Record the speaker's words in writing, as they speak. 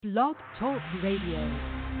Blog Talk Radio.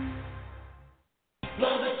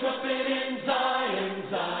 Blow the trumpet in Zion,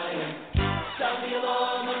 Zion. Sound the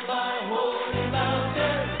alarm of my holy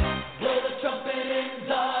mountain. Blow the trumpet in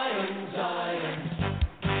Zion, Zion.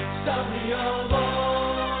 Sound the alarm.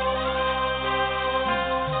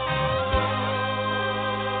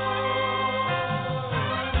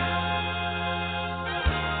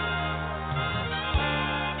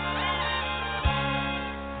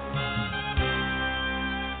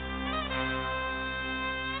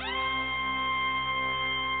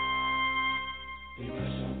 They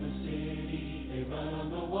rush on the city, they run on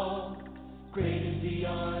the wall. Great is the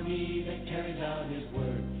army that carries out his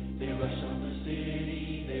word. They rush on the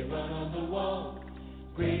city, they run on the wall.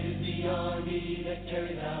 Great is the army that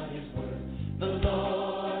carries out his word. The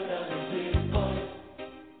Lord utters his voice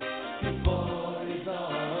before his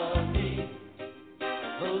army.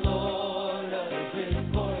 The Lord utters his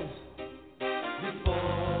voice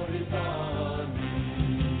before his army.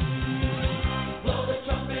 Blow the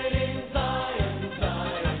trumpet in Zion,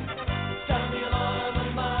 Zion. Sound the alarm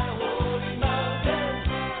of my holy mountain.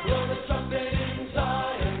 Blow the trumpet in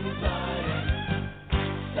Zion, Zion.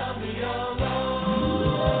 Sound the alarm.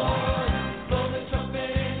 Blow the trumpet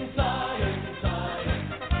in Zion, Zion.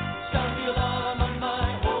 Sound the alarm of my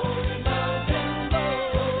holy mountain.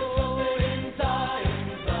 Blow the trumpet in Zion,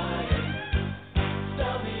 Zion.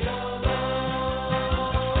 Sound the alarm.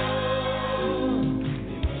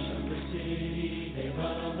 They rush on the city, they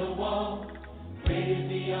run on the wall. Great is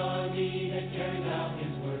the army that carries out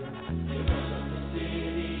his word. They rush on the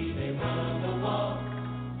city, they run on the wall.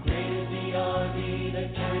 Great is the army that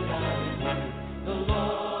carries out his word. The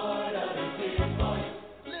Lord utters his voice.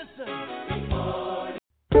 Listen before.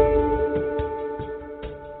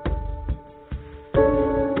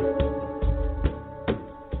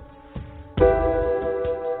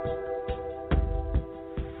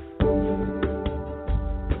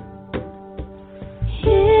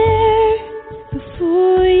 Here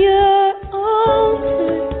before your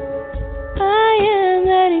altar, I am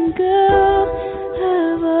letting go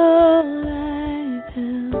of all I've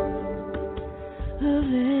held, of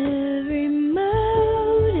every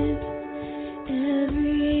motive,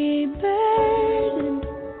 every burden,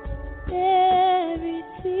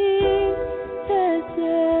 everything that's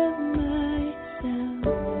of myself.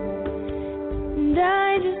 And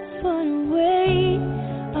I just wanna wait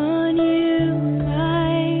on you,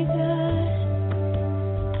 my God.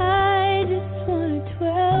 I just wanna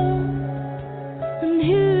dwell on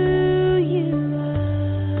who you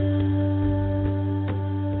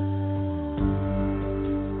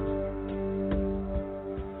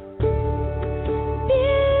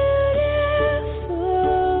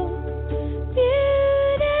Beautiful, beautiful,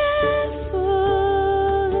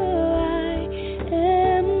 I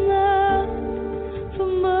am lost for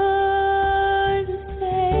more to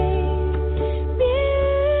say.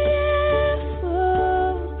 Beautiful,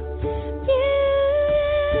 beautiful,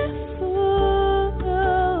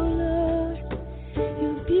 oh Lord,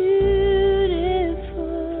 you're beautiful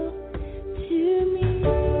to me.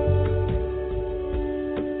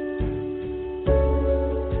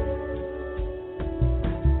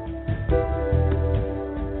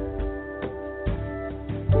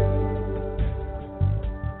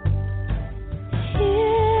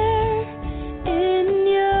 Here in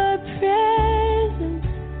your presence,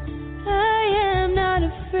 I am not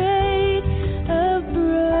afraid of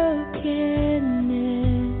brokenness,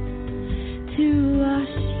 to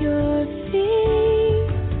wash your feet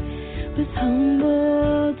with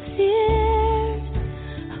humble tears.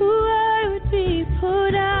 Who I would be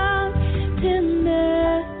poured out till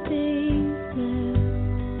nothing's left.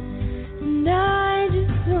 And I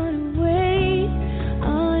just wanna wait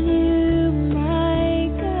on you, my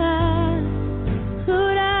God.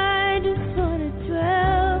 Lord, I just wanna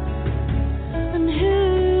dwell on who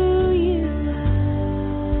you are.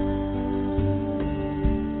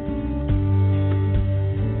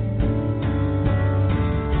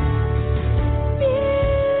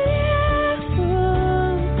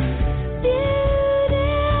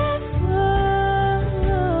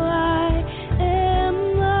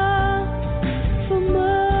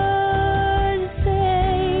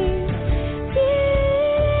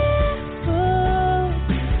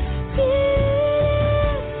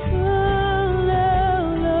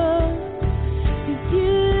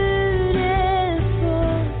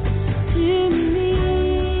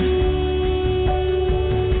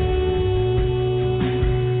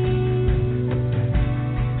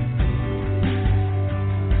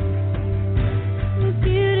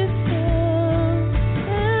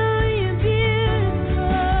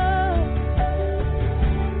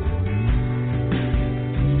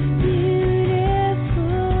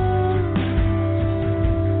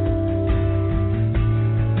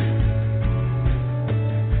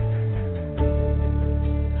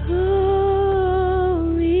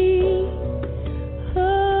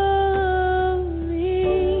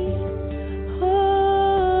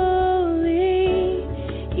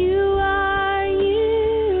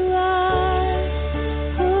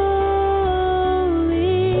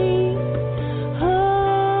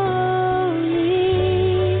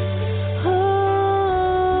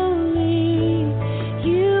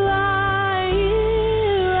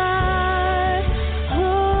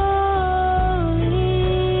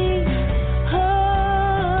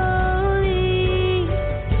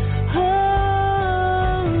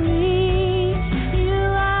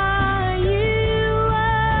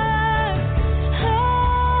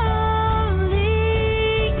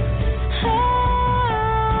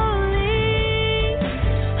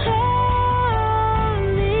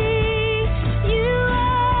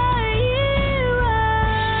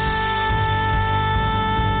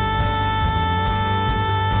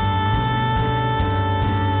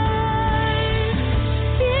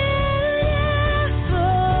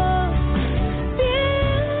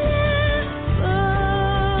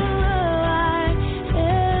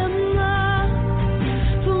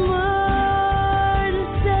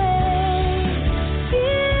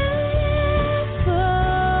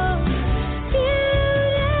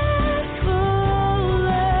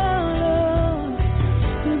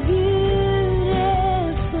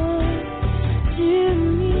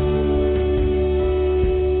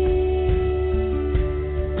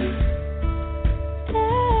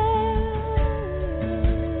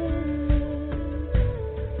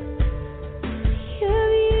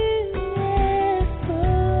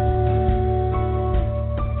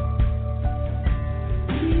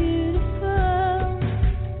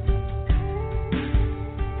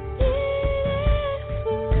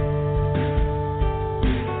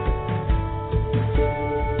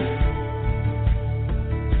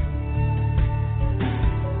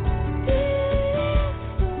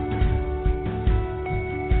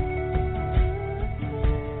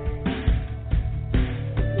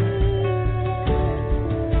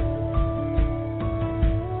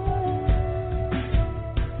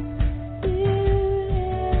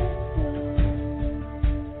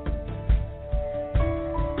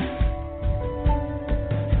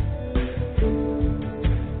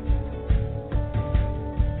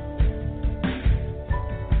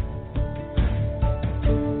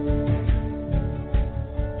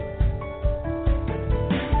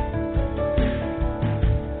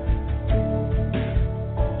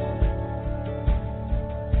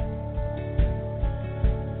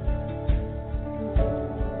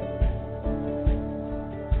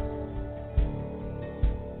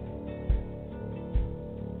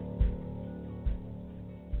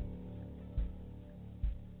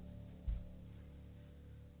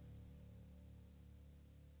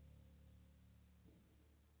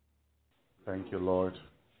 Thank you, Lord.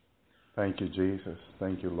 Thank you, Jesus.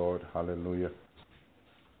 Thank you, Lord. Hallelujah.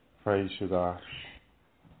 Praise you, God.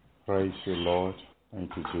 Praise you, Lord.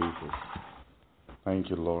 Thank you, Jesus. Thank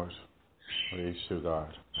you, Lord. Praise you,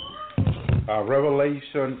 God.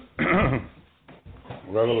 Revelation.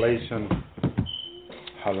 Revelation.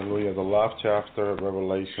 Hallelujah. The last chapter of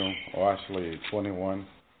Revelation, or actually 21.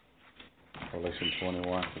 Revelation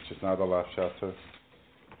 21, which is not the last chapter.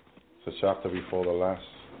 It's the chapter before the last.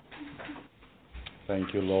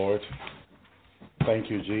 Thank you, Lord. Thank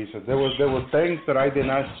you, Jesus. There were things that I did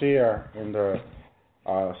not share in the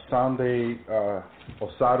Sunday or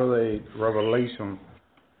Saturday revelation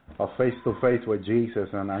of face to face with Jesus,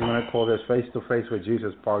 and I'm going to call this face to face with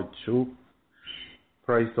Jesus part 2.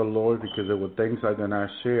 Praise the Lord, because there were things I did not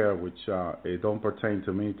share, which it don't pertain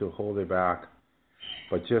to me to hold it back,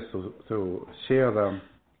 but just to share them,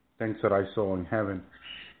 things that I saw in heaven.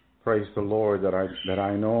 Praise the Lord, that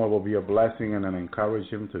I know it will be a blessing and an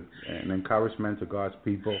encouragement to God's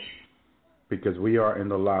people, because we are in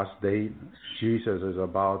the last day. Jesus is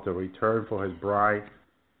about to return for his bride,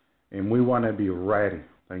 and we want to be ready.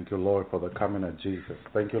 Thank you, Lord, for the coming of Jesus.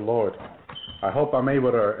 Thank you, Lord. I hope I'm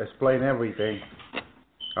able to explain everything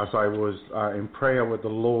as I was in prayer with the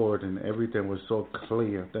Lord, and everything was so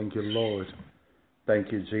clear. Thank you, Lord.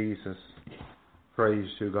 Thank you, Jesus. Praise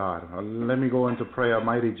you, God. Let me go into prayer.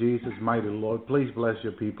 Mighty Jesus, mighty Lord, please bless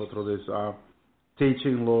your people through this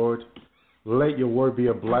teaching, Lord. Let your word be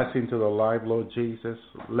a blessing to the life, Lord Jesus.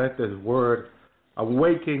 Let this word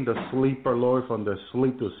awaken the sleeper, Lord, from the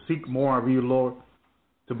sleep to seek more of you, Lord,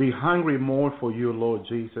 to be hungry more for you, Lord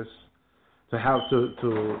Jesus, to have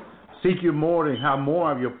to seek you more and have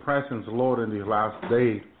more of your presence, Lord, in these last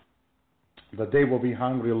days. That they will be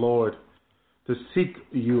hungry, Lord, to seek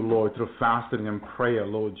you, Lord, through fasting and prayer,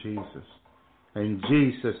 Lord Jesus. In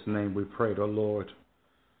Jesus' name we pray, the Lord.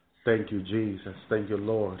 Thank you, Jesus. Thank you,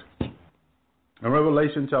 Lord. In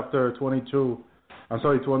Revelation chapter 21.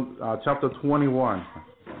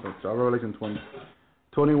 Revelation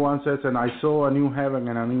 21 says, and I saw a new heaven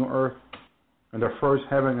and a new earth, and the first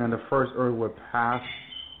heaven and the first earth were passed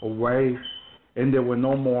away, and there were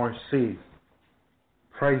no more sea.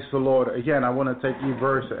 Praise the Lord. Again, I want to take each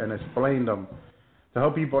verse and explain them to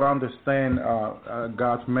help people understand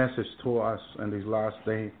God's message to us in these last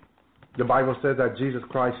days. The Bible says that Jesus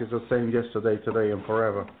Christ is the same yesterday, today, and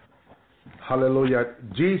forever. Hallelujah.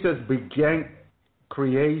 Jesus began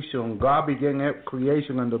creation. God began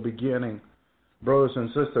creation in the beginning, brothers and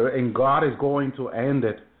sisters, and God is going to end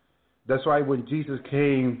it. That's why when Jesus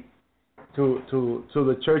came to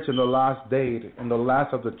the church in the last day, in the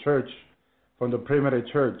last of the church, from the primitive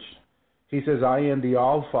church, he says, I am the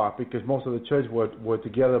Alpha, because most of the church were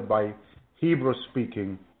together by Hebrew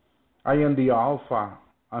speaking. I am the Alpha.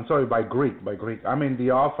 I'm sorry, by Greek. I'm in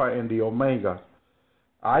the Alpha and the Omega.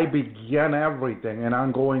 I began everything, and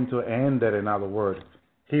I'm going to end it, in other words.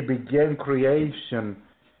 He began creation,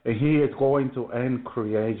 and he is going to end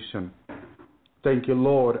creation. Thank you,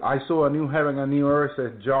 Lord. I saw a new heaven and a new earth,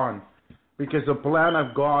 says John, because the plan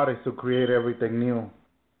of God is to create everything new.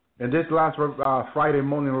 In this last Friday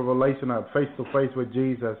morning revelation of face-to-face with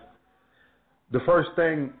Jesus, the first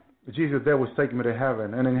thing Jesus did was take me to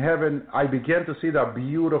heaven. And in heaven, I began to see that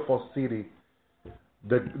beautiful city,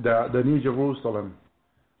 the New Jerusalem.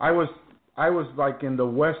 I was like in the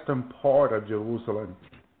western part of Jerusalem.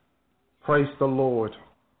 Praise the Lord.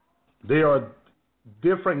 There are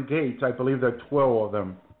different gates. I believe there are 12 of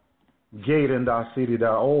them. Gate in that city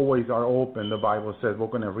that always are open, the Bible says. We're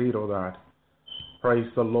going to read all that. Praise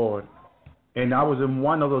the Lord. And I was in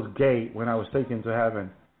one of those gates when I was taken to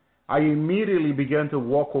heaven. I immediately began to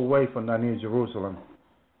walk away from that New Jerusalem.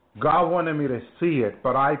 God wanted me to see it,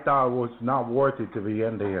 but I thought it was not worth it to be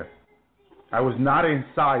in there. I was not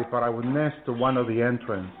inside, but I was next to one of the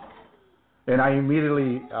entrance. And I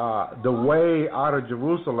immediately, the way out of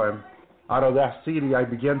Jerusalem, out of that city, I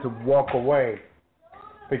began to walk away.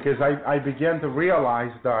 Because I began to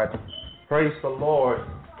realize that, praise the Lord,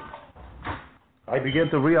 I began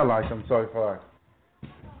to realize, I'm sorry for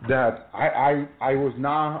that, I was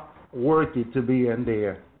not worthy to be in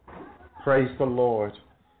there. Praise the Lord.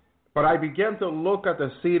 But I began to look at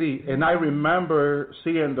the city, and I remember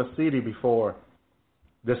seeing the city before.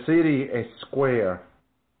 The city is square.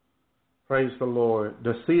 Praise the Lord.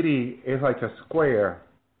 The city is like a square.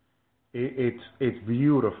 It's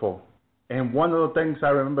beautiful. And one of the things I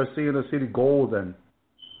remember seeing the city golden.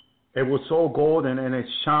 It was so golden, and it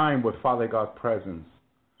shined with Father God's presence.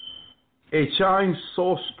 It shines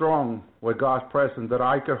so strong with God's presence that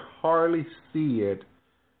I could hardly see it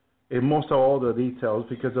in most of all the details,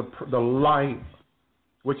 because the light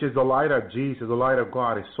which is the light of Jesus, the light of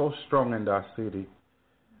God, is so strong in that city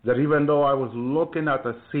that even though I was looking at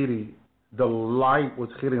the city, the light was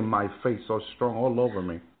hitting my face so strong all over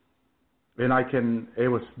me. And it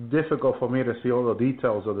was difficult for me to see all the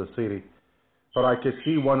details of the city, but I could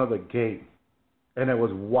see one of the gates, and it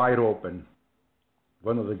was wide open.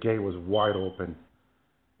 One of the gate was wide open,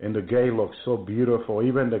 and the gate looked so beautiful.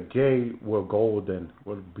 Even the gate were golden,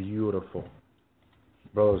 was beautiful.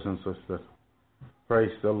 Brothers and sisters,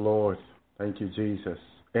 praise the Lord. Thank you, Jesus.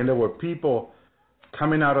 And there were people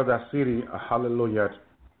coming out of that city, hallelujah,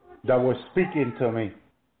 that were speaking to me.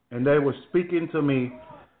 And they were speaking to me,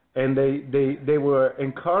 and they were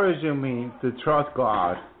encouraging me to trust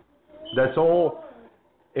God. That's all.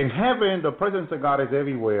 In heaven, the presence of God is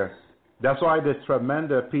everywhere. That's why there's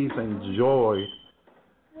tremendous peace and joy.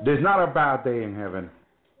 There's not a bad day in heaven.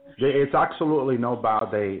 It's absolutely no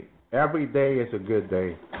bad day. Every day is a good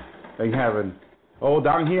day in heaven. Oh,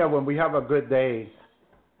 down here, when we have a good day,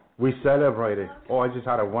 we celebrate it. Oh, I just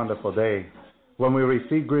had a wonderful day. When we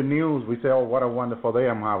receive good news, we say, oh, what a wonderful day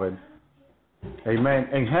I'm having. Amen.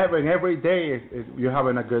 In heaven, every day you're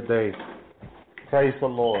having a good day. Praise the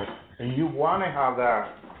Lord. And you want to have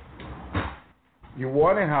that. You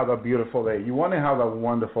want to have a beautiful day. You want to have a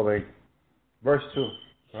wonderful day. Verse 2.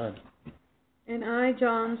 Go ahead. And I,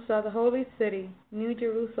 John, saw the holy city, New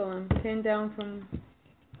Jerusalem, came down from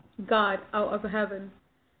God out of heaven,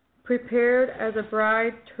 prepared as a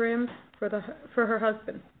bride trimmed for her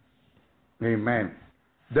husband. Amen.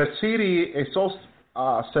 The city is so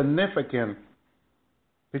significant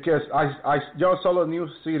because I just saw a new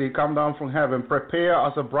city come down from heaven, prepared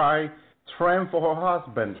as a bride trimmed for her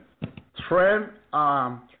husband. Trim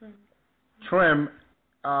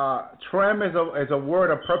is a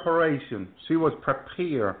word of preparation. She was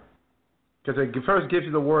prepared because it first gives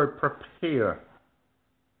you the word prepare.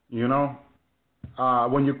 You know,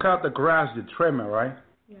 when you cut the grass, you trim it, right?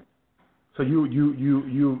 Yeah. So you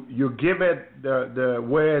give it the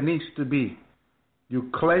where it needs to be. You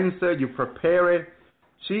cleanse it, you prepare it.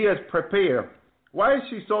 She is prepared. Why is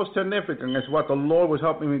she so significant? Is what the Lord was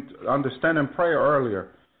helping me to understand in prayer earlier.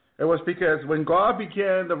 It was because when God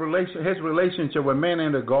began his relationship with man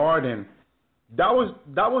in the garden, that was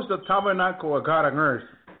the tabernacle of God on earth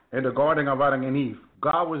in the garden of Adam and Eve.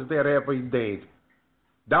 God was there every day.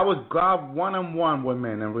 That was God one-on-one with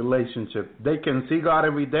men in relationship. They can see God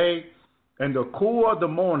every day. In the cool of the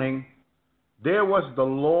morning, there was the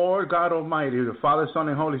Lord God Almighty, the Father, Son,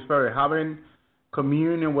 and Holy Spirit, having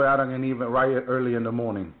communion with Adam and Eve right early in the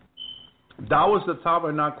morning. That was the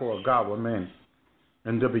tabernacle of God with men.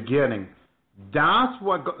 In the beginning, that's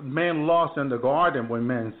what man lost in the garden when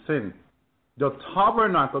man sinned. The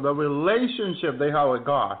tabernacle, the relationship they had with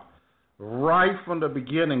God, right from the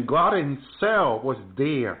beginning, God Himself was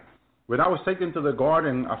there. When I was taken to the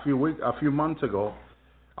garden a few months ago,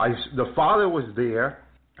 the Father was there.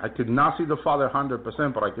 I could not see the Father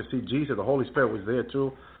 100%, but I could see Jesus. The Holy Spirit was there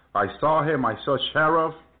too. I saw Him. I saw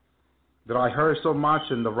sheriff. That I heard so much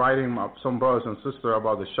in the writing of some brothers and sisters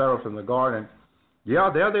about the sheriff in the garden.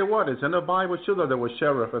 Yeah, there they were. It's in the Bible too that there was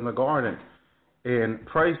sheriff in the garden. And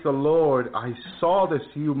praise the Lord, I saw this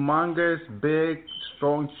humongous, big,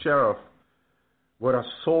 strong sheriff with a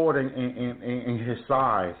sword in his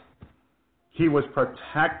side. He was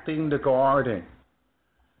protecting the garden.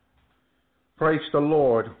 Praise the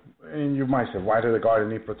Lord. And you might say, why does the garden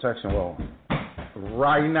need protection? Well,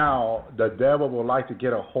 right now, the devil would like to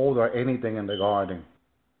get a hold of anything in the garden.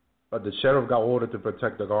 But the sheriff got ordered to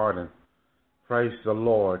protect the garden. Praise the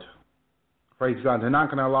Lord. Praise God. They're not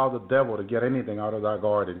going to allow the devil to get anything out of that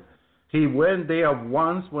garden. He went there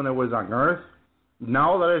once when it was on earth.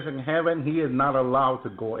 Now that it's in heaven, he is not allowed to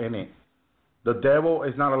go in it. The devil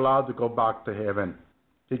is not allowed to go back to heaven.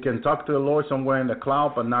 He can talk to the Lord somewhere in the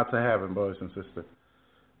cloud, but not to heaven, brothers and sisters.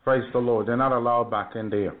 Praise the Lord. They're not allowed back in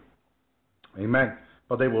there. Amen.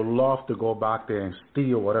 But they would love to go back there and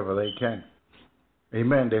steal whatever they can.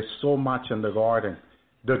 Amen. There's so much in the garden.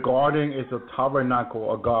 The garden is a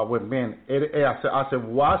tabernacle of God with men. As it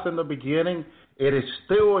was in the beginning, it is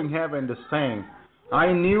still in heaven the same.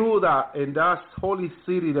 I knew that in that holy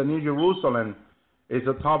city, the New Jerusalem, is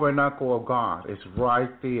a tabernacle of God. It's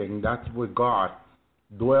right there, and that's where God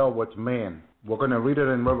dwells with men. We're going to read it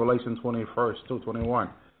in Revelation 21.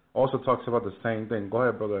 Also talks about the same thing. Go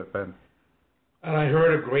ahead, Brother Ben. And I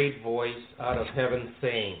heard a great voice out of heaven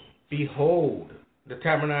saying, Behold, the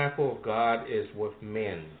tabernacle of God is with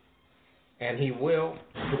men, and He will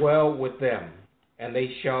dwell with them, and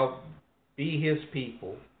they shall be His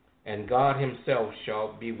people, and God Himself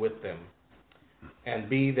shall be with them, and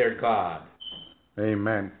be their God.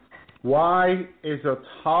 Amen. Why is a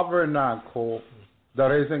tabernacle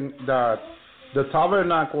that isn't that the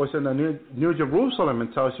tabernacle is in the New Jerusalem,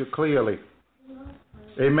 and tells you clearly.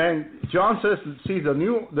 Amen. John says, see the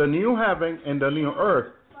new heaven and the new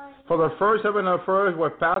earth. For the first heaven and the earth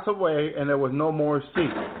were passed away, and there was no more sea.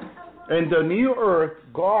 In the new earth,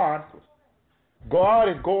 God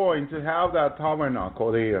is going to have that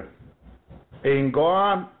tabernacle there. And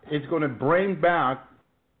God is going to bring back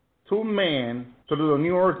to man, to the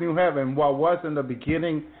new earth, new heaven, what was in the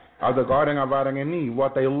beginning of the Garden of Adam and Eve,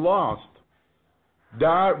 what they lost.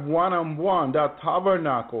 That one-on-one, that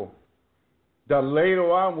tabernacle, that later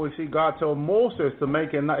on we see God tell Moses to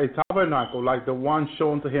make a tabernacle like the one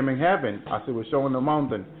shown to him in heaven, as he was shown on the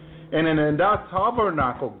mountain. And in that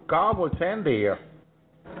tabernacle, God was in there,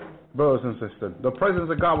 brothers and sisters. The presence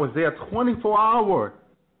of God was there 24 hours.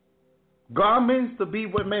 God means to be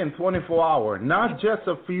with men 24 hours, not just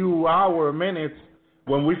a few hours, minutes,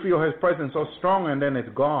 when we feel his presence so strong and then it's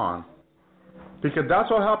gone. Because that's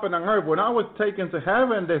what happened on earth. When I was taken to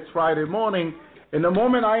heaven this Friday morning, in the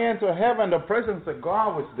moment I entered heaven, the presence of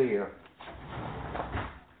God was there.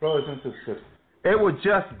 Brothers and sisters, it was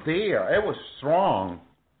just there. It was strong.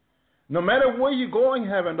 No matter where you go in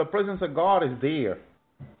heaven, the presence of God is there.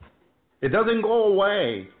 It doesn't go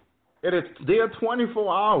away. It is there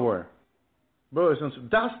 24 hours. Brothers and sisters,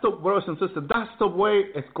 that's the way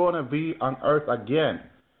it's going to be on earth again,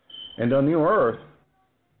 in the new earth.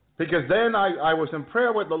 Because then I was in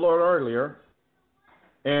prayer with the Lord earlier,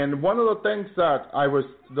 and one of the things that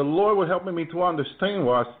the Lord was helping me to understand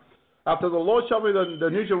was, after the Lord showed me the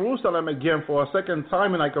New Jerusalem again for a second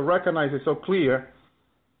time, and I could recognize it so clear,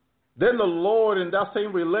 then the Lord, in that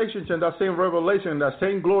same relationship, that same revelation, that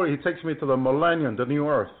same glory, he takes me to the millennium, the new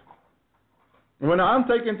earth. When I'm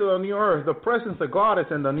taken to the new earth, the presence of God is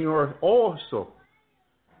in the new earth also.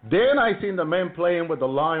 Then I seen the man playing with the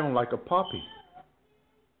lion like a puppy.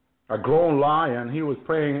 A grown lion, he was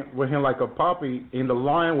playing with him like a puppy, and the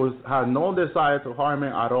lion had no desire to harm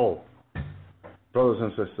him at all. Brothers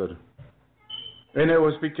and sisters. And it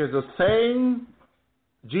was because the same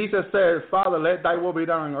Jesus said, Father, let thy will be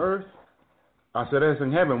done on earth as it is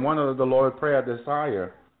in heaven. One of the Lord's prayer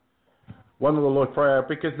desire. One of the Lord's prayer,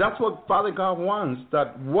 because that's what Father God wants,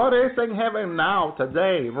 that what is in heaven now,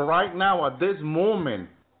 today, right now, at this moment,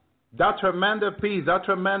 that tremendous peace, that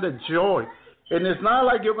tremendous joy. And it's not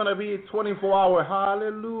like you're going to be 24 hours,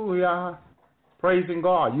 hallelujah, praising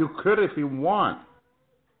God. You could if you want.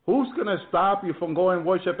 Who's going to stop you from going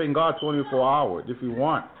worshiping God 24 hours if you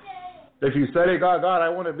want? If you say, God, I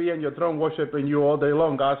want to be in your throne worshiping you all day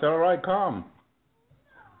long, God said, all right, come.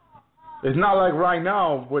 It's not like right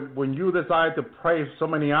now when you decide to pray so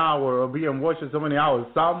many hours or be in worship so many hours,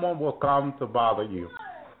 someone will come to bother you,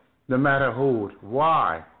 no matter who.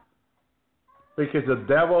 Why? Because the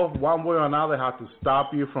devil, one way or another, has to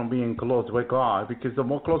stop you from being close with God. Because the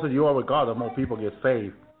more closer you are with God, the more people get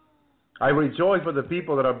saved. I rejoice for the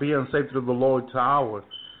people that are being saved through the Lord's hour.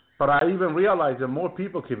 But I even realize that more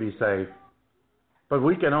people can be saved. But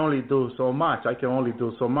we can only do so much. I can only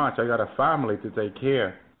do so much. I got a family to take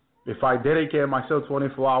care. If I dedicate myself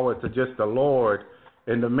 24 hours to just the Lord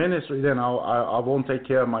in the ministry, then I won't take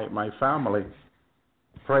care of my family.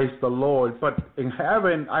 Praise the Lord. But in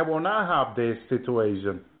heaven, I will not have this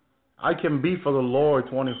situation. I can be for the Lord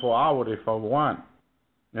 24 hours if I want.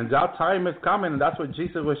 And that time is coming, and that's what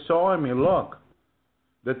Jesus was showing me. Look,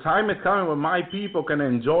 the time is coming when my people can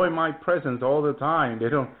enjoy my presence all the time.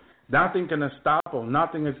 Nothing can stop them.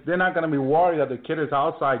 They're not going to be worried that the kid is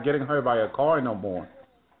outside getting hurt by a car no more.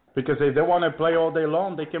 Because if they want to play all day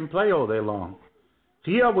long, they can play all day long.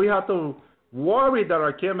 Here we have to worry that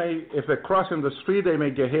our kid if they're crossing the street, they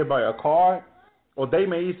may get hit by a car, or they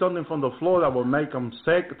may eat something from the floor that will make them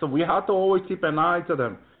sick. So we have to always keep an eye to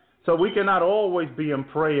them. So we cannot always be in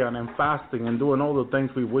prayer and fasting and doing all the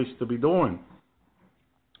things we wish to be doing,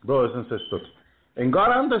 brothers and sisters. And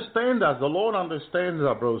God understands us. The Lord understands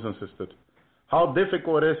us, brothers and sisters, how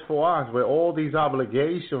difficult it is for us with all these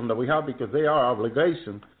obligations that we have, because they are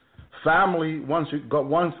obligations. Family, once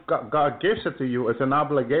God gives it to you, it's an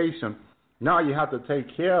obligation. Now you have to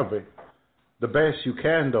take care of it the best you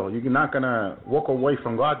can, though. You're not going to walk away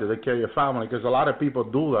from God to take care of your family, because a lot of people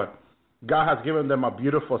do that. God has given them a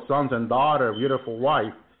beautiful son and daughter, a beautiful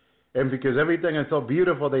wife. And because everything is so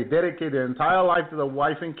beautiful, they dedicate their entire life to the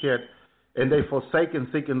wife and kid, and they forsake and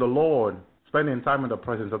seeking the Lord, spending time in the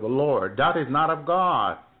presence of the Lord. That is not of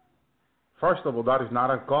God. First of all, that is not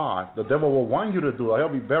of God. The devil will want you to do it. He'll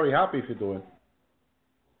be very happy if you do it.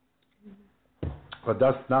 But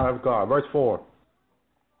that's not of God. Verse 4.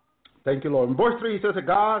 Thank you, Lord. In verse 3, he says,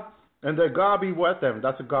 God, and that God be with them.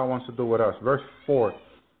 That's what God wants to do with us. Verse 4.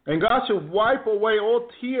 And God should wipe away all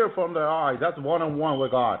tear from their eyes. That's one-on-one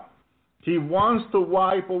with God. He wants to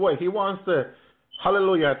wipe away. He wants to,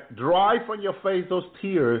 hallelujah, dry from your face those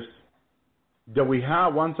tears that we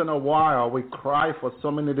have once in a while. We cry for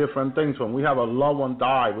so many different things. When we have a loved one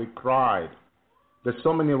die, we cry. There's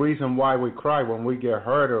so many reasons why we cry when we get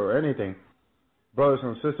hurt or anything. Brothers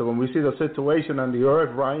and sisters, when we see the situation on the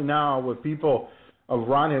earth right now with people are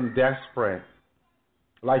running desperate,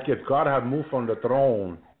 like if God had moved from the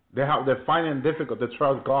throne, they're finding it difficult to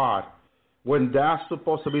trust God. When that's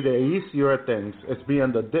supposed to be the easier things, it's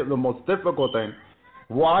being the most difficult thing.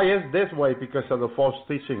 Why is this way? Because of the false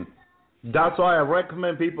teaching. That's why I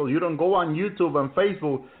recommend people, you don't go on YouTube and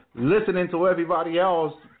Facebook listening to everybody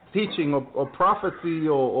else teaching or prophecy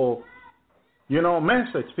or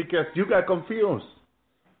message, because you get confused.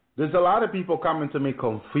 There's a lot of people coming to me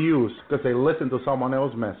confused because they listen to someone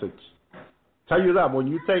else's message. Tell you that when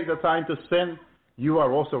you take the time to sin, you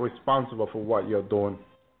are also responsible for what you're doing.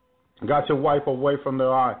 God should wipe away from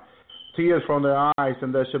their eyes, tears from their eyes,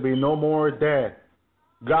 and there should be no more death.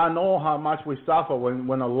 God knows how much we suffer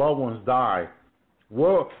when our loved ones die.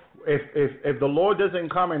 Well, if the Lord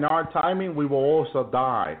doesn't come in our timing, we will also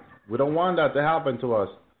die. We don't want that to happen to us.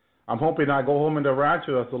 I'm hoping I go home in the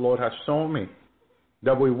rapture as the Lord has shown me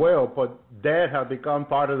that we will, but death has become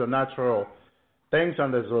part of the natural things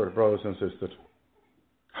on this earth, brothers and sisters.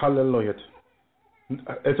 Hallelujah.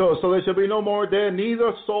 So there should be no more death,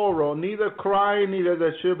 neither sorrow, neither crying, neither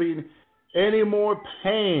there should be any more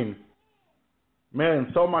pain. Man,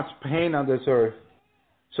 so much pain on this earth.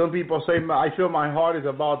 Some people say, I feel my heart is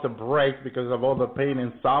about to break because of all the pain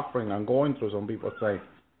and suffering I'm going through, some people say.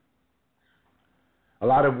 A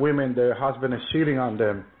lot of women, their husband is cheating on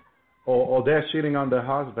them, or they're cheating on their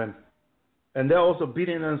husband. And they're also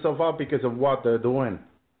beating themselves up because of what they're doing.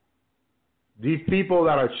 These people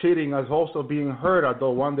that are cheating are also being hurt at the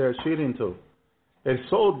one they're cheating to. It's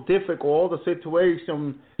so difficult, all the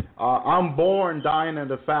situation, unborn dying in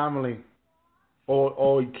the family,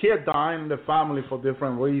 or a kid dying in the family for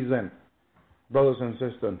different reasons, brothers and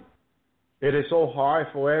sisters. It is so hard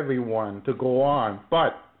for everyone to go on,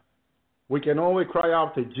 but we can only cry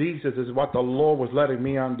out to Jesus, is what the Lord was letting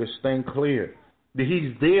me understand clear. That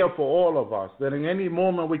He's there for all of us, that in any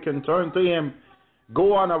moment we can turn to Him,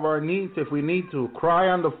 go on our knees if we need to, cry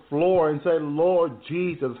on the floor and say, Lord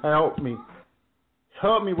Jesus, help me.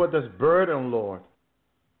 Help me with this burden, Lord.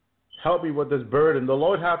 Help me with this burden. The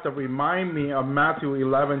Lord has to remind me of Matthew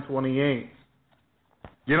 11:28.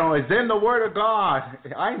 It's in the Word of God.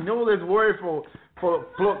 I knew this word for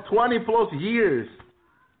 20 plus years.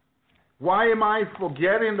 Why am I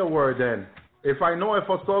forgetting the Word then, if I know it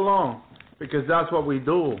for so long? Because that's what we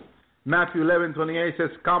do. Matthew 11:28 says,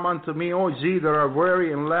 come unto me, O ye that are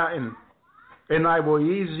weary and laden, and I will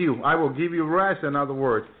ease you. I will give you rest, in other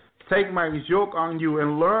words. Take my yoke on you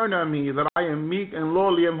and learn of me, that I am meek and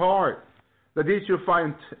lowly in heart, that ye shall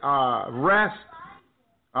find rest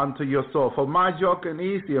unto your soul. For my yoke is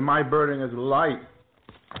easy and my burden is light.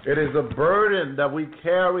 It is a burden that we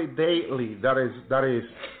carry daily that is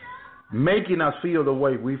making us feel the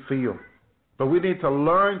way we feel. But we need to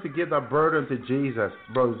learn to give that burden to Jesus,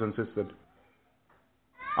 brothers and sisters.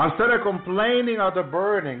 Instead of complaining of the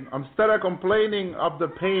burden, instead of complaining of the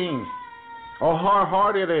pain, or how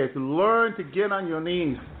hard it is, learn to get on your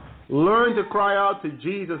knees. Learn to cry out to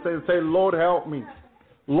Jesus and say, Lord, help me.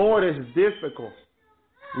 Lord, it's difficult.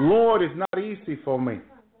 Lord, it's not easy for me.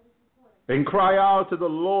 And cry out to the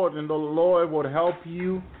Lord, and the Lord will help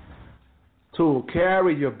you to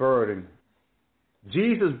carry your burden.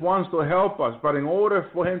 Jesus wants to help us, but in order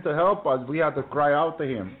for Him to help us, we have to cry out to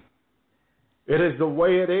Him. It is the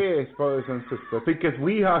way it is, brothers and sisters, because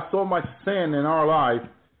we have so much sin in our life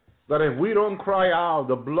that if we don't cry out,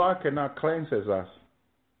 the blood cannot cleanse us.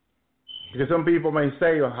 Because some people may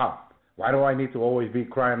say, why do I need to always be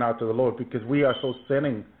crying out to the Lord? Because we are so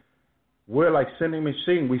sinning. We're like sinning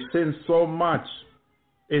machine. We sin so much.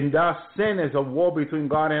 And that sin is a war between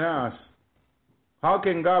God and us. How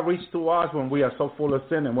can God reach to us when we are so full of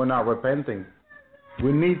sin and we're not repenting?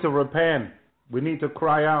 We need to repent. We need to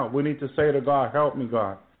cry out. We need to say to God, help me,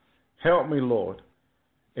 God. Help me, Lord.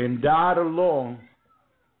 And that alone,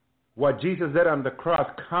 what Jesus did on the cross,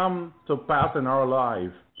 come to pass in our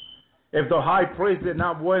life. If the high priest did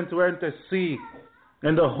not want to intercede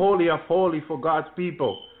in the Holy of Holies for God's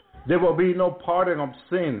people, there will be no pardon of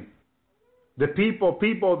sin. The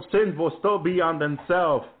people's sins will still be on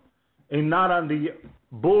themselves and not on the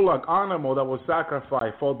bullock animal that was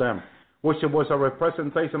sacrificed for them, which was a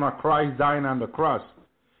representation of Christ dying on the cross.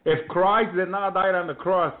 If Christ did not die on the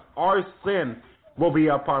cross, our sin will be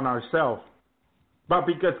upon ourselves. But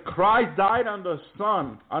because Christ died on the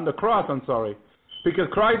cross, because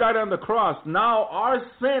Christ died on the cross, now our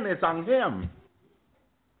sin is on him.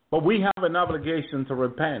 But we have an obligation to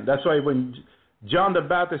repent. That's why when John the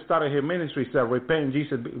Baptist started his ministry, he said, repent.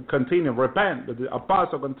 Jesus continued, repent. The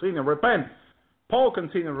apostle continued, repent. Paul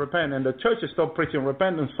continued, repent. And the church is still preaching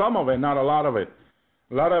repentance. Some of it, not a lot of it.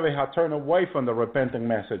 A lot of it has turned away from the repenting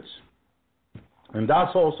message. And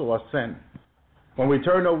that's also a sin. When we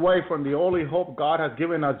turn away from the only hope God has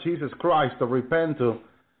given us, Jesus Christ, to repent to,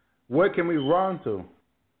 where can we run to?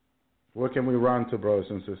 Where can we run to, brothers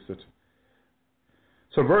and sisters?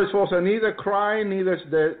 So verse 4 says, neither crying, neither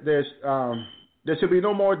there should be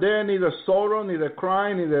no more there, neither sorrow, neither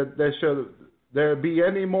crying, neither there be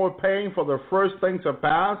any more pain, for the first things are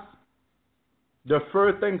past. The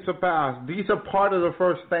first things are past. These are part of the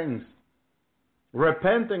first things.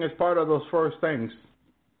 Repenting is part of those first things,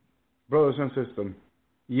 brothers and sisters.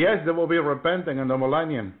 Yes, there will be repenting in the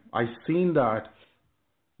millennium. I've seen that.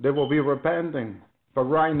 There will be repenting. But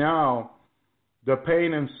right now, the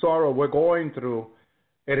pain and sorrow we're going through,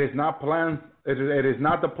 it is not planned. It is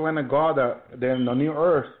not the plan of God that in the new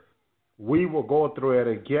earth we will go through it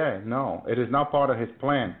again. No, it is not part of his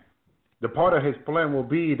plan. The part of his plan will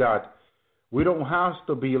be that we don't have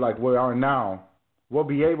to be like we are now. We'll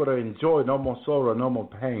be able to enjoy no more sorrow, no more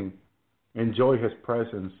pain. Enjoy his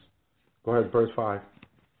presence. Go ahead, verse 5.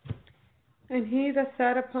 And he that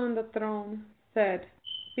sat upon the throne said,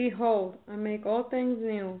 behold, I make all things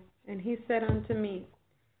new. And he said unto me,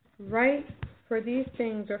 write, for these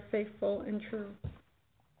things are faithful and true.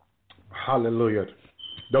 Hallelujah.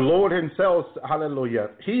 The Lord himself,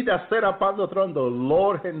 hallelujah. He that sat upon the throne, the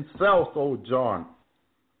Lord himself told John,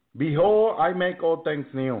 behold, I make all things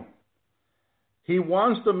new. He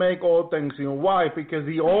wants to make all things new. Why? Because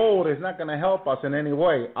the old is not going to help us in any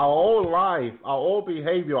way. Our old life, our old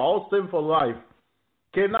behavior, our old sinful life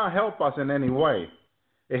cannot help us in any way.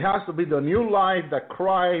 It has to be the new life that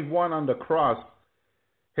Christ won on the cross.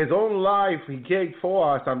 His own life he gave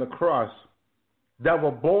for us on the cross. That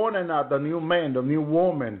were born in us, the new man, the new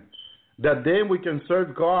woman. That then we can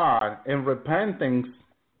serve God in repentance,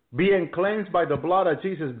 being cleansed by the blood of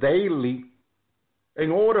Jesus daily, in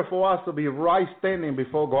order for us to be right standing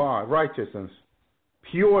before God, righteousness,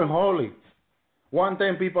 pure and holy. One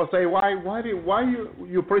thing people say, why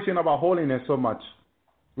you preaching about holiness so much?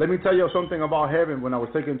 Let me tell you something about heaven. When I was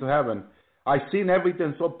taken to heaven, I seen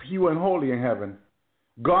everything so pure and holy in heaven.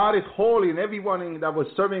 God is holy, and everyone that was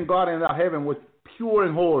serving God in that heaven was pure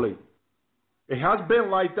and holy. It has been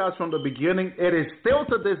like that from the beginning. It is still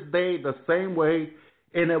to this day the same way,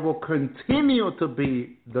 and it will continue to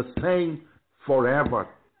be the same forever.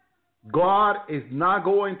 God is not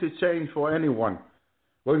going to change for anyone.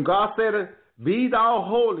 When God said, be thou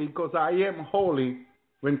holy, because I am holy,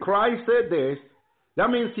 when Christ said this,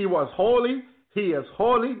 that means he was holy, he is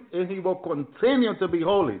holy, and he will continue to be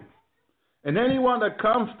holy. And anyone that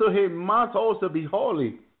comes to him must also be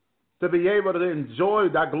holy to be able to enjoy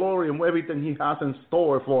that glory and everything he has in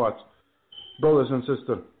store for us, brothers and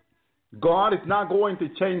sisters. God is not going to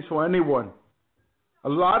change for anyone. A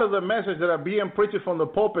lot of the messages that are being preached from the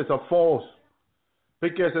pulpits are false,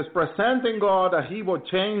 because it's presenting God that he will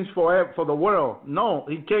change for the world. No,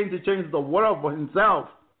 he came to change the world for himself.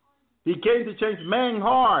 He came to change man's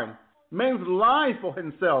heart, man's life for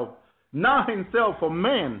himself, not himself for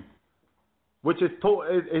man, which is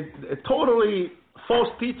totally false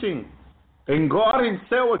teaching. And God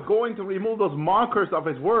himself is going to remove those markers of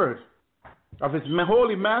his word, of his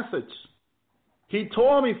holy message. He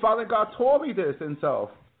told me, Father God told me this himself,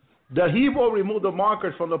 that he will remove the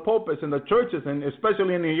markers from the pulpits and the churches, and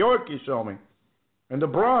especially in New York, he showed me, and the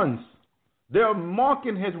Bronx. They're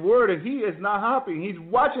mocking his word, and he is not happy. He's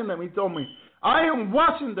watching them. He told me, I am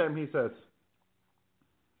watching them, he says.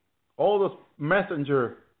 All those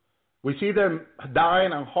messengers, we see them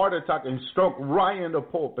dying of heart attack and stroke right in the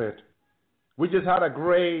pulpit. We just had a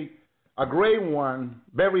great one,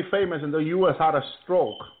 very famous in the U.S., had a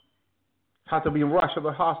stroke. Had to be rushed to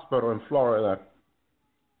the hospital in Florida.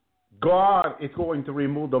 God is going to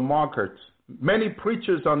remove the markers. Many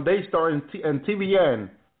preachers on Daystar and TVN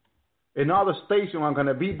and other stations are going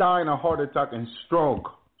to be dying of heart attack and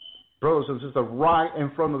stroke, brothers and sisters, right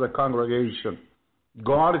in front of the congregation.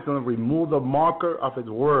 God is going to remove the marker of his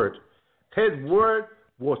word. His word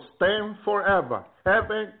will stand forever.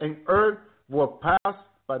 Heaven and earth will pass,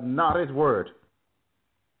 but not his word.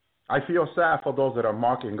 I feel sad for those that are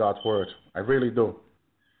mocking God's word. I really do.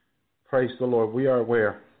 Praise the Lord. We are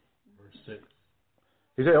aware. Verse 6.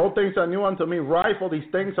 He said, all things are new unto me. Right, for these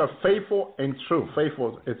things are faithful and true.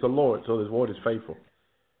 Faithful is the Lord, so his word is faithful.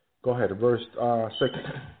 Go ahead, verse 6.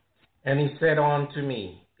 And he said unto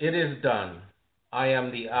me, It is done. I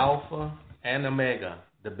am the Alpha and Omega,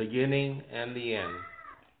 the beginning and the end.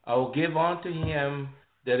 I will give unto him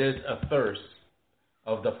that is athirst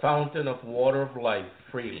of the fountain of water of life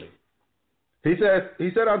freely. He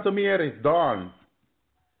said unto me, It is done.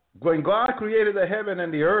 When God created the heaven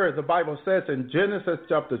and the earth, the Bible says in Genesis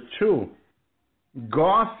chapter 2,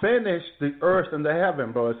 God finished the earth and the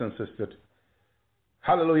heaven, brothers and sisters.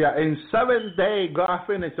 Hallelujah. In 7 days, God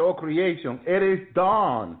finished all creation. It is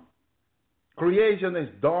done. Creation is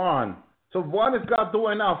done. So what is God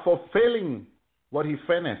doing now? Fulfilling what he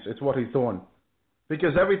finished. It's what he's doing.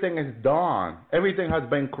 Because everything is done. Everything has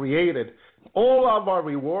been created. All of our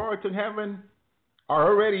rewards in heaven are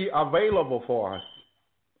already available for us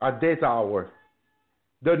at this hour.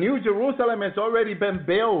 The New Jerusalem has already been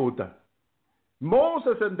built.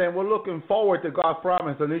 Moses and them were looking forward to God's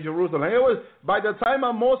promise, the New Jerusalem. It was by the time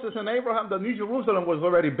of Moses and Abraham, the New Jerusalem was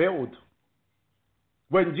already built.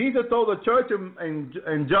 When Jesus told the church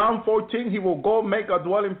in John 14, he will go make a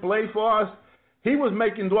dwelling place for us, he was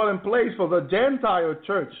making dwelling place for the Gentile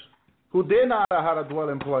church who did not have a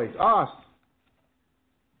dwelling place, us.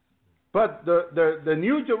 But the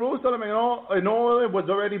New Jerusalem in all it was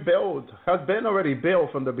already built, has been already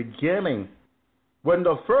built from the beginning. When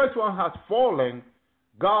the first one has fallen,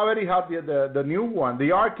 God already had the new one,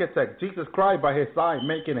 the architect, Jesus Christ, by his side,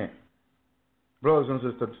 making it. Brothers and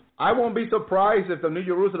sisters, I won't be surprised if the New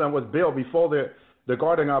Jerusalem was built before the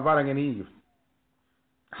Garden of Adam and Eve.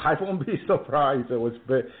 I won't be surprised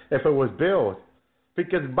if it was built.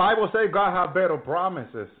 Because the Bible says God has better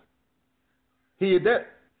promises. He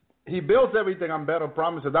builds everything on better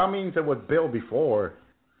promises. That means it was built before.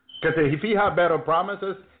 Because if he had better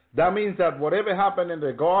promises, that means that whatever happened in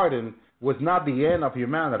the garden was not the end of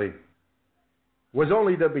humanity. It was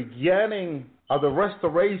only the beginning of the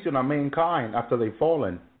restoration of mankind after they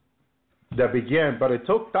fallen. That began. But it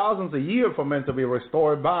took thousands of years for men to be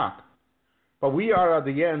restored back. But we are at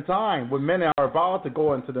the end time when men are about to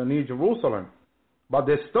go into the New Jerusalem. But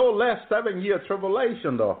there's still left 7-year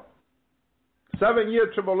tribulation though.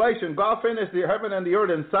 7-year tribulation. God finished the heaven and the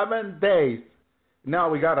earth in 7 days. Now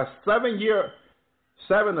we got a 7-year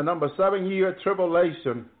the number 7-year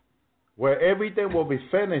tribulation, where everything will be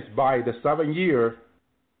finished by the 7 year.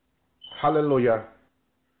 Hallelujah.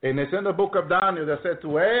 And it's in the book of Daniel that said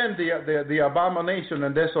to end the abomination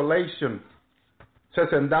and desolation. It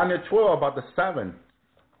says in Daniel 12 about the 7.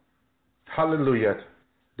 Hallelujah.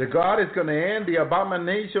 The God is going to end the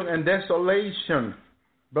abomination and desolation.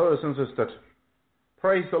 Brothers and sisters,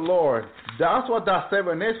 praise the Lord. That's what that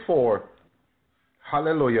 7 is for.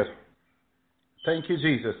 Hallelujah. Thank you,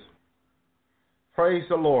 Jesus. Praise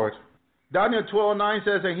the Lord. Daniel 12:9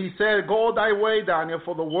 says, and he said, Go thy way, Daniel,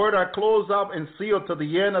 for the word are closed up and sealed to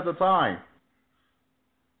the end of the time.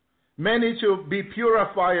 Many should be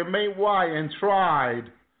purified and made white and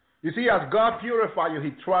tried. You see, as God purified you, he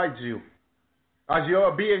tried you. As you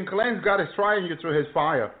are being cleansed, God is trying you through his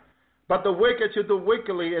fire. But the wicked should do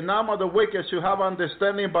wickedly, and none of the wicked should have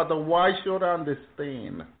understanding, but the wise should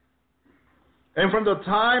understand. And from the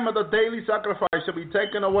time of the daily sacrifice shall be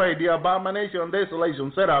taken away the abomination and desolation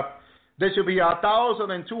set up. There shall be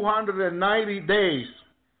 1,290 days.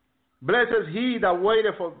 Blessed is he that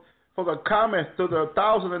waiteth for the cometh to the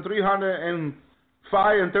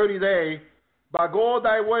 1,330 days. But go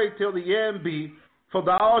thy way till the end be, for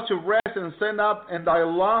thou shalt rest and stand up in thy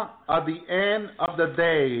lot at the end of the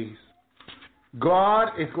days.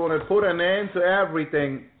 God is going to put an end to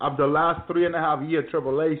everything of the last 3.5 year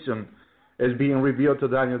tribulation. Is being revealed to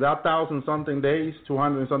Daniel. That 1,000-something days,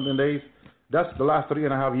 200-something days, that's the last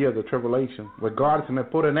 3.5 years of tribulation, where God is going to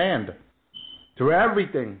put an end to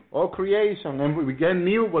everything, all creation, and we begin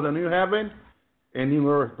new with a new heaven and new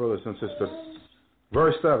earth, brothers and sisters.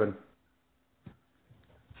 Verse 7.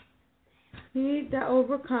 He that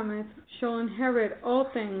overcometh shall inherit all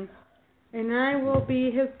things, and I will be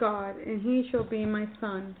his God, and he shall be my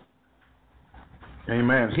son.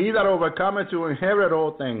 Amen. He that overcometh shall inherit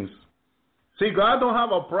all things. See, God don't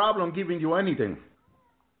have a problem giving you anything.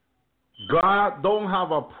 God don't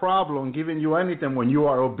have a problem giving you anything when you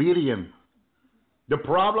are obedient. The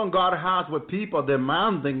problem God has with people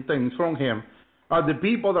demanding things from him are the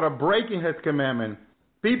people that are breaking his commandment,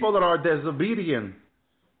 people that are disobedient,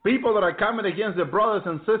 people that are coming against the brothers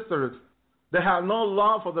and sisters that have no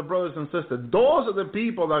love for the brothers and sisters. Those are the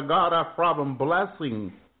people that God has problem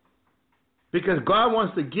blessing. Because God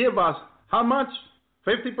wants to give us how much?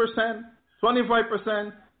 50%?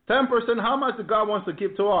 25%, 10%, how much does God wants to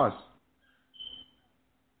give to us?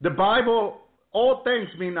 The Bible, all things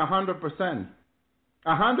mean 100%.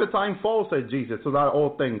 100 times fold, said Jesus, so that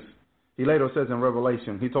all things. He later says in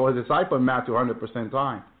Revelation, he told his disciple in Matthew 100%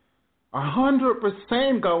 time.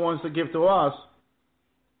 100% God wants to give to us.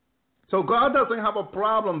 So God doesn't have a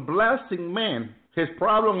problem blessing men. His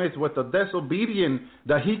problem is with the disobedient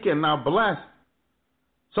that he cannot bless.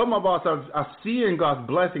 Some of us are seeing God's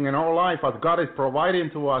blessing in our life as God is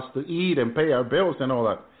providing to us to eat and pay our bills and all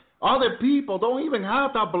that. Other people don't even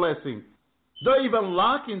have that blessing. They're even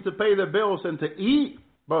lacking to pay their bills and to eat,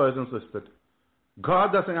 brothers and sisters.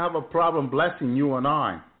 God doesn't have a problem blessing you and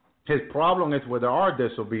I. His problem is with our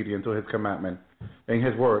disobedience to his commandment and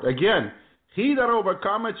his word. Again, he that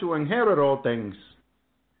overcometh to inherit all things.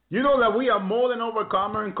 You know that we are more than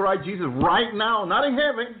overcomers in Christ Jesus right now, not in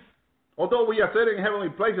heaven. Although we are sitting in heavenly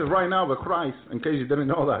places right now with Christ, in case you didn't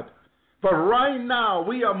know that. But right now,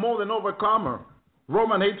 we are more than overcomers.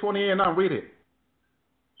 Romans 8:28 and 9, read it.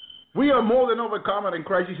 We are more than overcomers in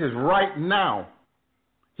Christ Jesus right now.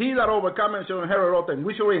 He that overcometh shall inherit all things.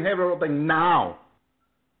 We shall inherit all things now.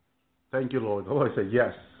 Thank you, Lord. The Lord said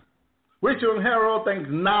yes. We shall inherit all things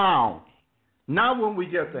now. Now when we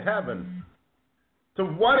get to heaven. So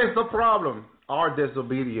what is the problem? Our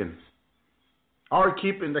disobedience. Our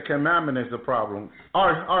keeping the commandment is the problem.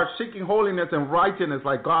 Our seeking holiness and righteousness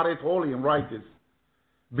like God is holy and righteous.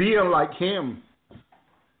 Being like him.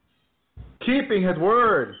 Keeping his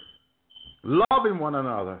word. Loving one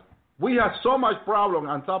another. We have so much problem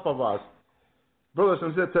on top of us, brothers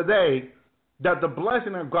and sisters, today, that the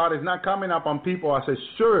blessing of God is not coming up on people as it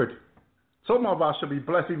should. Some of us should be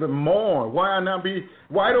blessed even more. Why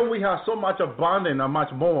don't we have so much abundance and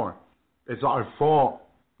much more? It's our fault.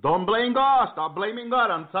 Don't blame God. Stop blaming God.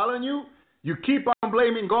 I'm telling you, you keep on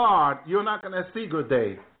blaming God, you're not going to see good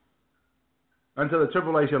day until the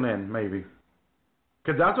tribulation ends, maybe.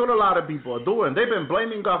 Because that's what a lot of people are doing. They've been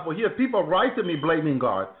blaming God for years. People write to me blaming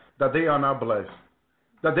God that they are not blessed,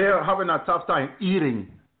 that they are having a tough time eating,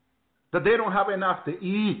 that they don't have enough to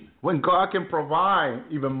eat when God can provide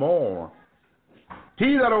even more.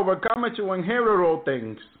 He that overcometh shall inherit all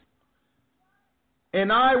things,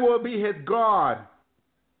 and I will be his God,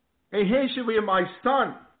 and he shall be my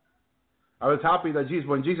son. I was happy that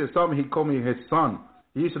when Jesus saw me, he called me his son.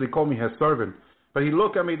 He usually called me his servant. But he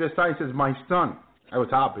looked at me this time and says, my son. I was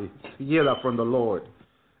happy to hear that from the Lord.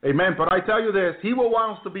 Amen. But I tell you this, he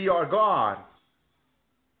wants to be our God.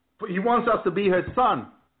 He wants us to be his son.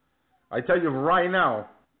 I tell you right now,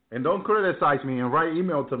 and don't criticize me and write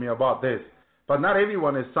email to me about this, but not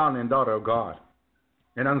everyone is son and daughter of God.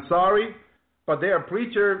 And I'm sorry, but there are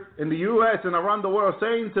preachers in the U.S. and around the world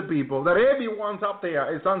saying to people that everyone's up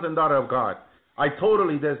there is sons and daughters of God. I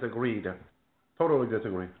totally disagree. Totally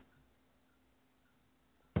disagree.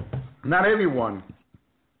 Not everyone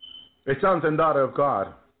is sons and daughters of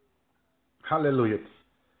God. Hallelujah.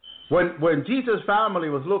 When Jesus' family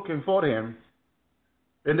was looking for him,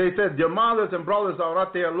 and they said, your mothers and brothers are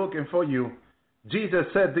out there looking for you, Jesus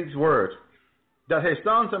said these words, that his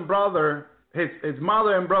sons and brother, his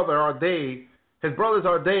mother and brother are they, his brothers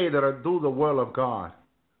are they that do the will of God.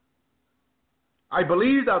 I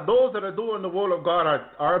believe that those that are doing the will of God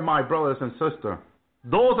are my brothers and sisters.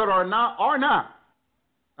 Those that are not, are not.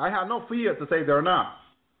 I have no fear to say they're not.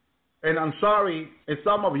 And I'm sorry if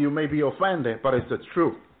some of you may be offended, but it's the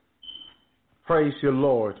truth. Praise your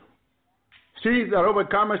Lord. She that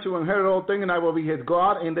overcometh shall inherit all things, and I will be his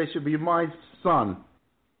God, and they shall be my son.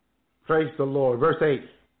 Praise the Lord. Verse 8.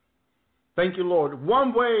 Thank you, Lord.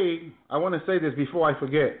 One way, I want to say this before I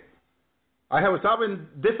forget. I was having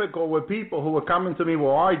difficult with people who were coming to me will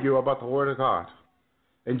argue about the word of God.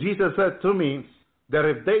 And Jesus said to me that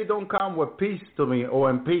if they don't come with peace to me or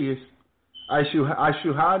in peace, I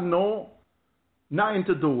should have nothing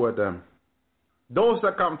to do with them. Those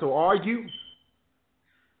that come to argue,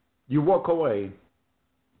 you walk away.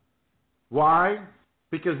 Why?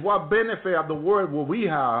 Because what benefit of the word will we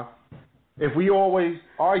have if we always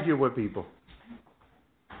argue with people?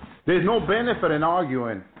 There's no benefit in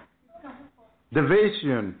arguing.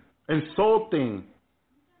 Division, insulting.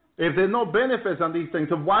 If there's no benefits on these things,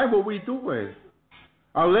 then why would we do it?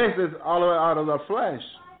 Unless it's all out of the flesh.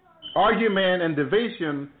 Argument and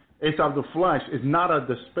division is of the flesh. It's not of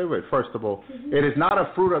the spirit, first of all. It is not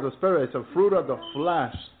a fruit of the spirit. It's a fruit of the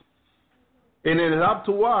flesh. And it is up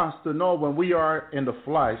to us to know when we are in the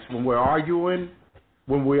flesh, when we're arguing,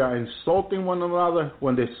 when we are insulting one another,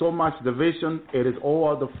 when there's so much division, it is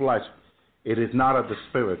all of the flesh. It is not of the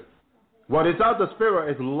spirit. What is of the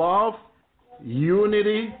spirit is love,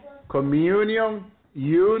 unity, communion,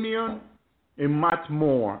 union, and much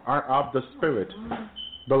more are of the spirit,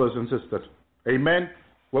 brothers and sisters. Amen.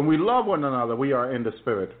 When we love one another, we are in the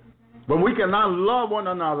spirit. When we cannot love one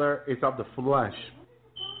another, it's of the flesh.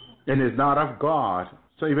 And it's not of God.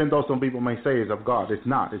 So even though some people may say it's of God, it's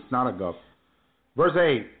not. It's not of God. Verse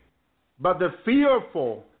 8. But the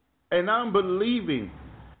fearful and unbelieving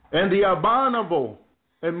and the abominable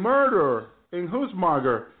and murderer and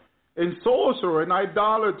husmonger and sorcerer and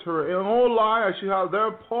idolater and all liars shall have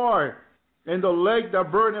their part in the lake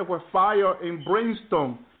that burneth with fire and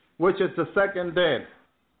brimstone, which is the second death.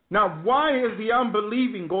 Now, why is the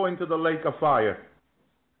unbelieving going to the lake of fire?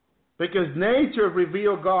 Because nature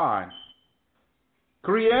revealed God.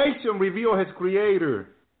 Creation revealed his creator.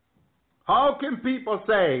 How can people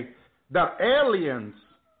say that aliens,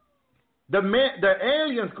 the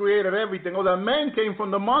aliens created everything, or the man came from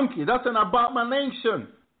the monkey? That's an abomination.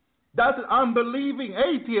 That's an unbelieving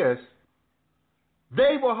atheist.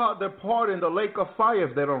 They will have their part in the lake of fire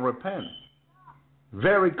if they don't repent.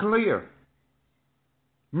 Very clear.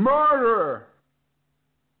 Murder.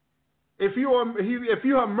 If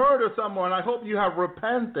you have murdered someone, I hope you have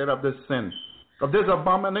repented of this sin, of this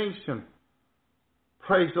abomination.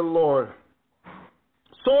 Praise the Lord.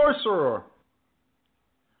 Sorcerer.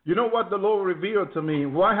 You know what the Lord revealed to me?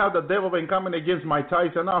 Why have the devil been coming against my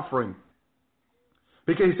tithes and offering?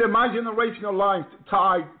 Because he said my generational line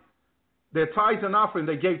tied their tithes and offering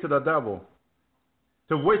they gave to the devil,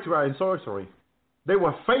 to witchcraft and sorcery. They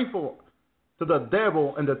were faithful to the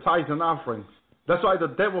devil and the tithes and offerings. That's why the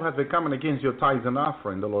devil has been coming against your tithes and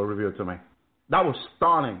offering, the Lord revealed to me. That was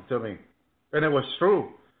stunning to me. And it was true.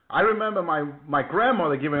 I remember my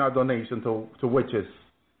grandmother giving out donation to witches.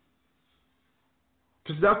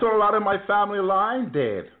 Because that's what a lot of my family line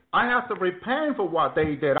did. I have to repent for what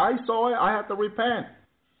they did. I saw it. I have to repent.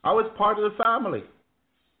 I was part of the family.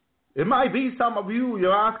 It might be some of you,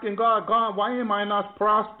 you're asking God, why am I not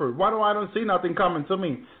prospered? Why do I don't see nothing coming to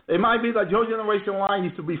me? It might be that your generation line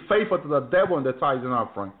used to be faithful to the devil in the tithes and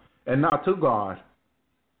offering and not to God.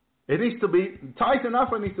 It needs to be, tithes and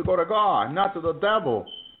offering needs to go to God, not to the devil.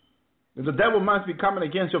 And the devil must be coming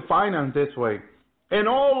against your finance this way. And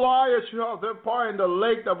all liars shall have their part in the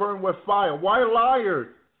lake that burn with fire. Why liars?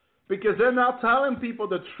 Because they're not telling people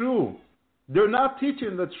the truth. They're not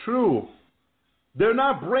teaching the truth. They're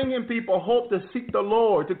not bringing people hope to seek the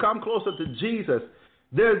Lord, to come closer to Jesus.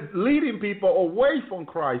 They're leading people away from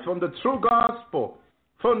Christ, from the true gospel,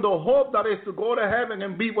 from the hope that is to go to heaven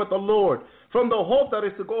and be with the Lord, from the hope that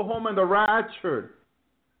is to go home in the rapture.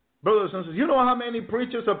 Brothers and sisters, you know how many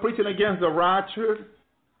preachers are preaching against the rapture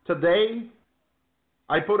today?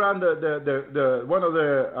 I put on the one of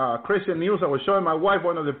the Christian news. I was showing my wife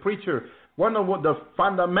one of the preachers. One of the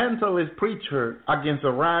fundamentalist preacher against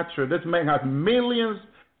the rapture. This man has millions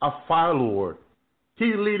of followers.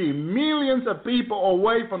 He's leading millions of people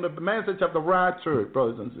away from the message of the rapture,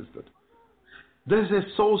 brothers and sisters. This is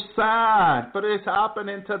so sad, but it's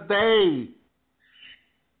happening today.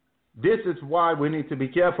 This is why we need to be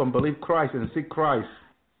careful and believe Christ and seek Christ.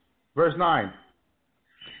 Verse 9.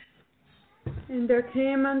 And there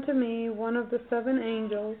came unto me one of the 7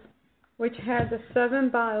 angels, which had the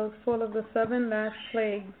 7 vials full of the 7 last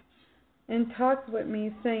plagues, and talked with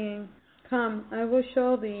me, saying, Come, I will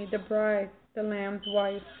show thee the bride, the Lamb's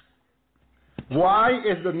wife. Why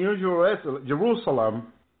is the New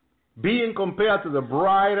Jerusalem being compared to the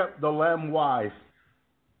bride, the Lamb's wife?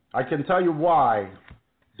 I can tell you why.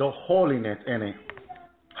 The holiness in it.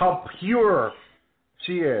 How pure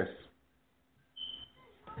she is.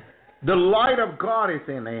 The light of God is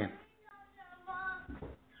in it.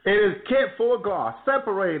 It is kept for God,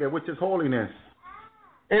 separated, which is holiness.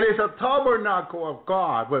 It is a tabernacle of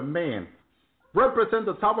God with men. Represent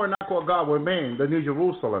the tabernacle of God with men, the New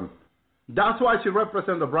Jerusalem. That's why she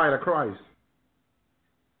represents the bride of Christ.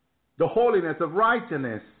 The holiness of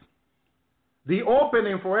righteousness. The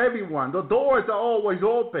opening for everyone. The doors are always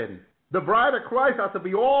open. The bride of Christ has to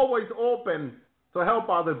be always open to help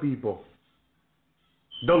other people.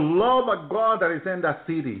 The love of God that is in that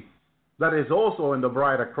city, that is also in the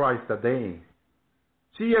bride of Christ today.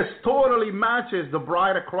 She is totally matches the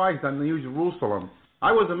bride of Christ in the New Jerusalem.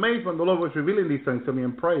 I was amazed when the Lord was revealing these things to me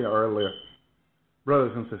in prayer earlier,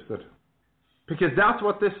 brothers and sisters. Because that's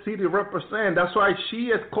what this city represents. That's why she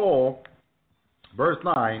is called, verse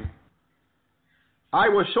 9, I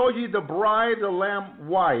will show you the bride, the Lamb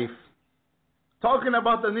wife, talking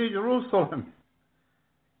about the New Jerusalem.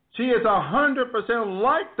 She is 100%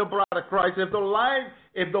 like the bride of Christ. If the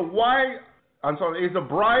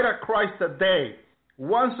bride of Christ today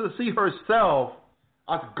wants to see herself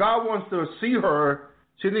as God wants to see her,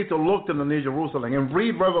 she needs to look to the New Jerusalem and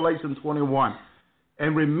read Revelation 21.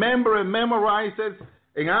 And remember and memorize it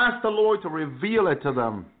and ask the Lord to reveal it to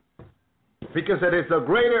them. Because it is a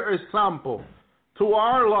greater example to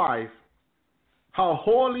our life how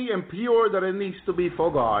holy and pure that it needs to be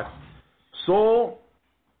for God. So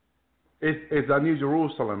It's the New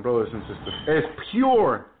Jerusalem, brothers and sisters. It's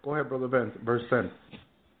pure. Go ahead, Brother Ben, verse 10.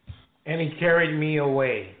 And he carried me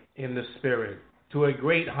away in the spirit to a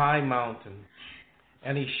great high mountain,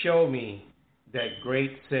 and he showed me that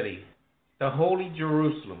great city, the holy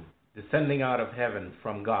Jerusalem, descending out of heaven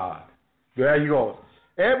from God. There you go.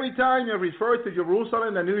 Every time you refer to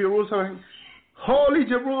Jerusalem, the New Jerusalem, holy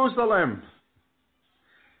Jerusalem.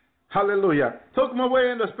 Hallelujah. Took me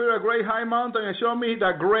away in the spirit of a great high mountain and showed me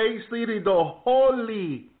the great city, the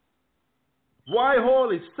holy. Why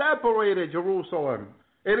holy? Separated Jerusalem.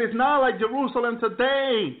 It is not like Jerusalem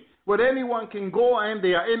today, where anyone can go in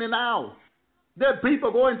there, in and out. There are people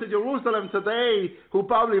going to Jerusalem today who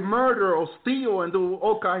probably murder or steal and do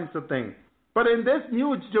all kinds of things. But in this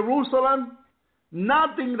new Jerusalem,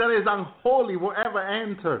 nothing that is unholy will ever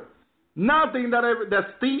enter. Nothing that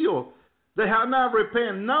steal, they have not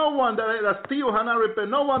repented. No one that steal have not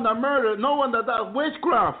repented. No one that murder. No one that does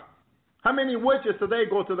witchcraft. How many witches today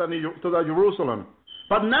go to the Jerusalem?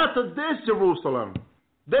 But not to this Jerusalem.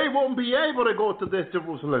 They won't be able to go to this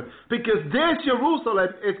Jerusalem because this Jerusalem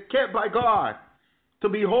is kept by God to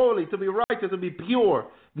be holy, to be righteous, to be pure.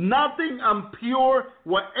 Nothing impure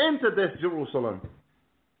will enter this Jerusalem.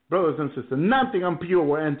 Brothers and sisters, nothing impure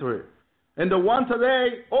will enter it. And the one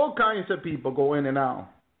today, all kinds of people go in and out.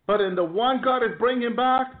 But in the one God is bringing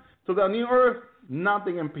back to the new earth,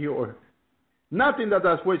 nothing impure. Nothing that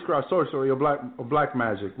does witchcraft, sorcery, or black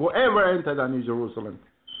magic will ever enter the New Jerusalem.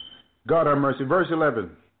 God have mercy. Verse 11.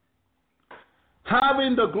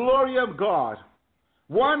 Having the glory of God,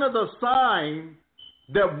 one of the signs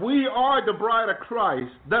that we are the bride of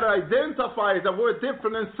Christ, that identifies that we're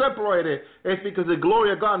different and separated, is because the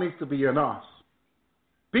glory of God needs to be in us.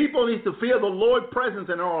 People need to feel the Lord's presence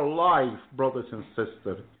in our life, brothers and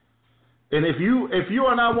sisters. And if you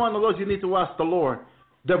are not one of those, you need to ask the Lord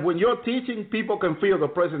that when you're teaching, people can feel the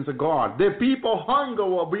presence of God. The people hunger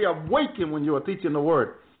will be awakened when you are teaching the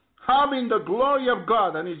word. Having the glory of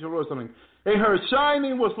God in Jerusalem. And her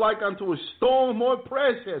shining was like unto a stone more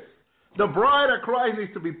precious. The bride of Christ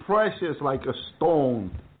needs to be precious like a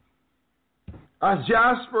stone. As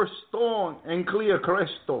jasper stone and clear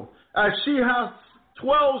crystal. As she has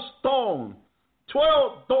 12 stones,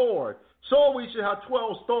 12 doors. So we should have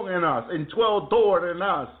 12 stones in us and 12 doors in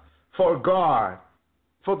us for God,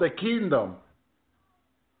 for the kingdom.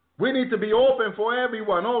 We need to be open for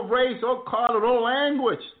everyone, all race, all color, all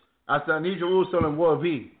language, as the New Jerusalem will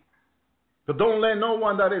be. But don't let no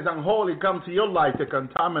one that is unholy come to your life to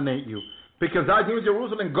contaminate you. Because that New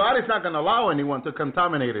Jerusalem, God is not going to allow anyone to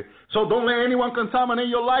contaminate it. So don't let anyone contaminate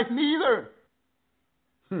your life neither.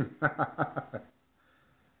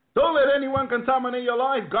 Don't let anyone contaminate your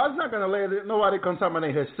life. God's not going to let nobody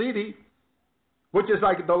contaminate his city, which is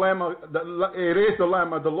like the Lamb it is the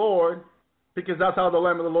Lamb of the Lord, because that's how the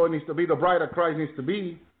Lamb of the Lord needs to be, the bride of Christ needs to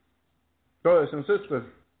be. Brothers and sisters,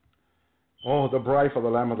 oh, the bride for the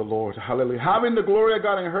Lamb of the Lord. Hallelujah. Having the glory of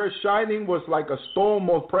God in her shining was like a stone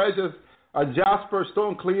most precious, a jasper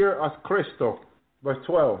stone clear as crystal. Verse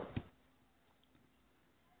 12.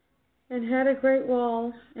 And had a great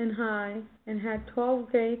wall and high, and had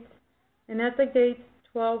 12 gates, and at the gates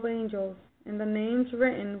 12 angels, and the names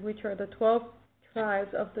written, which are the 12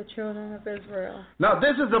 tribes of the children of Israel. Now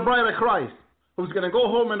this is the bride of Christ, who's going to go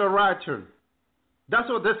home in the rapture. That's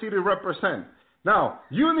what this city represents. Now,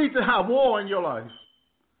 you need to have war in your life.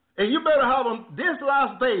 And you better have them this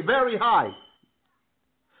last day very high.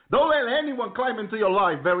 Don't let anyone climb into your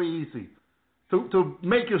life very easy to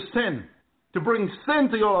make you sin, to bring sin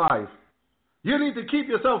to your life. You need to keep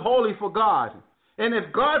yourself holy for God. And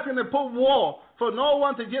if God's going to put war for no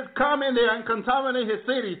one to just come in there and contaminate his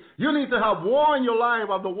city, you need to have war in your life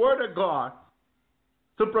of the word of God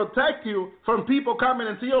to protect you from people coming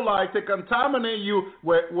into your life to contaminate you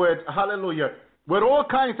with hallelujah, with all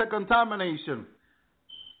kinds of contamination,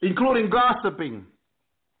 including gossiping.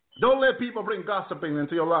 Don't let people bring gossiping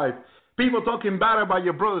into your life. People talking bad about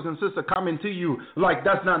your brothers and sisters coming to you like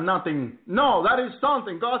that's not nothing. No, that is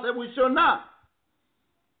something. God said we should not.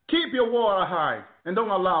 Keep your wall high and don't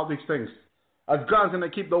allow these things. As God's going to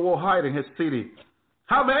keep the wall high in his city.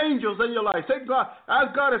 Have angels in your life. Say God,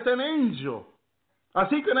 ask God to send an angel. As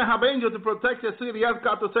he's going to have angels to protect your city, ask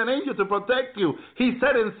God to send angels to protect you. He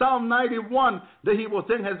said in Psalm 91 that he will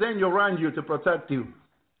send his angel around you to protect you.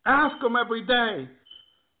 Ask him every day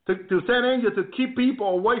to send angels to keep people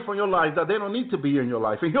away from your life that they don't need to be in your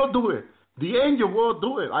life. And he'll do it. The angel will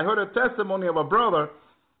do it. I heard a testimony of a brother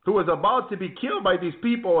who was about to be killed by these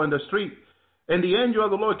people in the street. And the angel of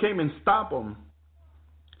the Lord came and stopped him.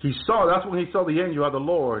 That's when he saw the angel of the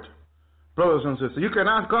Lord. Brothers and sisters, you can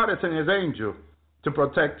ask God to send his angel to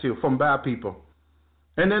protect you from bad people.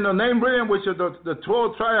 And then the name written, which is the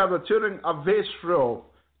 12 tribes of the children of Israel.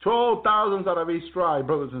 12,000 out of each tribe,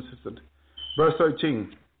 brothers and sisters. Verse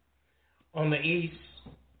 13. On the east,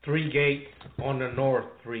 3 gates. On the north,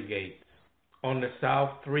 3 gates. On the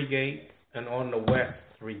south, 3 gates. And on the west,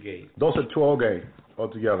 3 gates. Those are 12 gates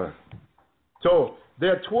altogether. So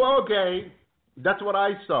there are 12 gates. That's what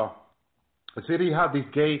I saw. The city had this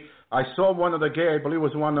gate. I saw one of the gates. I believe it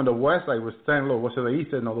was one on the west. I was saying, Lord, was it the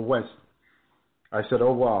east or the west? I said,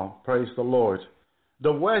 oh, wow, praise the Lord.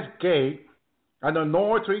 The west gate, and the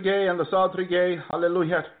north 3 gates, and the south 3 gates,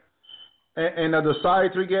 hallelujah. And at the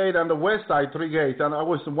side 3 gates, and the west side 3 gates. And I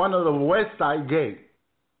was one of the west side gate,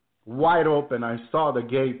 wide open. I saw the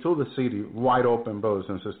gate to the city, wide open, brothers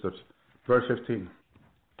and sisters. Verse 15.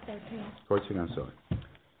 14, I'm sorry.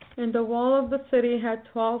 And the wall of the city had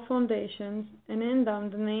 12 foundations, and in them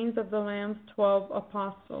the names of the Lamb's 12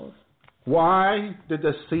 apostles. Why did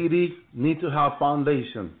the city need to have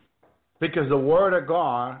foundation? Because the Word of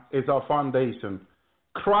God is our foundation.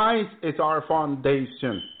 Christ is our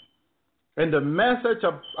foundation. And the message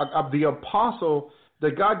of the apostle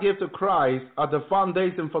that God gave to Christ are the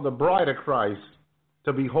foundation for the bride of Christ,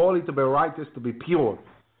 to be holy, to be righteous, to be pure.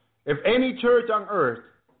 If any church on earth,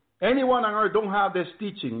 anyone on earth don't have this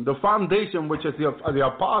teaching, the foundation which is the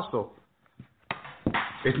apostle,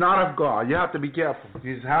 it's not of God. You have to be careful.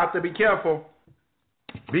 You have to be careful.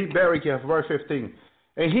 Be very careful. Verse 15.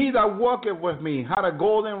 And he that walketh with me had a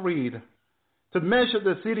golden reed to measure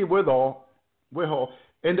the city withal,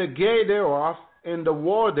 and the gate thereof, and the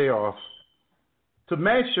wall thereof, to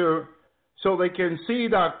measure so they can see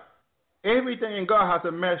that everything in God has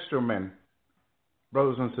a measurement,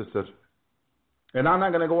 brothers and sisters. And I'm not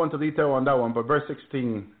going to go into detail on that one, but verse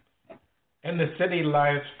 16. And the city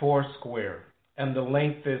lies 4 square, and the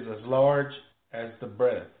length is as large as the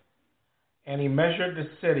breadth. And he measured the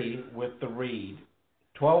city with the reed,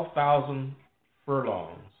 12,000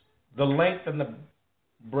 furlongs. The length and the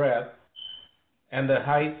breadth and the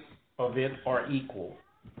height of it are equal.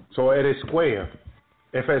 So it is square.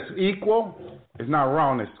 If it's equal, it's not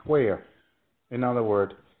round, it's square, in other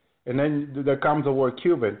words. And then there comes the word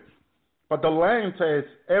cubit. But the length says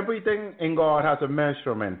everything in God has a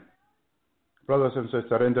measurement, brothers and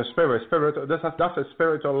sisters. In the spirit, that's a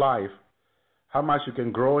spiritual life. How much you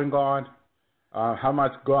can grow in God, how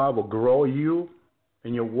much God will grow you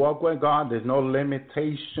in your walk with God. There's no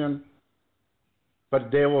limitation,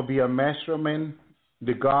 but there will be a measurement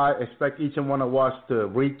that God expects each and one of us to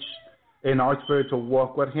reach in our spiritual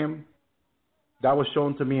walk with Him. That was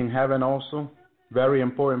shown to me in heaven also. Very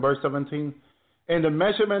important. Verse 17. And the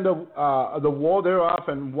measurement of the wall thereof,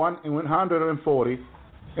 and 140,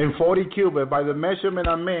 and 40 cubits by the measurement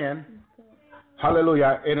of man.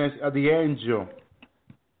 Hallelujah. And it's the angel.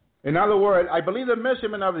 In other words, I believe the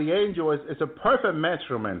measurement of the angel is a perfect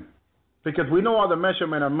measurement, because we know all the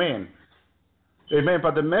measurement of man. Amen.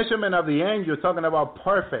 But the measurement of the angel is talking about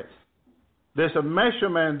perfect. There's a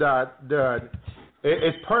measurement that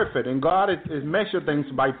is perfect, and God is measured things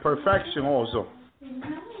by perfection also.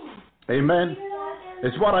 Amen.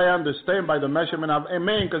 It's what I understand by the measurement of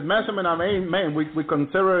man, because measurement of man, we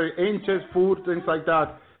consider inches, foot, things like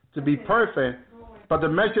that to be perfect. But the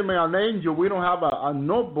measurement of an angel, we don't have a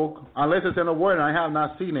notebook unless it's in a word, and I have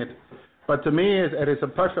not seen it. But to me, it is a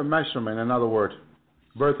perfect measurement, in other words.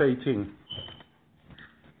 Verse 18.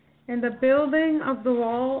 And the building of the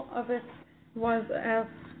wall of it was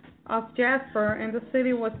of jasper, and the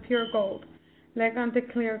city was pure gold, like unto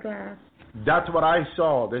clear glass. That's what I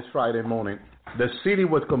saw this Friday morning. The city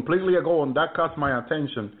was completely a gold, and that caught my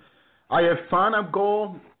attention. I am fond of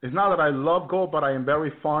gold. It's not that I love gold, but I am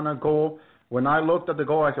very fond of gold. When I looked at the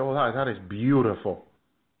gold, I said, oh, that is beautiful.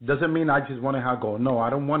 Doesn't mean I just want to have gold. No, I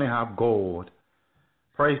don't want to have gold.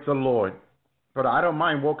 Praise the Lord. But I don't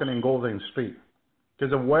mind walking in Golden Street,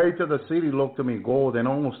 because the way to the city looked to me golden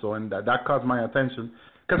also, and that caught my attention.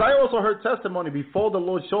 Because I also heard testimony before the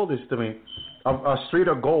Lord showed this to me of a street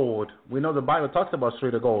of gold. We know the Bible talks about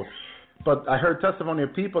street of gold. But I heard testimony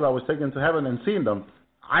of people that was taken to heaven and seen them.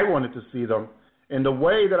 I wanted to see them. And the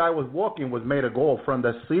way that I was walking was made of gold. From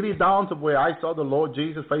the city down to where I saw the Lord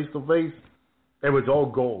Jesus face to face, it was all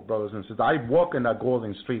gold, brothers and sisters. I walked in that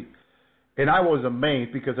golden street. And I was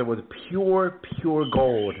amazed, because it was pure, pure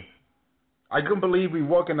gold. I couldn't believe we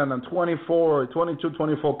walking in a 24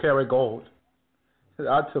 karat gold.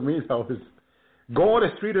 That to me, that was gold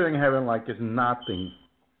is treated in heaven like it's nothing.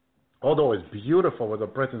 Although it's beautiful with the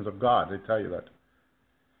presence of God, they tell you that.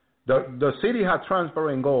 The city had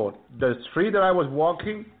transparent gold. The street that I was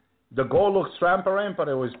walking, the gold looks transparent, but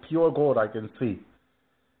it was pure gold I can see.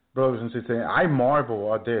 Brothers and sisters, I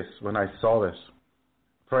marvel at this when I saw this.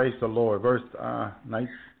 Praise the Lord. Verse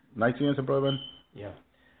 19, Brother Ben? Yeah.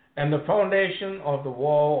 And the foundation of the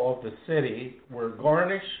wall of the city were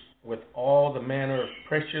garnished with all the manner of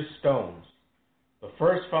precious stones. The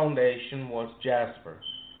first foundation was jasper,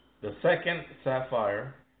 the second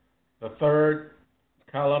sapphire, the third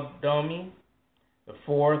chalcedony, the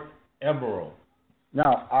fourth emerald.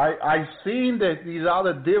 Now, I've seen that these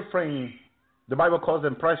other different, the Bible calls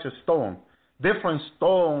them precious stone, different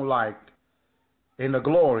stone like in the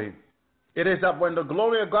glory. It is that when the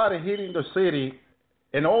glory of God is hitting the city,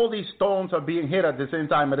 and all these stones are being hit at the same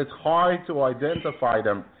time, and it's hard to identify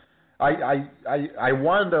them. I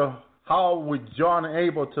wonder how would John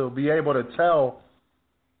be able to tell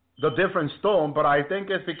the different stone, but I think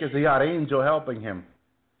it's because he had an angel helping him.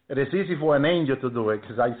 It is easy for an angel to do it,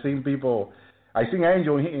 because I've seen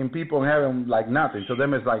angels and people in heaven like nothing. To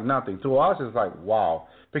them it's like nothing. To us it's like, wow,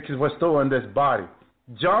 because we're still in this body.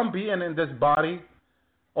 John being in this body,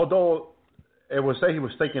 although it would say he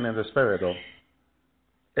was taken in the spirit, though,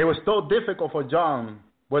 it was still difficult for John,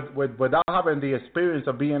 without having the experience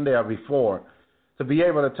of being there before, to be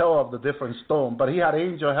able to tell of the different stone. But he had an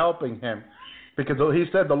angel helping him, because he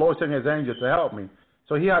said, the Lord sent his angel to help me.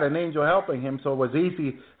 So he had an angel helping him, so it was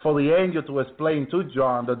easy for the angel to explain to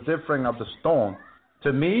John the difference of the stone.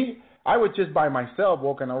 To me, I was just by myself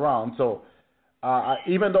walking around. So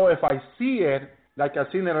even though if I see it, like I've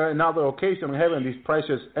seen it on another occasion in heaven, these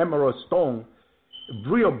precious emerald stone,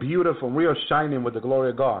 real beautiful, real shining with the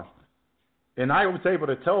glory of God. And I was able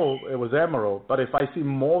to tell it was emerald. But if I see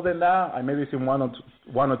more than that, I maybe see one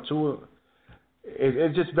or two.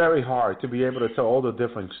 It's just very hard to be able to tell all the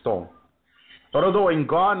different stones. But although in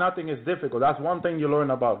God nothing is difficult, that's one thing you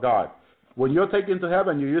learn about God. When you're taken to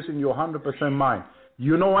heaven, you're using your 100% mind.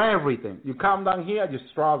 You know everything. You come down here, you're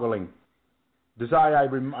struggling. This I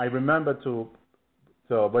remember to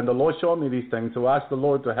when the Lord showed me these things, to ask the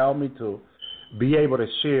Lord to help me to be able to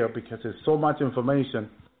share, because there's so much information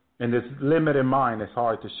in this limited mind, it's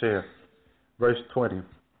hard to share. Verse 20.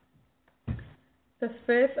 The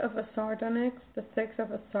fifth of a sardonyx, the sixth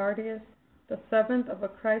of a sardius, the seventh of a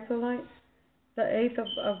chrysolite, the eighth of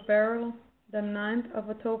a beryl, the ninth of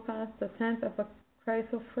a topaz, the 10th of a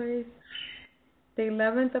chrysoprase, the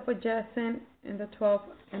 11th of a jacinth, and the 12th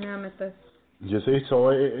an amethyst. You see, so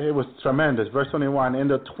it was tremendous. Verse 21, in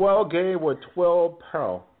the 12 gate were 12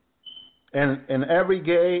 pearl, and in every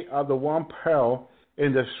gate of the one pearl,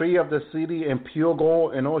 in the street of the city, in pure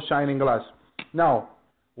gold and all shining glass. Now,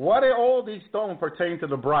 what do all these stones pertain to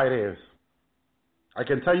the bride is? I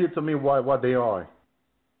can tell you to me what they are.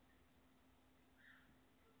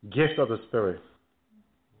 Gifts of the Spirit.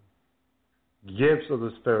 Gifts of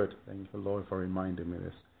the Spirit. Thank you, Lord, for reminding me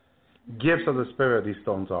this. Gifts of the Spirit, these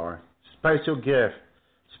stones are. Special gift,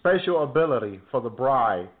 special ability for the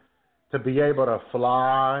bride to be able to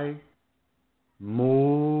fly,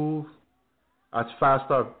 move as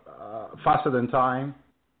faster than time,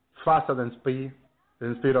 faster than speed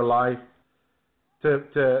of light.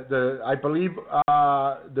 I believe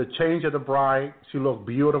the change of the bride, she looked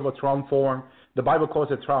beautiful, transformed. The Bible calls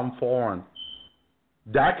it transformed.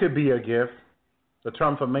 That could be a gift, the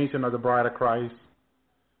transformation of the bride of Christ.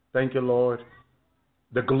 Thank you, Lord.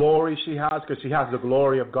 The glory she has, because she has the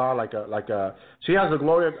glory of God, she has the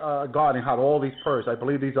glory of God and had all these pearls. I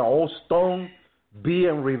believe these are all stones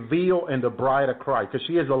being revealed in the bride of Christ, because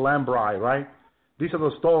she is the Lamb bride, right? These are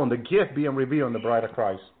the stones, the gift being revealed in the bride of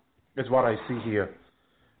Christ. Is what I see here.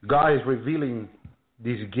 God is revealing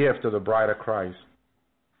these gifts to the bride of Christ.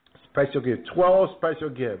 Special gifts, 12 special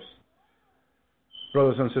gifts.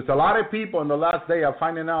 Brothers and sisters, a lot of people in the last day are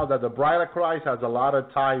finding out that the bride of Christ has a lot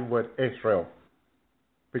of ties with Israel,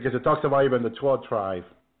 because it talks about even the 12 tribe,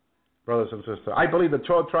 brothers and sisters. I believe the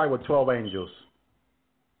 12 tribe were 12 angels.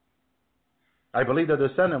 I believe the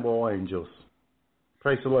descendants were all angels.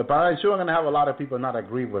 Praise the Lord. But I'm sure I'm going to have a lot of people not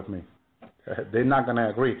agree with me. They're not going to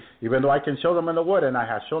agree. Even though I can show them in the Word, and I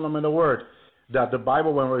have shown them in the Word, that the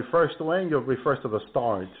Bible, when it refers to angels, refers to the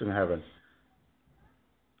stars in heaven.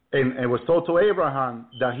 And it was told to Abraham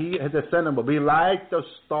that his descendant will be like the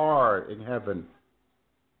star in heaven.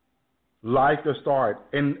 Like the star.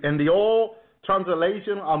 In the old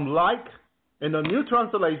translation, like. In the new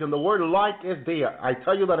translation, the word like is there. I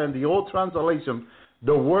tell you that in the old translation,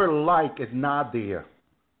 the word like is not there.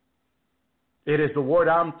 It is the word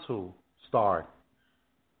unto star.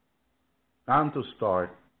 Unto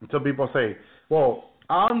star. And some people say, well,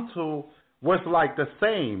 unto was like the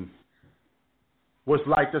same. Was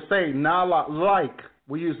like the same. Not like.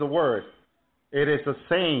 We use the word. It is the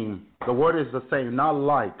same. The word is the same, not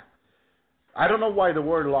like. I don't know why the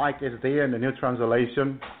word like is there in the new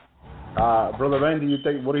translation. Brother Randy,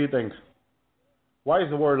 what do you think? Why is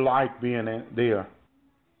the word like being there?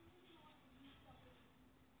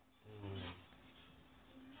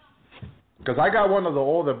 Because I got one of the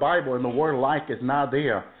older Bible, and the word like is not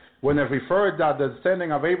there. When it referred that the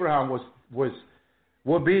descendant of Abraham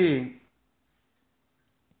would be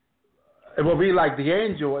like the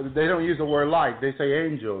angel. They don't use the word like. They say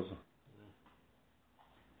angels.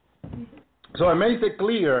 So it makes it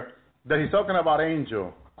clear that he's talking about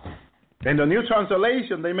angel. In the New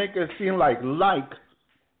Translation, they make it seem like,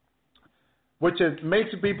 which makes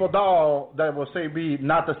people doubt that will say be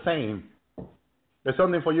not the same. It's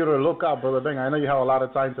something for you to look up, Brother Ben. I know you have a lot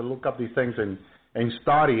of time to look up these things and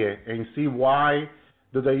study it and see why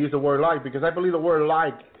do they use the word like. Because I believe the word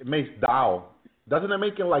like makes doubt. Doesn't it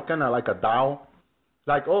make it like kind of like a doubt?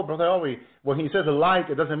 Like, oh, Brother Obi, when he says like,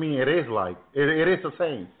 it doesn't mean it is like. It is the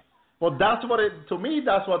same. Well, that's what to me,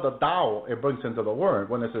 that's what the doubt it brings into the word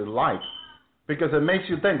when it says like. Because it makes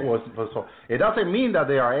you think, well, so it doesn't mean that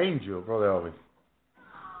they are angels, Brother Obi.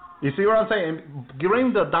 You see what I'm saying?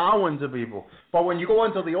 Bring the doubt into people. But when you go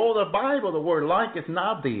into the older Bible, the word like is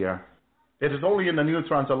not there. It is only in the New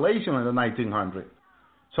Translation in the 1900s.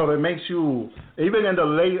 So it makes you, even in the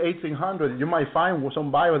late 1800s, you might find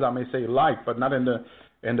some Bibles that may say like, but not in the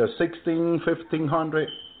 1500,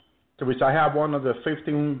 to which I have one of the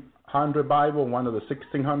 1500 Bible, one of the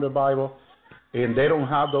 1600 Bible, and they don't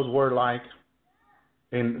have those words like.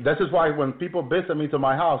 And this is why when people visit me to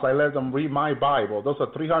my house, I let them read my Bible. Those are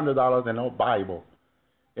 $300 in old Bible.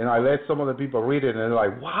 And I let some of the people read it, and they're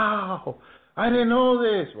like, wow, I didn't know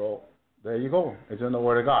this. Well, there you go. It's in the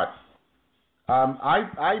Word of God.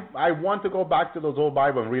 I want to go back to those old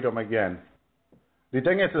Bible and read them again. The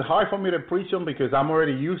thing is, it's hard for me to preach them because I'm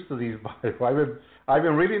already used to these Bibles. I've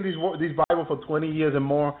been reading these Bibles for 20 years and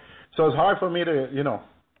more, so it's hard for me to,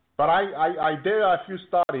 But I did a few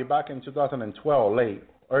studies back in 2012,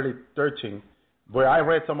 early 13, where I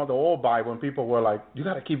read some of the old Bible, and people were like, you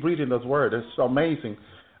got to keep reading those words. It's so amazing.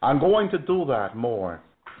 I'm going to do that more.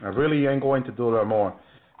 I really am going to do that more.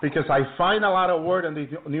 Because I find a lot of word in the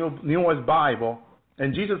newest Bible,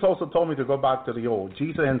 and Jesus also told me to go back to the old.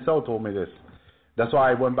 Jesus himself told me this. That's why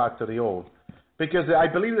I went back to the old. Because I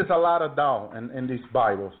believe there's a lot of doubt in these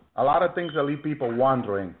Bibles. A lot of things that leave people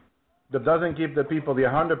wondering. That doesn't give the people the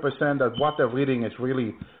 100% that what they're reading is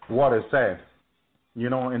really what it says.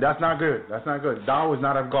 And that's not good. That's not good. Doubt is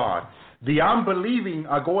not of God. The unbelieving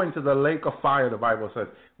are going to the lake of fire, the Bible says.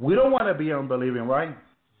 We don't want to be unbelieving, right?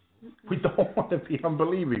 We don't want to be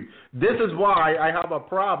unbelieving. This is why I have a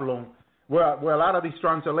problem where a lot of these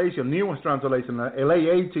translations, newest translations, late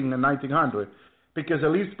 18 and 1900, because it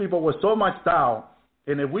leaves people with so much doubt.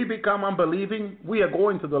 And if we become unbelieving, we are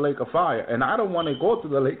going to the lake of fire. And I don't want to go to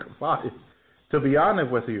the lake of fire, to be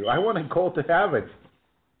honest with you. I want to go to heaven.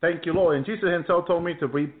 Thank you, Lord. And Jesus himself told me to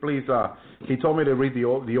read, please, he told me to read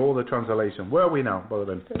the older translation. Where are we now, Brother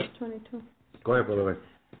Ben? Verse 22. Go ahead, Brother Ben.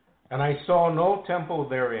 And I saw no temple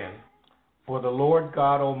therein, for the Lord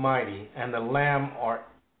God Almighty and the Lamb are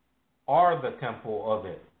the temple of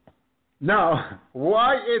it. Now,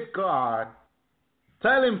 why is God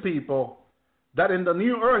telling people that in the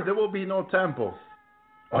new earth there will be no temple?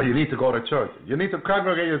 Oh, you need to go to church. You need to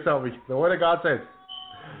congregate yourself. The Word of God says.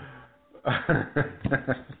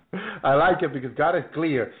 I like it because God is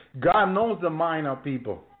clear. God knows the mind of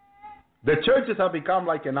people. The churches have become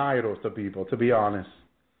like an idol to people, to be honest.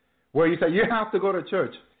 Where you say, you have to go to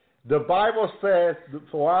church. The Bible says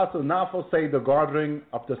for us to not forsake the gathering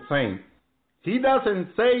of the saints. He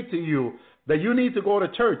doesn't say to you that you need to go to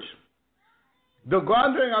church. The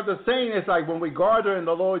gathering of the saints is like when we gather in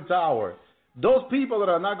the Lord's hour. Those people that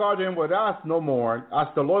are not gathering with us no more, as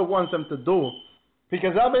the Lord wants them to do,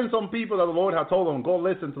 because there have been some people that the Lord has told them, go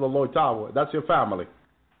listen to the Lord's hour. That's your family.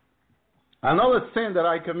 Another sin that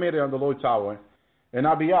I committed on the Lord's hour, and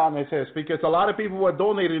I'll be honest, is because a lot of people were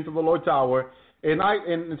donating to the Lord's hour,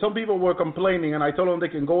 and some people were complaining, and I told them they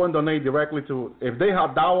can go and donate directly to, if they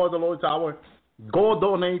have doubt of the Lord's hour, go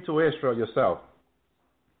donate to Israel yourself.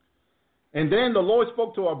 And then the Lord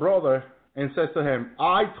spoke to our brother and says to him,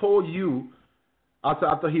 I told you,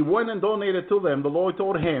 after he went and donated to them, the Lord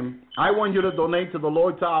told him, I want you to donate to the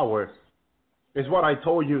Lord's hour, is what I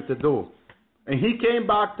told you to do. And he came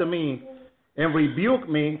back to me and rebuked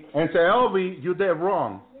me and said, Elvi, you did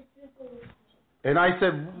wrong. And I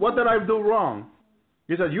said, what did I do wrong?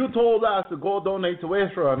 He said, you told us to go donate to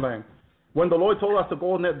Israel land when the Lord told us to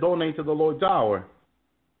go donate to the Lord's hour.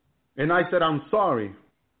 And I said, I'm sorry.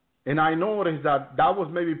 And I noticed that was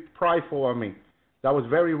maybe prideful of me. That was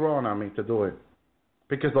very wrong on me to do it.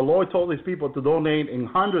 Because the Lord told his people to donate, and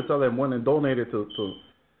hundreds of them went and donated to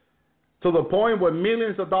the point where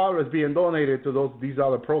millions of dollars being donated to these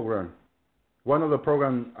other programs. one of the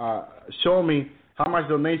programs showed me how much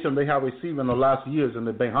donation they have received in the last years, and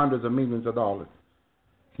they've been hundreds of millions of dollars.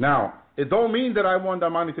 Now, it don't mean that I want that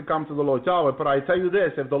money to come to the Lord Tower, but I tell you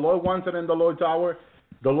this, if the Lord wants it in the Lord Tower,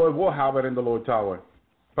 the Lord will have it in the Lord Tower.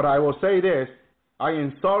 But I will say this, I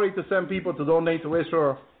am sorry to send people to donate to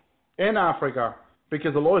Israel in Africa,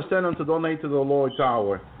 because the Lord sent them to donate to the Lord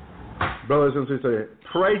Tower. Brothers and sisters,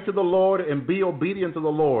 pray to the Lord and be obedient to the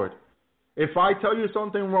Lord. If I tell you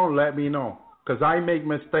something wrong, let me know, because I make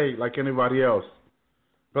mistakes like anybody else.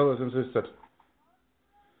 Brothers and sisters,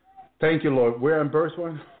 thank you, Lord. We're in verse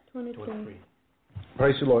 1? 23.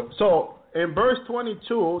 Praise the Lord. So, in verse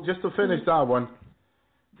 22, just to finish that one,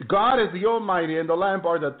 God is the Almighty and the Lamb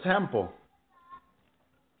are the temple.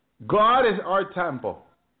 God is our temple.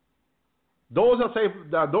 Those that say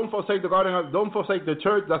that don't forsake the garden, don't forsake the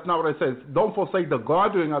church, that's not what it says. Don't forsake the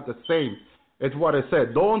gathering of the saints. It's what it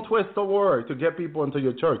said. Don't twist the word to get people into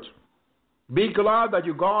your church. Be glad that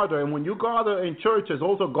you gather, and when you gather in churches,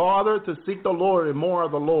 also gather to seek the Lord and more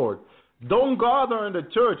of the Lord. Don't gather in the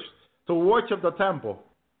church to worship the temple,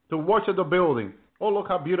 to worship the building. Oh, look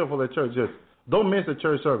how beautiful the church is. Don't miss the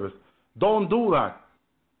church service. Don't do that.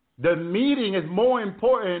 The meeting is more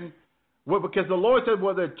important because the Lord said,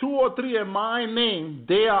 whether 2 or 3 in my name,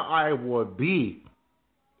 there I will be.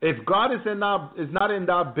 If God is not in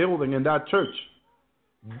that building, in that church,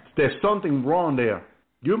 there's something wrong there.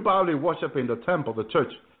 You probably worship in the temple, the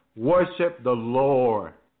church. Worship the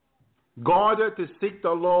Lord. Gather to seek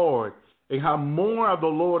the Lord and have more of the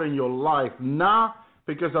Lord in your life, not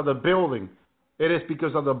because of the building. It is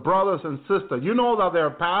because of the brothers and sisters. You know that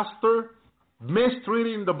their pastor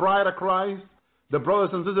mistreating the bride of Christ, the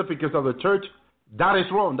brothers and sisters, because of the church. That is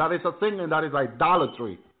wrong. That is a thing, and that is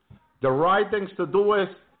idolatry. The right things to do is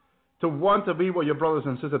to want to be with your brothers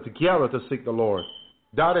and sisters together to seek the Lord.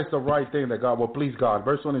 That is the right thing that God will please God.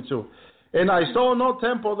 Verse 22. And I saw no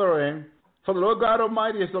temple therein, for the Lord God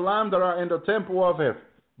Almighty is the Lamb that are in the temple of it.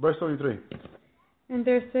 Verse 23. And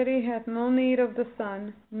their city hath no need of the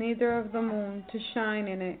sun, neither of the moon, to shine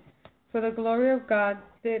in it. For the glory of God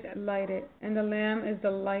did light it, and the Lamb is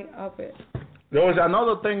the light of it. There was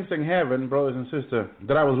another thing in heaven, brothers and sisters,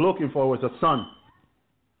 that I was looking for was the sun.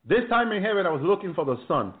 This time in heaven, I was looking for the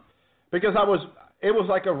sun. Because it was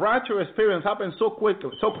like a rapture experience happened so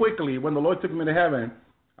quickly when the Lord took me to heaven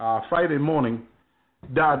Friday morning,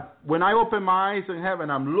 that when I opened my eyes in heaven,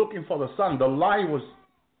 I'm looking for the sun. The light was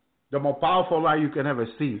the most powerful light you can ever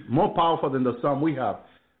see, more powerful than the sun we have,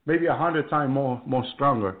 maybe 100 times more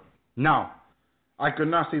stronger. Now, I could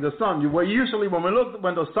not see the sun. Usually when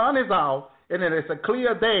the sun is out and it is a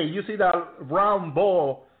clear day, you see that round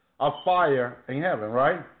ball of fire in heaven,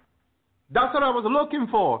 right? That's what I was looking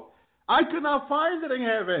for. I could not find it in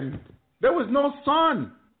heaven. There was no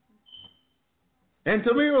sun. And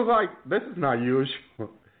to me, it was like, this is not usual.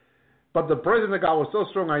 But the presence of God was so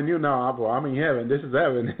strong, I knew now, I'm in heaven. This is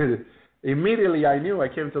heaven. Immediately, I knew I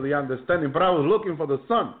came to the understanding. But I was looking for the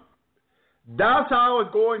sun. That's how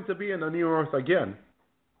it's going to be in the new earth again.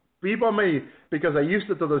 People may, because they're used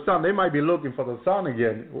to the sun, they might be looking for the sun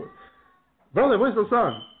again. Brother, where's the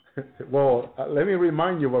sun? Well, let me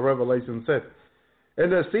remind you what Revelation said.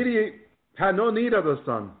 And the city had no need of the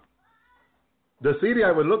sun. The city,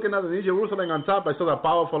 I was looking at the New Jerusalem on top, I saw that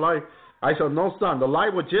powerful light. I saw no sun. The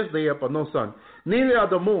light was just there, but no sun. Neither of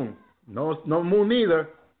the moon. No moon neither.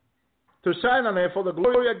 To shine on it, for the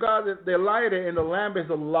glory of God, they lighted, and the lamp is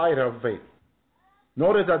the light of faith.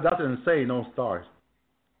 Notice that doesn't say no stars.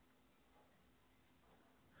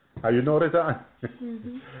 Have you noticed that?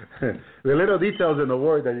 Mm-hmm. The little details in the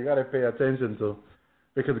word that you got to pay attention to.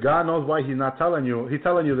 Because God knows why He's not telling you. He's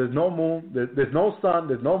telling you there's no moon, there's no sun,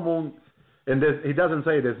 there's no moon, and He doesn't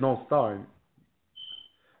say there's no star.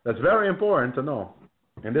 That's very important to know.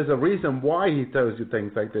 And there's a reason why He tells you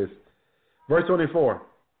things like this. Verse 24.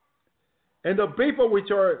 And the people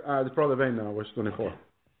which are, it's Brother Vane now, verse 24. Okay.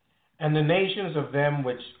 And the nations of them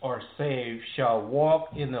which are saved shall walk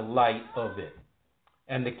in the light of it.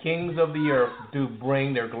 And the kings of the earth do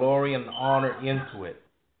bring their glory and honor into it.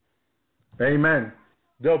 Amen.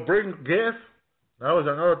 They'll bring gifts. That was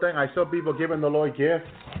another thing. I saw people giving the Lord gifts.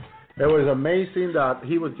 It was amazing that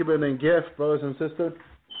He was giving them gifts, brothers and sisters.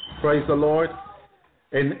 Praise the Lord.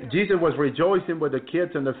 And Jesus was rejoicing with the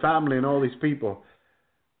kids and the family and all these people.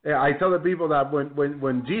 I tell the people that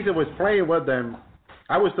when Jesus was praying with them,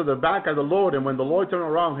 I was to the back of the Lord, and when the Lord turned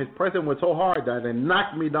around, His presence was so hard that it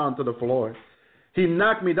knocked me down to the floor. He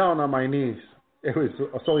knocked me down on my knees. It was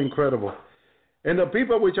so incredible. And the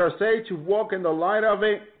people which are saved to walk in the light of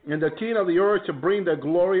it, and the King of the earth to bring the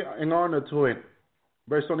glory and honor to it.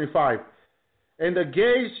 Verse 25. And the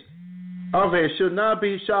gates of it should not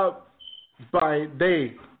be shut by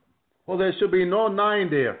day. Well, there should be no night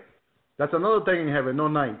there. That's another thing in heaven, no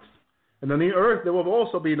nights. And on the earth, there will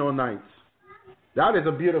also be no nights. That is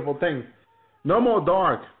a beautiful thing. No more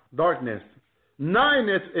darkness.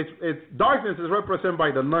 Darkness is represented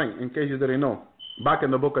by the night, in case you didn't know, back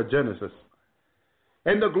in the book of Genesis.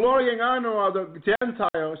 And the glory and honor of the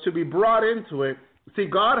Gentile should be brought into it. See,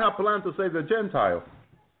 God had planned to save the Gentile.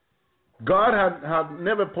 God had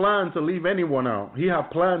never planned to leave anyone out. He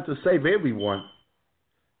had planned to save everyone.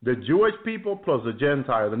 The Jewish people plus the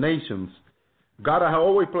Gentile, the nations. God had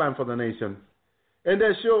always planned for the nation. And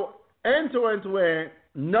they shall enter into a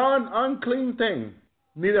non-unclean thing,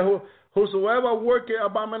 neither whosoever worketh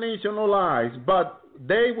abomination or lies, but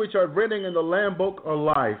they which are written in the Lamb book of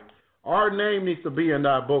life. Our name needs to be in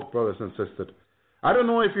that book, brothers and sisters. I don't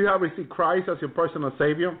know if you have received Christ as your personal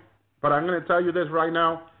Savior, but I'm going to tell you this right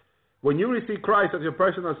now. When you receive Christ as your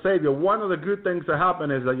personal Savior, one of the good things that happen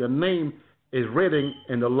is that your name is written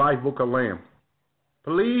in the life book of Lamb.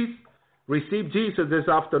 Please receive Jesus this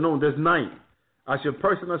afternoon, this night, as your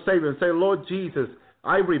personal Savior, and say, Lord Jesus,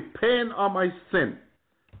 I repent of my sin.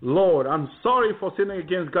 Lord, I'm sorry for sinning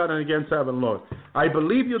against God and against heaven, Lord. I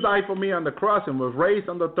believe you died for me on the cross and was raised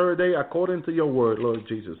on the third day according to your word, Lord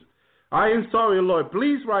Jesus. I am sorry, Lord.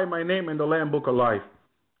 Please write my name in the Lamb book of life,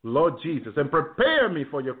 Lord Jesus, and prepare me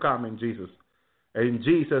for your coming, Jesus. In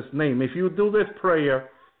Jesus' name, if you do this prayer,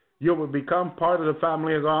 you will become part of the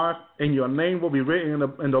family of God, and your name will be written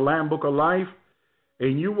in the Lamb book of life,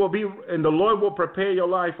 and the Lord will prepare your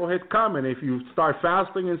life for his coming if you start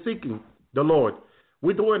fasting and seeking the Lord.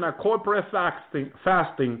 We're doing a corporate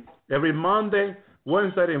fasting every Monday,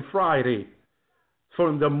 Wednesday, and Friday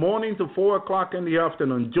from the morning to 4 o'clock in the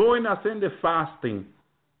afternoon. Join us in the fasting.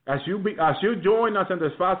 As you join us in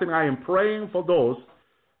this fasting, I am praying for those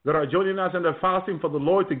that are joining us in the fasting for the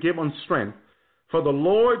Lord to give them strength, for the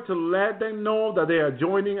Lord to let them know that they are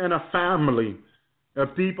joining in a family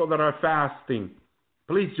of people that are fasting.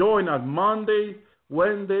 Please join us Monday,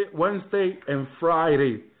 Wednesday, and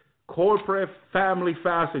Friday. Corporate family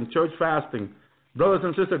fasting, church fasting, brothers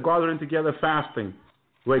and sisters gathering together fasting,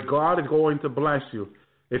 where God is going to bless you.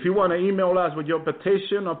 If you want to email us with your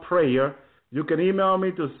petition or prayer, you can email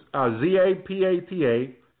me to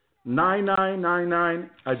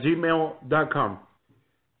zapata9999@gmail.com,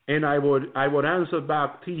 and I would answer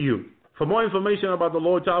back to you. For more information about the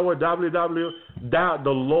Lord's Hour,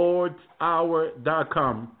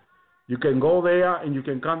 www.thelordshour.com. You can go there and you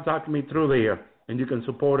can contact me through there. And you can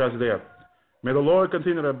support us there. May the Lord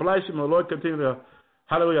continue to bless you. May the Lord continue to,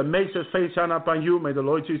 hallelujah, make his face shine upon you. May the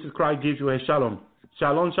Lord Jesus Christ give you a shalom.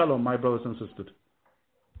 Shalom, shalom, my brothers and sisters.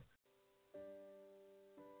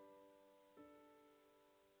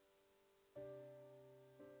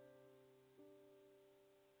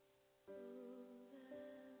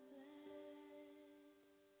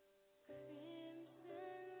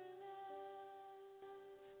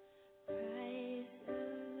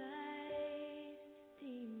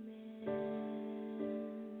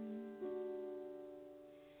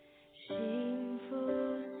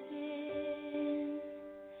 Shameful sin,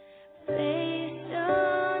 face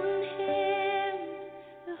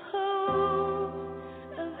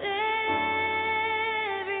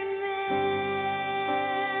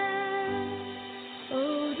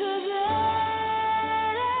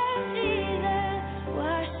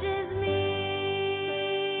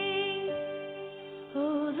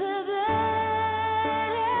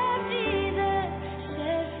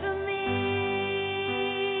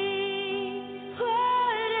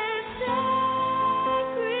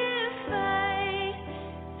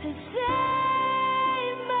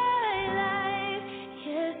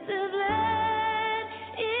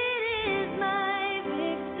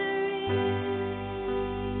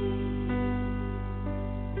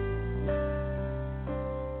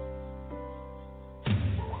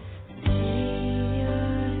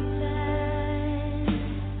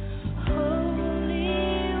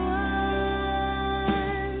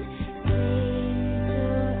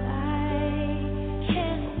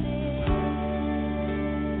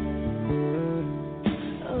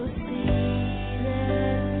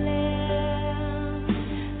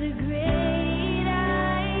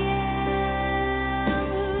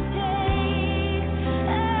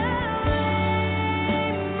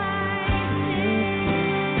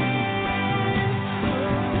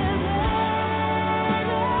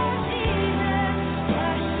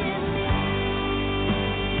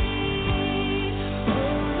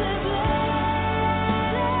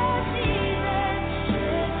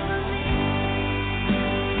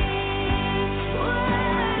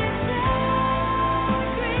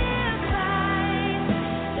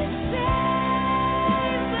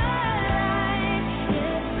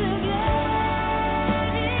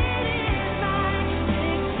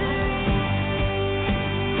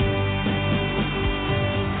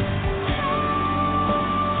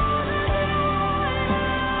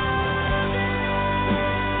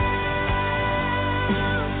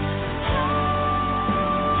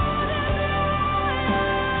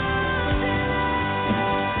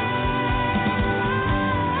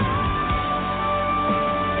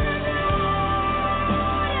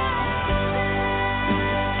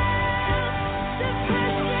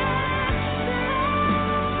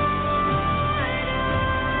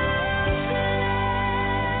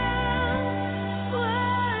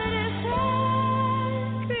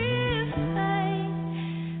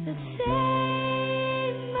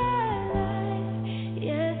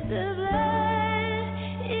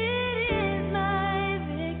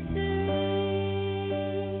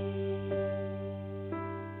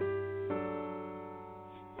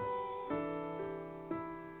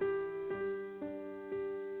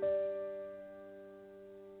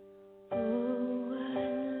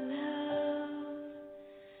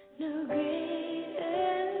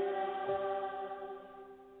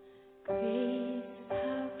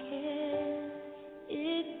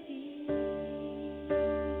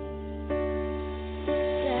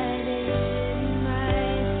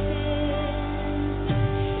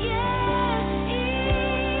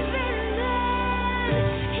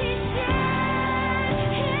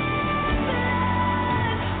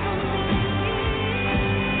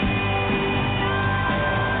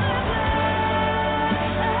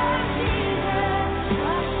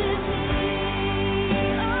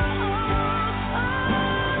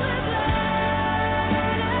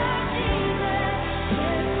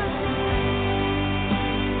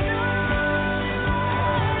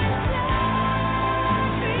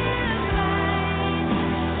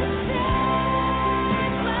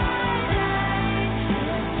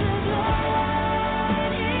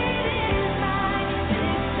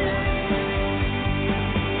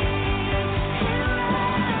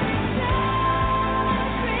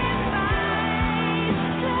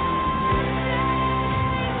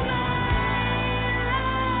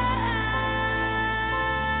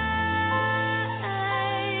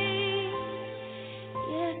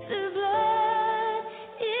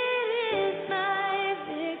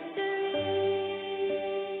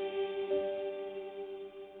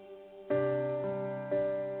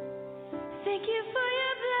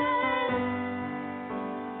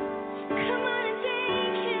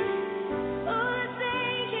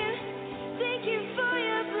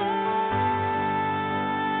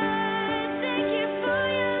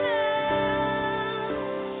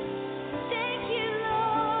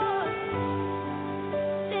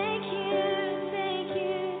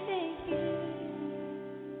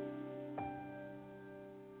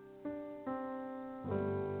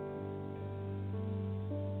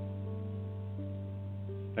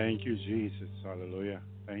Thank you, Jesus. Hallelujah.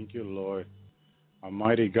 Thank you, Lord.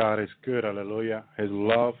 Almighty God is good. Hallelujah. His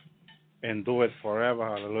love endureth forever.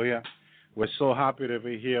 Hallelujah. We're so happy to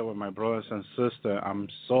be here with my brothers and sisters. I'm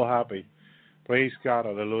so happy. Praise God.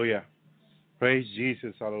 Hallelujah. Praise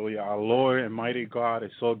Jesus. Hallelujah. Our Lord and mighty God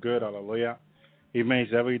is so good. Hallelujah. He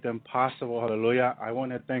makes everything possible. Hallelujah. I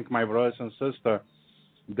want to thank my brothers and sisters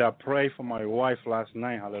that prayed for my wife last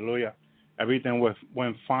night. Hallelujah. Everything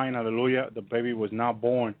went fine. Hallelujah. The baby was not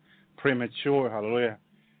born premature. Hallelujah.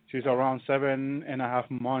 She's around 7.5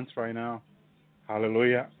 months right now.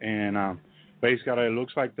 Hallelujah. And praise God, it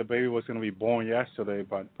looks like the baby was going to be born yesterday,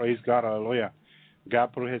 but praise God, hallelujah.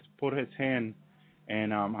 God put his hand,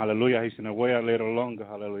 and hallelujah, he's going to wait a little longer.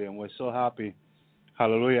 Hallelujah. And we're so happy.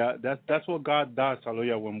 Hallelujah. That's what God does.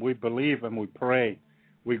 Hallelujah. When we believe and we pray,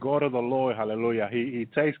 we go to the Lord. Hallelujah. He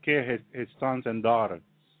takes care of his sons and daughters.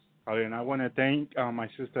 Hallelujah. And I want to thank my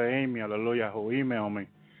sister Amy, hallelujah, who emailed me.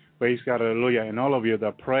 Praise God, hallelujah. And all of you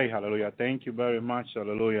that pray, hallelujah. Thank you very much,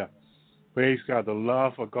 hallelujah. Praise God. The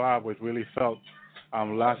love of God was really felt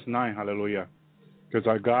last night, hallelujah. Because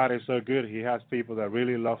our God is so good. He has people that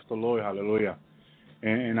really love the Lord, hallelujah.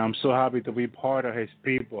 And I'm so happy to be part of his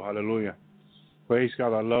people, hallelujah. Praise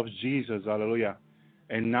God. I love Jesus, hallelujah.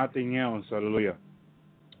 And nothing else, hallelujah.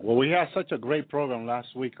 Well, we had such a great program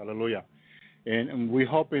last week, hallelujah. And we're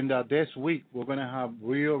hoping that this week we're going to have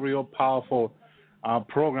real powerful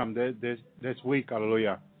program this week,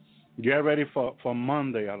 hallelujah. Get ready for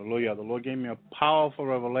Monday, hallelujah. The Lord gave me a powerful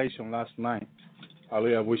revelation last night,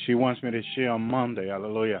 hallelujah, which he wants me to share on Monday,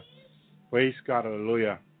 hallelujah. Praise God,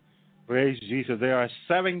 hallelujah. Praise Jesus. There are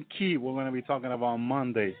 7 keys we're going to be talking about on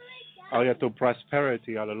Monday, hallelujah, to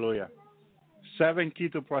prosperity, hallelujah. 7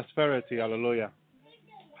 keys to prosperity, hallelujah.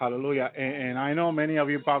 Hallelujah. And I know many of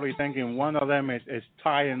you probably thinking one of them is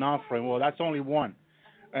tithe and offering. Well, that's only one.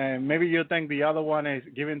 And maybe you think the other one is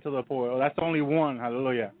giving to the poor. Well, that's only one.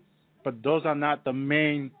 Hallelujah. But those are not the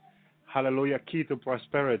main, hallelujah, key to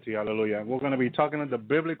prosperity. Hallelujah. We're going to be talking about the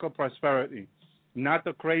biblical prosperity, not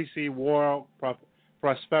the crazy world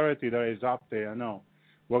prosperity that is up there. No.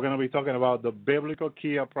 We're going to be talking about the biblical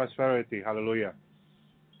key of prosperity. Hallelujah.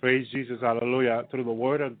 Praise Jesus, hallelujah. Through the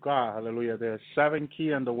Word of God, hallelujah. There are 7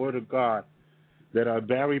 keys in the Word of God that are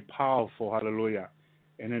very powerful, hallelujah.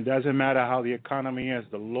 And it doesn't matter how the economy is,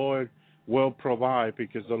 the Lord will provide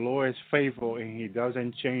because the Lord is faithful and he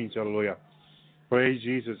doesn't change, hallelujah. Praise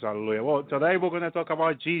Jesus, hallelujah. Well, today we're going to talk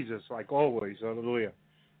about Jesus, like always, hallelujah.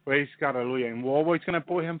 Praise God, hallelujah. And we're always going to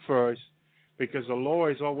put him first because the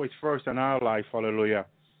Lord is always first in our life, hallelujah.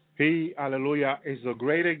 He, hallelujah, is the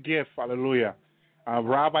greater gift, hallelujah.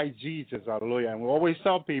 Rabbi Jesus, hallelujah. And we always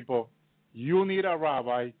tell people, you need a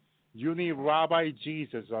rabbi. You need Rabbi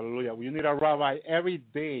Jesus, hallelujah. You need a rabbi every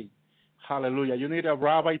day, hallelujah. You need a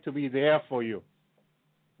rabbi to be there for you.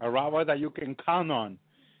 a rabbi that you can count on.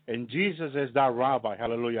 And Jesus is that rabbi,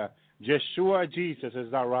 hallelujah. Yeshua Jesus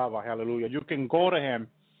is that rabbi, hallelujah. You can go to him,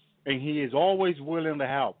 and he is always willing to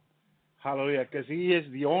help, hallelujah, because he is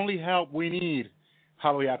the only help we need,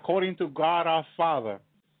 hallelujah, according to God our Father,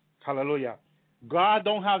 hallelujah. God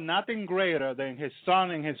don't have nothing greater than his Son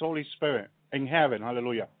and his Holy Spirit in heaven,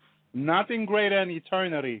 hallelujah. Nothing greater in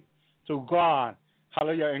eternity to God,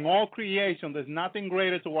 hallelujah. In all creation, there's nothing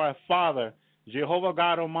greater to our Father, Jehovah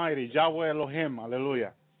God Almighty, Yahweh Elohim,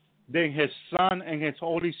 hallelujah, than his Son and his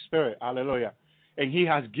Holy Spirit, hallelujah. And he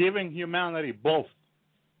has given humanity both.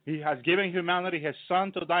 He has given humanity his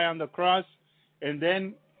Son to die on the cross, and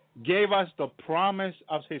then gave us the promise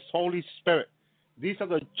of his Holy Spirit. These are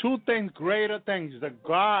the two things, greater things that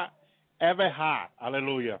God ever had,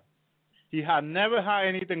 hallelujah. He had never had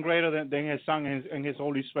anything greater than his Son and his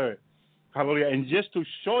Holy Spirit, hallelujah. And just to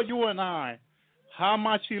show you and I how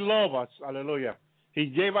much he loves us, hallelujah, he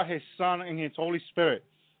gave us his Son and his Holy Spirit.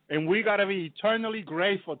 And we got to be eternally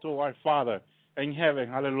grateful to our Father in heaven,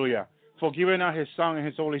 hallelujah, for giving us his Son and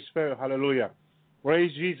his Holy Spirit, hallelujah.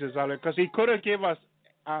 Praise Jesus, hallelujah, because he could have given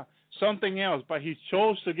us something else, but he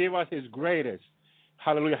chose to give us his greatest,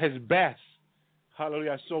 hallelujah, his best,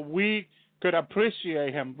 hallelujah, so we could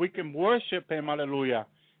appreciate him. We can worship him, hallelujah,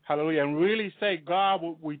 hallelujah, and really say, God,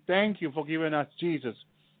 we thank you for giving us Jesus.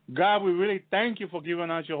 God, we really thank you for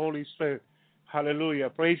giving us your Holy Spirit, hallelujah.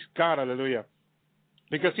 Praise God, hallelujah,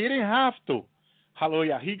 because he didn't have to,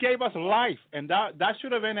 hallelujah. He gave us life, and that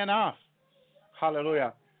should have been enough,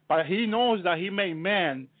 hallelujah. But he knows that he made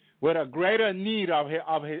man with a greater need of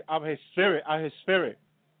his spirit,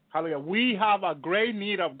 hallelujah. We have a great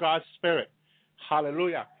need of God's Spirit,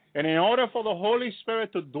 hallelujah. And in order for the Holy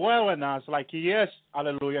Spirit to dwell in us like he is,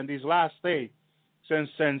 hallelujah, in these last days, since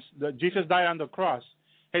Jesus died on the cross,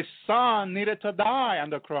 his Son needed to die on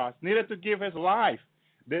the cross, needed to give his life.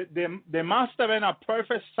 There must have been a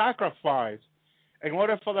perfect sacrifice in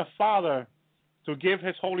order for the Father to give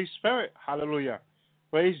his Holy Spirit, hallelujah.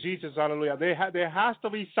 Praise Jesus, hallelujah. There has to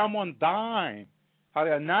be someone dying,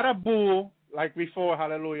 hallelujah. Not a bull like before,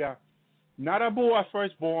 hallelujah. Not a bull at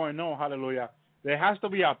firstborn, no, hallelujah. There has to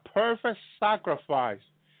be a perfect sacrifice,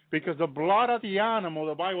 because the blood of the animal,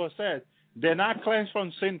 the Bible says, they're not cleansed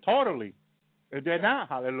from sin totally. They're not,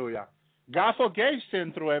 hallelujah. God forgave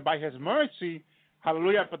sin through it by his mercy,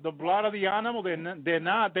 hallelujah, but the blood of the animal, they're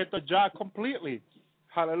not, they're the job completely,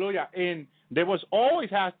 hallelujah. And there was always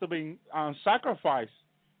has to be sacrifice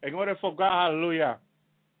in order for God, hallelujah,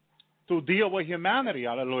 to deal with humanity,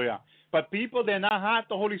 hallelujah. But people did not have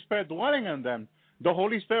the Holy Spirit dwelling in them. The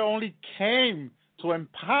Holy Spirit only came to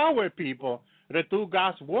empower people to do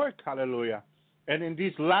God's work, hallelujah. And in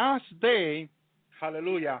this last day,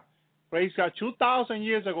 hallelujah, praise God, 2,000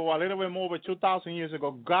 years ago, a little bit more than 2,000 years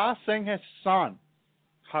ago, God sent his Son,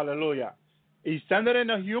 hallelujah. He sent it in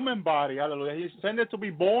a human body, hallelujah. He sent it to be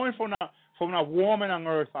born from a woman on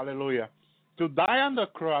earth, hallelujah, to die on the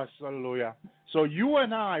cross, hallelujah. So you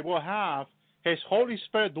and I will have his Holy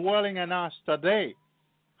Spirit dwelling in us today,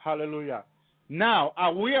 hallelujah. Now,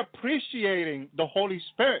 are we appreciating the Holy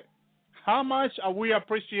Spirit? How much are we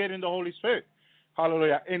appreciating the Holy Spirit?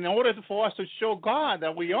 Hallelujah. In order for us to show God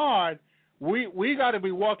that we are, we got to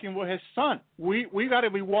be walking with his Son. We got to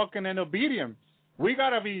be walking in obedience. We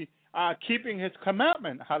got to be keeping his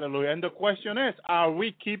commandment. Hallelujah. And the question is, are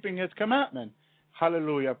we keeping his commandment?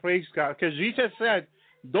 Hallelujah. Praise God. Because Jesus said,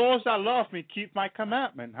 those that love me keep my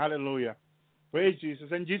commandment. Hallelujah. Praise Jesus.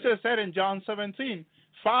 And Jesus said in John 17,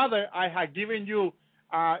 Father, I have given you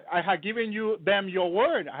them your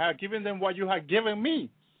word. I have given them what you have given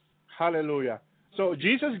me. Hallelujah. So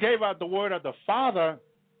Jesus gave out the word of the Father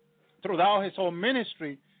throughout his whole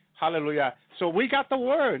ministry. Hallelujah. So we got the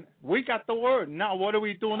word. We got the word. Now what do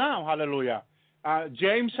we do now? Hallelujah.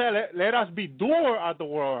 James said, let us be doer of the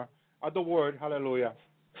word. Hallelujah.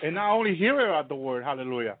 And not only hearer of the word.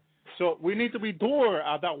 Hallelujah. So we need to be doer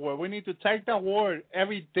of that word. We need to take that word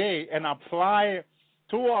every day and apply it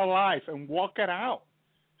to our life and walk it out.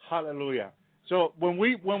 Hallelujah. So when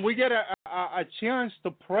we get a chance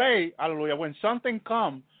to pray, hallelujah, when something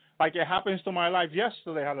comes, like it happens to my life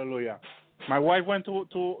yesterday, hallelujah. My wife went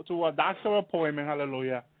to a doctor appointment,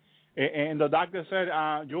 hallelujah, and the doctor said,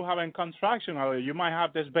 you having contraction, hallelujah. You might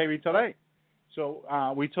have this baby today.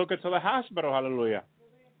 So we took her to the hospital, hallelujah.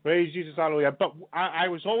 Praise Jesus, hallelujah. But I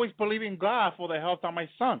was always believing God for the health of my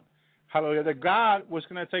son, hallelujah, that God was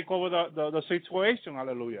going to take over the situation,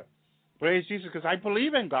 hallelujah. Praise Jesus, because I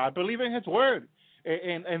believe in God. I believe in his word.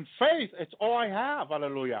 And faith, it's all I have,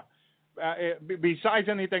 hallelujah. Besides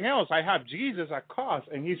anything else, I have Jesus at cost,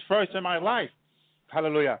 and he's first in my life,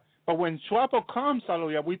 hallelujah. But when trouble comes,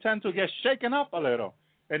 hallelujah, we tend to get shaken up a little.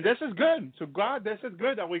 And this is good. To God, this is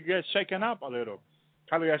good that we get shaken up a little.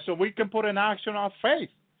 Hallelujah. So we can put in action our faith.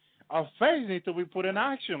 Our faith needs to be put in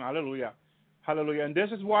action. Hallelujah. Hallelujah. And this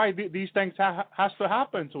is why these things has to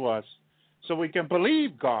happen to us. So we can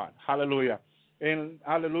believe God. Hallelujah. And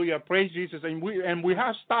hallelujah. Praise Jesus. And we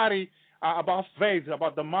have studied about faith,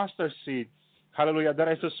 about the mustard seed. Hallelujah. That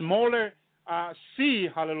is a smaller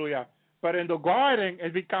seed. Hallelujah. But in the garden,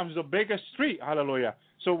 it becomes the biggest tree. Hallelujah.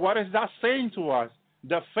 So what is that saying to us?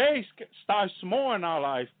 The faith starts small in our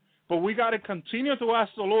life, but we got to continue to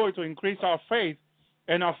ask the Lord to increase our faith,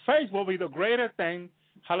 and our faith will be the greater thing,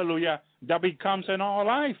 hallelujah, that becomes in our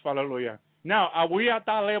life, hallelujah. Now, are we at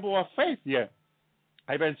that level of faith yet?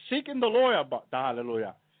 I've been seeking the Lord about that,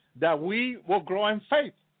 hallelujah, that we will grow in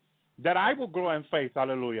faith, that I will grow in faith,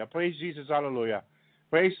 hallelujah. Praise Jesus, hallelujah.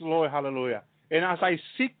 Praise the Lord, hallelujah. And as I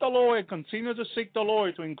seek the Lord and continue to seek the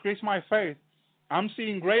Lord to increase my faith, I'm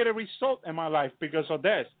seeing greater results in my life because of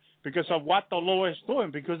this, because of what the Lord is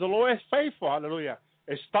doing, because the Lord is faithful, hallelujah.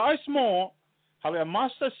 It starts small, hallelujah.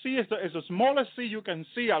 Mustard seed is the smallest seed you can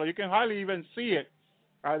see, hallelujah. You can hardly even see it.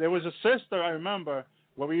 There was a sister, I remember,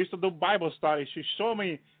 when we used to do Bible study. She showed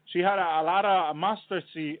me, she had a lot of mustard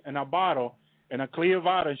seed in a bottle, in a clear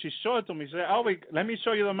bottle, and she showed it to me. She said, Elvie, let me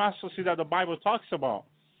show you the mustard seed that the Bible talks about.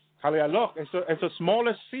 Hallelujah. Look, it's the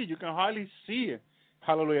smallest seed. You can hardly see it.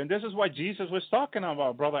 Hallelujah. And this is what Jesus was talking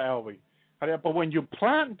about, Brother Elvie. Hallelujah. But when you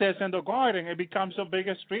plant this in the garden, it becomes the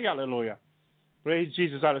biggest tree. Hallelujah. Praise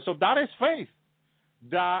Jesus. Hallelujah. So that is faith.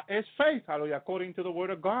 That is faith. Hallelujah. According to the word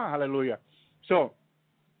of God. Hallelujah. So,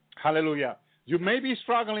 hallelujah. You may be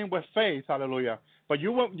struggling with faith. Hallelujah. But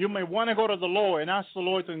you may want to go to the Lord and ask the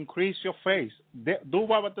Lord to increase your faith. Do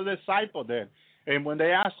what the disciple did. And when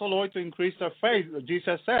they asked the Lord to increase their faith,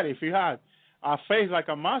 Jesus said, if you had faith like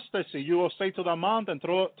a mustard seed, you will say to the mountain,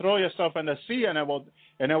 throw yourself in the sea, and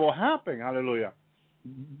it will happen. Hallelujah.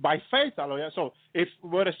 By faith, hallelujah. So if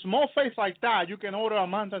with a small faith like that, you can order a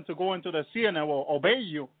mountain to go into the sea and it will obey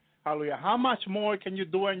you. Hallelujah. How much more can you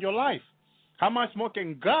do in your life? How much more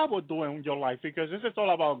can God will do in your life? Because this is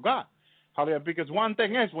all about God. Hallelujah. Because one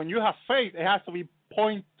thing is, when you have faith, it has to be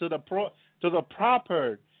point to the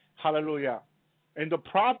proper. Hallelujah. And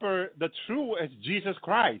the true is Jesus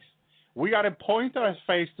Christ. We got to point our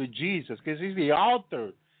faith to Jesus because he's the author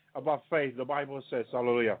of our faith, the Bible says.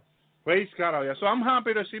 Hallelujah. Praise God. Hallelujah. So I'm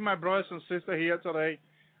happy to see my brothers and sisters here today.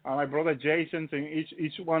 My brother Jason and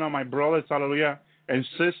each one of my brothers, hallelujah, and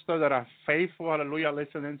sisters that are faithful, hallelujah,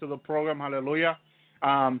 listening to the program, hallelujah.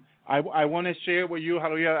 I want to share with you,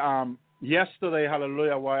 hallelujah, yesterday,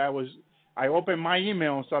 hallelujah, while I opened my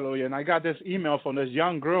emails, hallelujah, and I got this email from this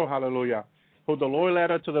young girl, hallelujah, who the Lord led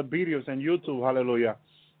her to the videos on YouTube, hallelujah.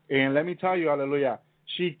 And let me tell you, hallelujah,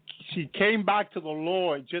 she came back to the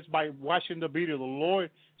Lord just by watching the video. The Lord,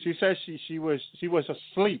 she says she was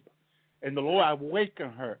asleep, and the Lord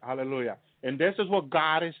awakened her, hallelujah. And this is what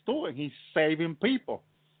God is doing. He's saving people,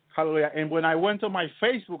 hallelujah. And when I went to my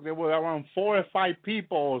Facebook, there were around 4 or 5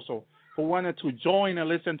 people also who wanted to join and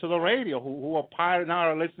listen to the radio, who are part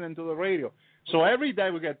now listening to the radio. So every day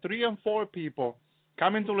we get 3 and 4 people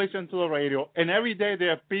coming to listen to the radio, and every day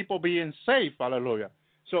there are people being saved, hallelujah.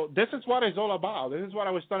 So this is what it's all about. This is what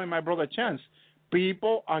I was telling my brother Chance.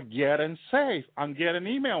 People are getting saved. I'm getting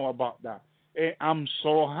email about that. And I'm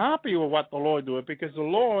so happy with what the Lord did, because the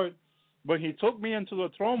Lord, when he took me into the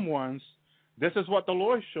throne once, this is what the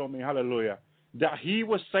Lord showed me, hallelujah, that he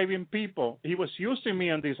was saving people. He was using me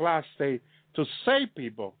in this last day to save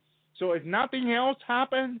people. So if nothing else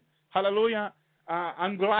happened, hallelujah,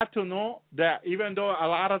 I'm glad to know that even though a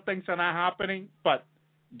lot of things are not happening, but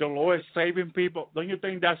the Lord is saving people. Don't you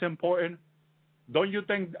think that's important? Don't you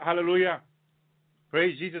think, hallelujah,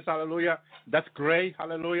 praise Jesus, hallelujah, that's great,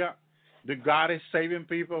 hallelujah, that God is saving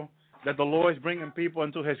people, that the Lord is bringing people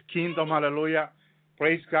into his kingdom, hallelujah.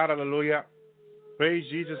 Praise God, hallelujah. Praise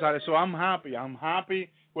Jesus, hallelujah. So I'm happy. I'm happy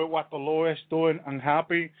with what the Lord is doing. I'm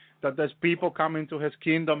happy that there's people coming to his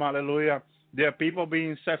kingdom, hallelujah. There are people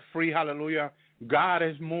being set free, hallelujah. God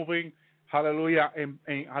is moving, hallelujah, and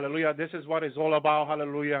hallelujah. This is what it's all about,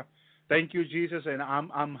 hallelujah. Thank you, Jesus, and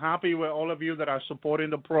I'm happy with all of you that are supporting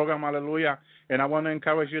the program, hallelujah. And I want to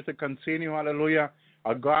encourage you to continue, hallelujah.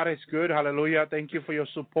 Our God is good, hallelujah. Thank you for your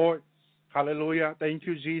support, hallelujah. Thank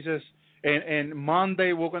you, Jesus. And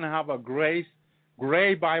Monday we're going to have a great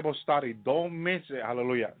Bible study. Don't miss it,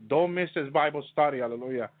 hallelujah. Don't miss this Bible study,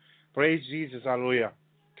 hallelujah. Praise Jesus, hallelujah.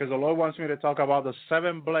 Because the Lord wants me to talk about the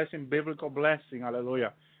 7 biblical blessings,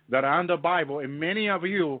 hallelujah, that are in the Bible. And many of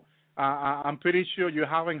you, I'm pretty sure you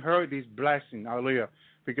haven't heard these blessings, hallelujah.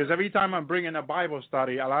 Because every time I'm bringing a Bible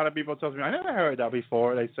study, a lot of people tell me, I never heard that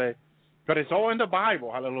before, they say. But it's all in the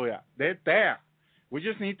Bible, hallelujah. They're there. We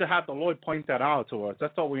just need to have the Lord point that out to us.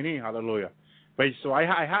 That's all we need. Hallelujah. But so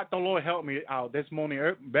I had the Lord help me out this morning,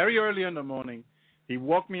 very early in the morning. He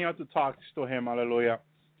woke me up to talk to him. Hallelujah.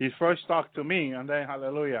 He first talked to me, and then,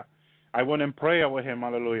 hallelujah, I went in prayer with him.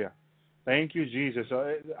 Hallelujah. Thank you, Jesus.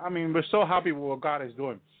 I mean, we're so happy with what God is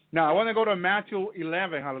doing. Now, I want to go to Matthew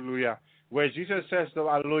 11, hallelujah, where Jesus says,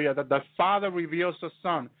 hallelujah, that the Father reveals the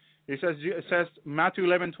Son. It says Matthew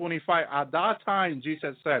 11:25. At that time,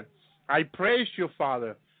 Jesus said, I praise you,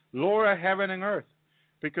 Father, Lord of heaven and earth,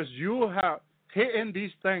 because you have hidden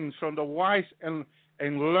these things from the wise and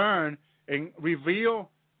learn and reveal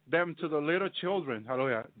them to the little children.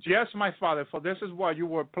 Hallelujah. Yes, my Father, for this is what you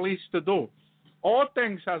were pleased to do. All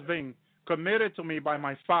things have been committed to me by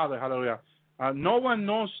my Father. Hallelujah. No one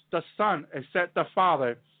knows the Son except the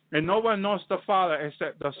Father, and no one knows the Father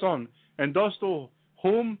except the Son, and those to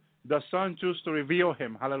whom the Son chooses to reveal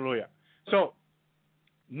him. Hallelujah. So,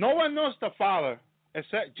 no one knows the Father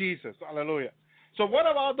except Jesus. Hallelujah. So what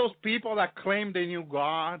about those people that claim they knew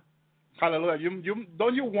God? Hallelujah.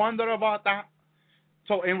 Don't you wonder about that?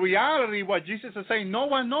 So in reality, what Jesus is saying, no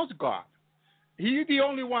one knows God. He's the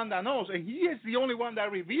only one that knows, and he is the only one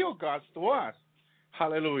that revealed God to us.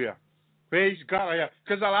 Hallelujah. Praise God.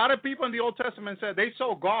 Because a lot of people in the Old Testament said they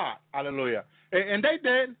saw God. Hallelujah. And they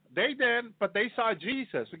did, but they saw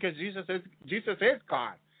Jesus, because Jesus is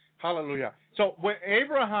God. Hallelujah. So when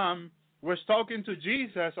Abraham was talking to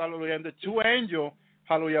Jesus, hallelujah, and the two angels,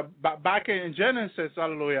 hallelujah, back in Genesis,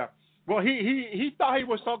 hallelujah, well, he thought he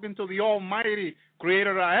was talking to the Almighty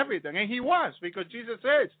Creator of everything, and he was, because Jesus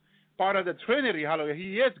is part of the Trinity, hallelujah.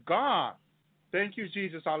 He is God. Thank you,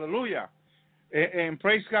 Jesus, hallelujah. And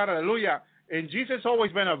praise God, hallelujah. And Jesus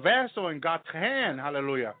always been a vessel in God's hand,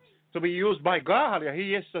 hallelujah, to be used by God, hallelujah.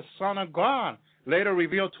 He is the Son of God, later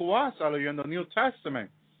revealed to us, hallelujah, in the New Testament,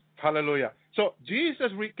 hallelujah. So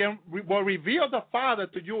Jesus will reveal the Father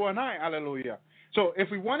to you and I, hallelujah. So if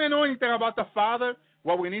we want to know anything about the Father,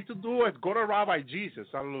 what we need to do is go to Rabbi Jesus,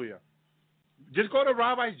 hallelujah. Just go to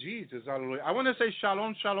Rabbi Jesus, hallelujah. I want to say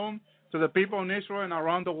shalom, shalom to the people in Israel and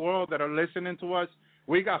around the world that are listening to us.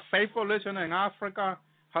 We got faithful listeners in Africa,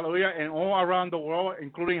 hallelujah, and all around the world,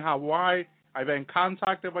 including Hawaii. I've been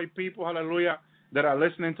contacted by people, hallelujah, that are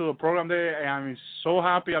listening to the program there, and I'm so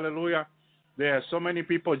happy, hallelujah. There are so many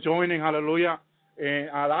people joining, hallelujah, and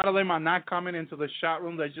a lot of them are not coming into the chat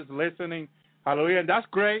room. They're just listening, hallelujah, and that's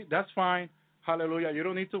great. That's fine, hallelujah. You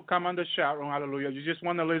don't need to come on the chat room, hallelujah. You just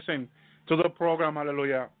want to listen to the program,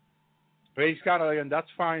 hallelujah. Praise God, hallelujah, and that's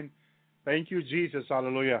fine. Thank you, Jesus,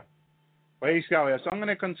 hallelujah. Praise God, hallelujah. So I'm going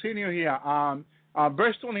to continue here.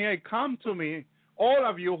 Verse 28, come to me, all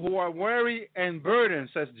of you who are weary and burdened,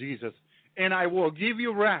 says Jesus, and I will give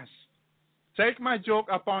you rest. Take my yoke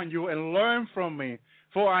upon you and learn from me,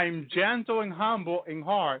 for I am gentle and humble in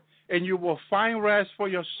heart, and you will find rest for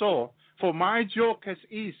your soul. For my yoke is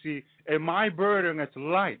easy and my burden is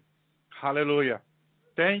light. Hallelujah.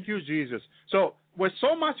 Thank you, Jesus. So with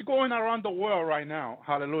so much going around the world right now,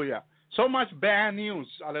 hallelujah, so much bad news,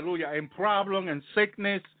 hallelujah, and problem and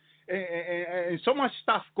sickness and so much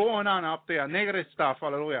stuff going on up there, negative stuff,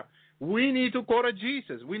 hallelujah. We need to go to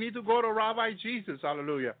Jesus. We need to go to Rabbi Jesus,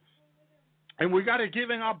 hallelujah. And we got to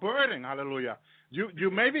give him our burden, hallelujah.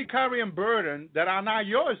 You may be carrying burden that are not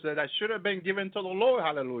yours, that should have been given to the Lord,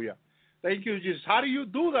 hallelujah. Thank you, Jesus. How do you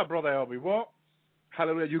do that, Brother Elby? Well,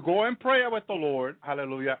 hallelujah, you go in prayer with the Lord,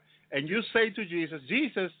 hallelujah, and you say to Jesus,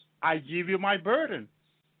 Jesus, I give you my burden.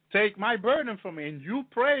 Take my burden from me. And you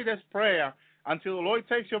pray this prayer until the Lord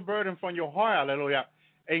takes your burden from your heart, hallelujah.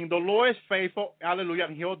 And the Lord is faithful, hallelujah,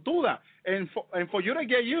 and he'll do that. And for you to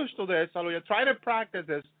get used to this, hallelujah, try to practice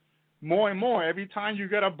this more and more. Every time you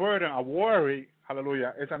get a burden, a worry,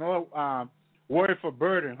 hallelujah, it's another word for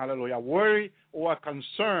burden, hallelujah, a worry or a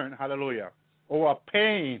concern, hallelujah, or a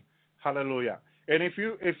pain, hallelujah. And if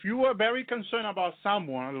you are very concerned about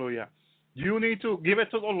someone, hallelujah, you need to give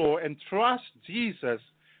it to the Lord and trust Jesus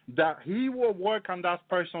that he will work on that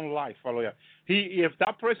person's life, hallelujah. If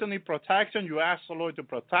that person needs protection, you ask the Lord to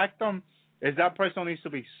protect them. If that person needs to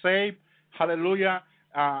be saved, hallelujah,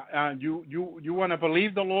 you want to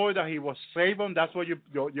believe the Lord that he will save them. That's where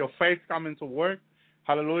your faith comes into work,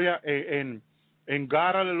 hallelujah. And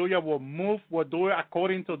God, hallelujah, will do it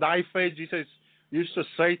according to thy faith. Jesus used to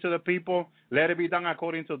say to the people, let it be done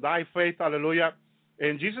according to thy faith, hallelujah.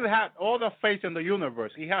 And Jesus had all the faith in the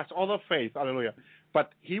universe. He has all the faith, hallelujah.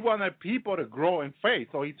 But he wanted people to grow in faith.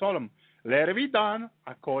 So he told them, let it be done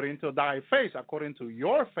according to thy faith, according to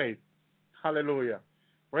your faith, hallelujah.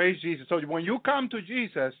 Praise Jesus. So when you come to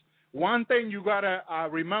Jesus, one thing you got to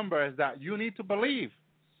remember is that you need to believe.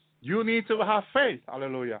 You need to have faith,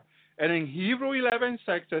 hallelujah. And in Hebrew 11:6,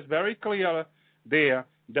 it's very clear there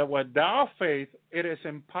that without faith it is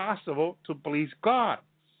impossible to please God.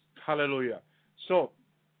 Hallelujah. So,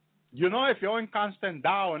 if you're in constant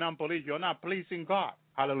doubt and unbelief, you're not pleasing God.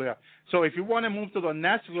 Hallelujah. So if you want to move to the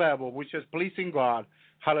next level, which is pleasing God,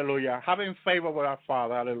 hallelujah, having favor with our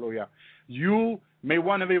Father, hallelujah, you may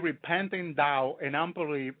want to be repenting doubt and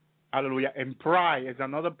unbelief, hallelujah, and pride is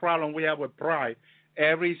another problem we have with pride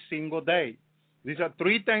every single day. These are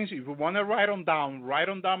three things. If you want to write them down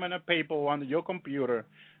on a paper or on your computer,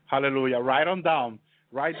 hallelujah, write them down.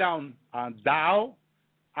 Write down doubt,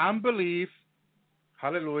 unbelief,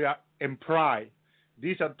 hallelujah, and pride.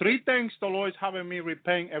 These are three things the Lord is having me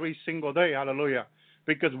repent every single day, hallelujah,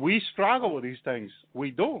 because we struggle with these things. We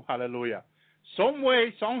do, hallelujah. Some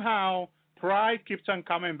way, somehow, pride keeps on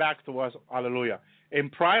coming back to us, hallelujah.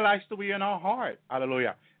 And pride likes to be in our heart,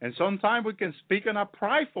 hallelujah. And sometimes we can speak in a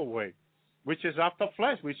prideful way, which is of the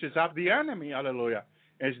flesh, which is of the enemy, hallelujah.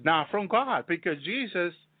 It's not from God, because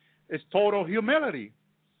Jesus is total humility.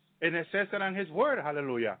 And it says it in his word,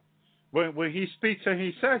 hallelujah. When he speaks and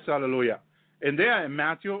he says, hallelujah. And there in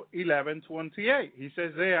Matthew 11:28, he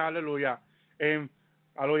says there, hallelujah, and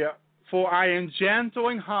hallelujah, for I am gentle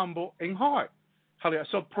and humble in heart. Hallelujah.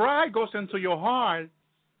 So pride goes into your heart,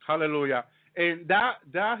 hallelujah. And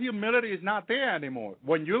that humility is not there anymore.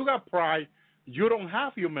 When you got pride, you don't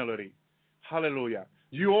have humility. Hallelujah.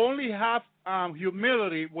 You only have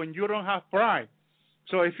humility when you don't have pride.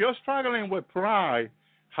 So if you're struggling with pride,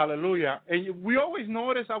 hallelujah, and we always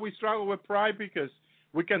notice how we struggle with pride because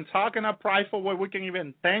we can talk in a prideful way, we can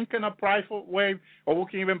even think in a prideful way, or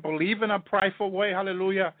we can even believe in a prideful way,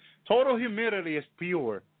 hallelujah. Total humility is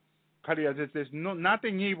pure. Hallelujah. There's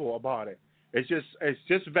nothing evil about it. It's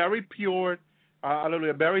just very pure,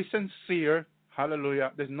 hallelujah, very sincere,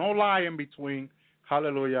 hallelujah. There's no lie in between,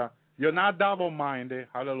 hallelujah. You're not double-minded,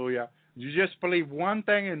 hallelujah. You just believe one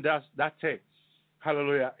thing and that's it,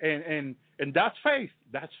 hallelujah. And that's faith.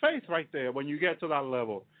 That's faith right there when you get to that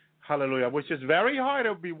level, hallelujah, which is very hard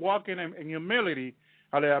to be walking in humility,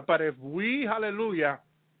 hallelujah. But if we, hallelujah,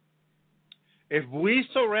 if we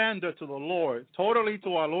surrender to the Lord, totally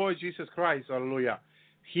to our Lord Jesus Christ, hallelujah,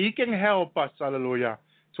 he can help us, hallelujah,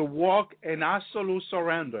 to walk in absolute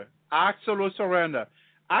surrender. Absolute surrender.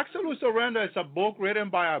 Absolute Surrender is a book written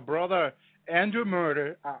by our brother Andrew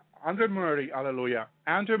Murray, hallelujah.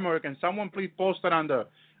 Andrew Murray, can someone please post it on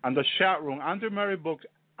the chat room? Andrew Murray book,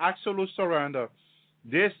 Absolute Surrender.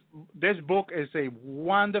 This book is a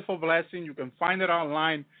wonderful blessing. You can find it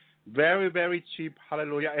online, very, very cheap,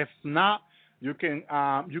 hallelujah. If not, you can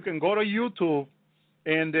go to YouTube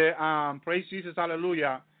and praise Jesus,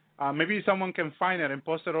 hallelujah. Maybe someone can find it and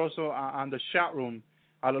post it also on the chat room.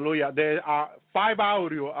 Hallelujah. There are 5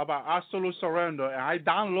 audio about absolute surrender, and I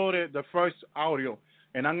downloaded the first audio,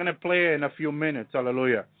 and I'm going to play it in a few minutes.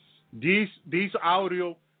 Hallelujah. These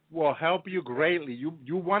audio will help you greatly.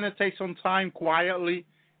 You want to take some time quietly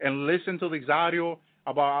and listen to this audio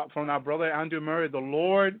from our brother Andrew Murray. The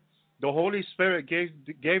Lord, the Holy Spirit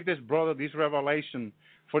gave this brother this revelation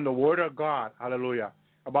from the Word of God. Hallelujah.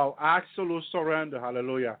 About absolute surrender.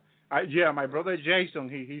 Hallelujah. My brother Jason,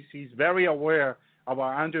 he's very aware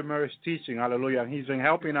about Andrew Murray's teaching, hallelujah, and he's been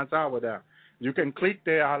helping us out with that. You can click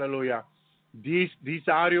there, hallelujah. These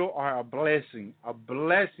audio are a blessing,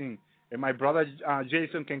 and my brother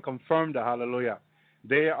Jason can confirm that, hallelujah.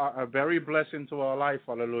 They are a very blessing to our life,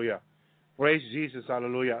 hallelujah. Praise Jesus,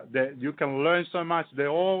 hallelujah. That you can learn so much. They're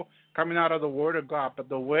all coming out of the Word of God, but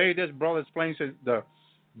the way this brother explains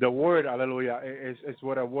the Word, hallelujah, is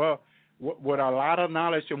with a lot of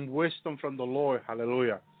knowledge and wisdom from the Lord,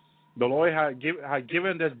 hallelujah. The Lord had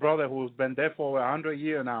given this brother who's been there for 100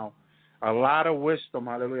 years now a lot of wisdom,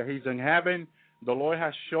 hallelujah. He's in heaven. The Lord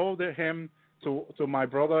has showed him to my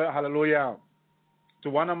brother, hallelujah, to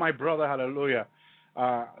one of my brother, hallelujah,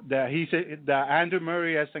 that Andrew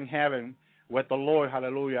Murray is in heaven with the Lord,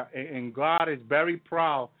 hallelujah. And God is very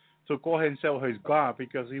proud to call himself his God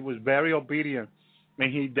because he was very obedient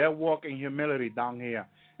and he did walk in humility down here.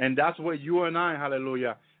 And that's what you and I,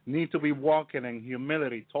 hallelujah, need to be walking in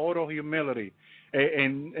humility, total humility.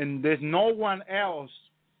 And there's no one else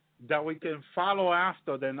that we can follow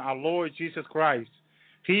after than our Lord Jesus Christ.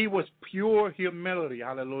 He was pure humility,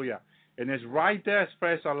 hallelujah. And it's right there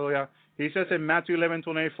expressed, hallelujah. He says in Matthew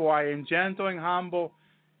 11:24, I am gentle and humble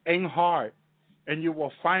in heart, and you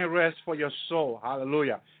will find rest for your soul,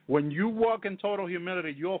 hallelujah. When you walk in total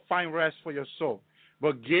humility, you'll find rest for your soul.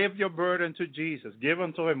 But give your burden to Jesus. Give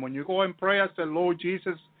them to him. When you go in prayer, say, Lord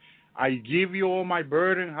Jesus, I give you all my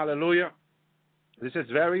burden. Hallelujah. This is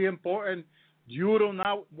very important. You do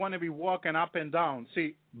not want to be walking up and down.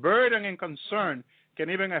 See, burden and concern can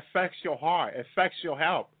even affect your heart, affects your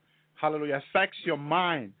health. hallelujah, affects your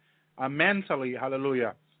mind mentally,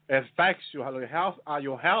 hallelujah, affects you, hallelujah,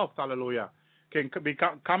 your health, hallelujah, can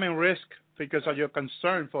come in risk because of your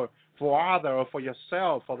concern for other or for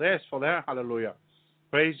yourself, for this, for that, hallelujah.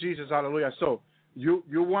 Praise Jesus, hallelujah. So you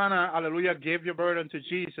want to, hallelujah, give your burden to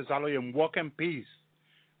Jesus, hallelujah, and walk in peace.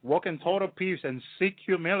 Walk in total peace and seek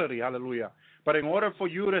humility, hallelujah. But in order for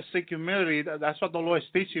you to seek humility, that's what the Lord is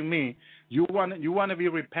teaching me. You want to be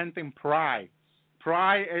repenting pride.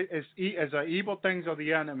 Pride is an evil things of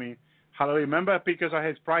the enemy. Hallelujah. Remember, because of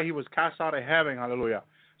his pride, he was cast out of heaven, hallelujah.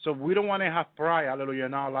 So we don't want to have pride, hallelujah,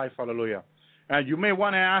 in our life, hallelujah. And you may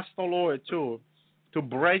want to ask the Lord, too, to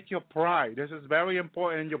break your pride. This is very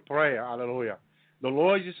important in your prayer, hallelujah. The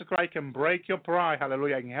Lord Jesus Christ can break your pride,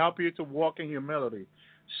 hallelujah, and help you to walk in humility.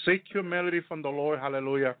 Seek humility from the Lord,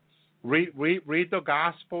 hallelujah. Read the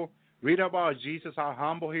gospel. Read about Jesus, how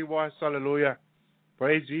humble he was, hallelujah.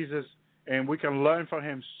 Praise Jesus. And we can learn from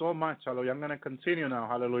him so much, hallelujah. I'm going to continue now,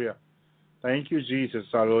 hallelujah. Thank you, Jesus,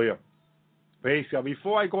 hallelujah. Praise God.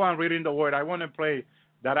 Before I go on reading the word, I want to play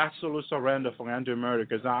that absolute surrender from Andrew Murray,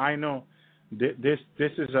 because I know this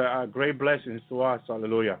is a great blessing to us,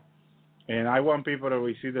 hallelujah. And I want people to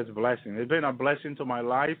receive this blessing. It's been a blessing to my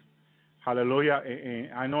life. Hallelujah,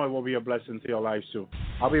 and I know it will be a blessing to your life too.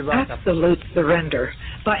 I'll be back. Absolute Surrender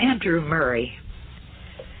by Andrew Murray.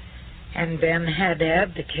 And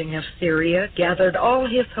Ben-Hadad, the king of Syria, gathered all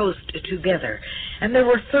his host together, and there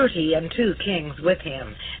were 32 kings with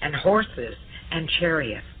him, and horses and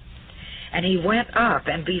chariots. And he went up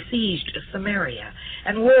and besieged Samaria,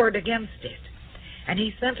 and warred against it. And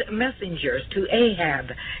he sent messengers to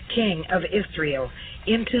Ahab, king of Israel,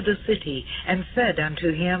 into the city, and said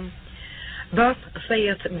unto him, Thus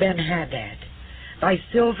saith Ben-Hadad, Thy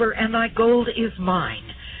silver and thy gold is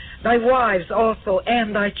mine, thy wives also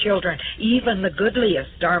and thy children, even the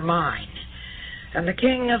goodliest are mine. And the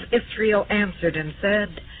king of Israel answered and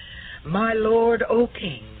said, My lord, O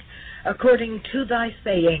king, according to thy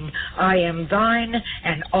saying, I am thine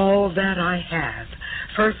and all that I have.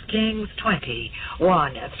 1 Kings 20,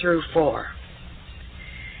 1-4.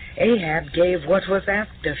 Ahab gave what was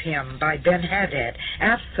asked of him by Ben-Hadad,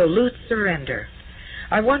 absolute surrender.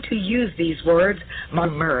 I want to use these words,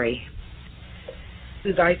 Murray.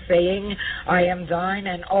 To thy saying, I am thine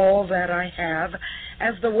and all that I have,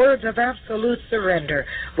 as the words of absolute surrender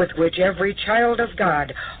with which every child of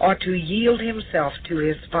God ought to yield himself to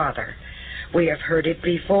his Father. We have heard it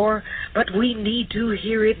before, but we need to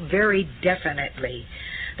hear it very definitely.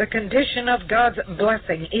 The condition of God's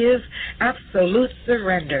blessing is absolute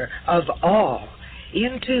surrender of all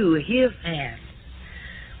into his hands.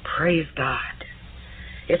 Praise God.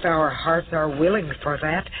 If our hearts are willing for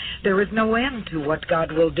that, there is no end to what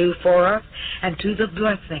God will do for us and to the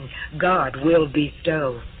blessing God will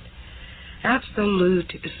bestow.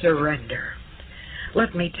 Absolute surrender.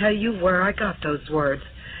 Let me tell you where I got those words.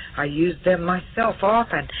 I used them myself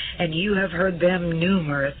often, and you have heard them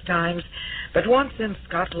numerous times. But once in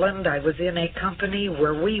Scotland, I was in a company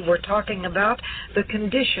where we were talking about the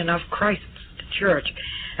condition of Christ's church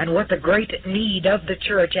and what the great need of the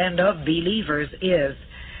church and of believers is.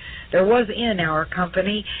 There was in our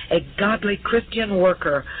company a godly Christian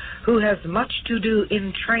worker who has much to do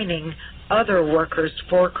in training other workers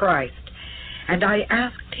for Christ. And I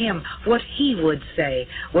asked him what he would say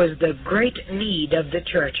was the great need of the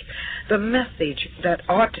church, the message that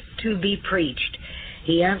ought to be preached.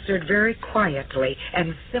 He answered very quietly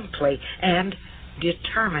and simply and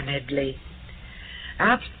determinedly,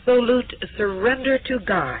 absolute surrender to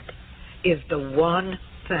God is the one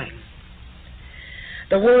thing.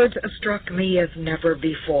 The words struck me as never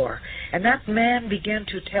before, and that man began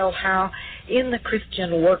to tell how, in the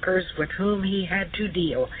Christian workers with whom he had to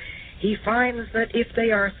deal, he finds that if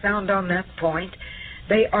they are sound on that point,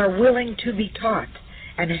 they are willing to be taught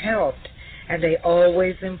and helped, and they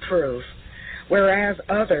always improve, whereas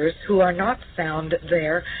others who are not sound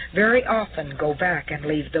there very often go back and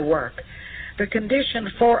leave the work. The condition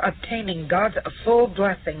for obtaining God's full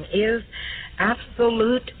blessing is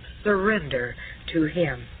absolute surrender to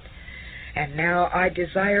him. And now I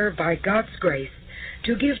desire, by God's grace,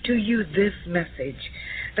 to give to you this message,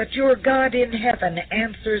 that your God in heaven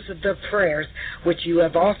answers the prayers which you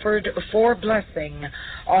have offered for blessing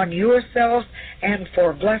on yourselves and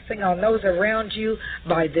for blessing on those around you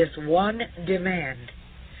by this one demand.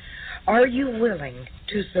 Are you willing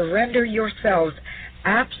to surrender yourselves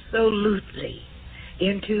absolutely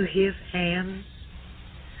into his hands?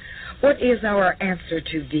 What is our answer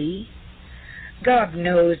to be? God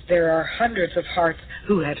knows there are hundreds of hearts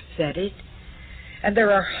who have said it, and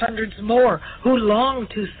there are hundreds more who long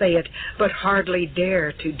to say it, but hardly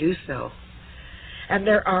dare to do so. and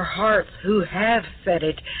there are hearts who have said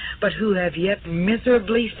it, but who have yet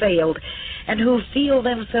miserably failed, and who feel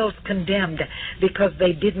themselves condemned because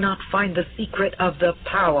they did not find the secret of the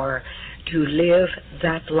power to live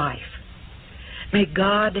that life. May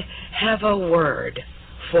God have a word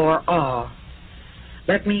for all.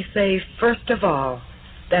 Let me say, first of all,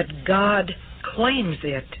 that God claims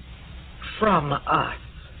it from us.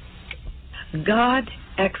 God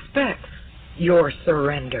expects your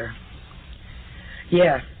surrender.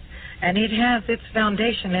 Yes, and it has its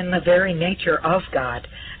foundation in the very nature of God.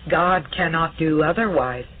 God cannot do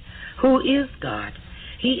otherwise. Who is God?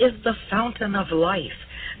 He is the fountain of life,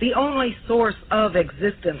 the only source of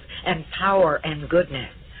existence and power and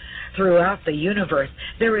goodness. Throughout the universe,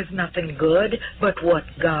 there is nothing good but what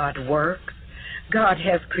God works. God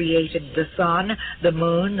has created the sun, the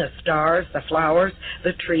moon, the stars, the flowers,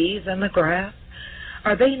 the trees, and the grass.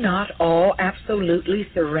 Are they not all absolutely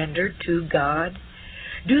surrendered to God?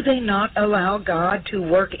 Do they not allow God to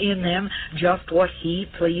work in them just what He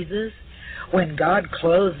pleases? When God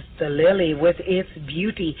clothes the lily with its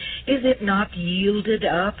beauty, is it not yielded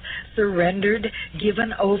up, surrendered,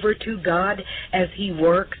 given over to God as He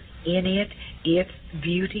works in it its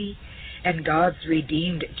beauty? And God's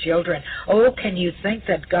redeemed children, oh, can you think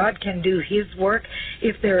that God can do His work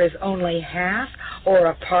if there is only half or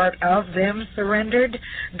a part of them surrendered?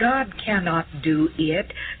 God cannot do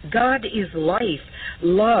it. God is life,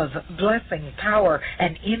 love, blessing, power,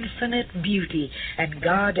 and infinite beauty, and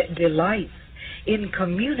God delights in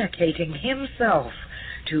communicating Himself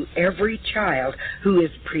to every child who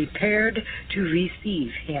is prepared to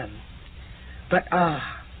receive Him. But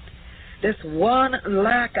this one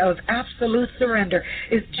lack of absolute surrender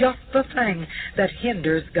is just the thing that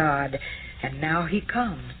hinders God. And now He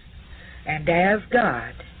comes, and as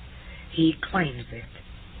God, He claims it.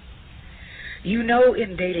 You know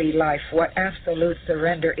in daily life what absolute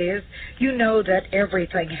surrender is. You know that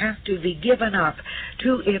everything has to be given up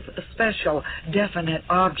to its special, definite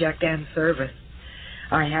object and service.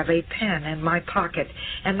 I have a pen in my pocket,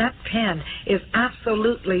 and that pen is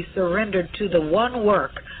absolutely surrendered to the one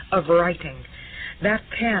work of writing. That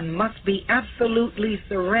pen must be absolutely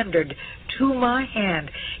surrendered to my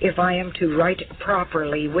hand if I am to write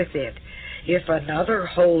properly with it. If another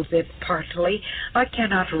holds it partly, I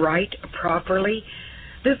cannot write properly.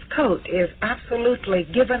 This coat is absolutely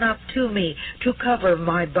given up to me to cover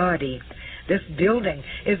my body. This building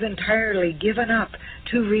is entirely given up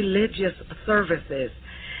to religious services.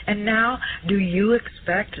 And now, do you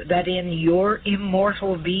expect that in your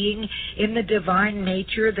immortal being, in the divine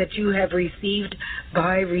nature that you have received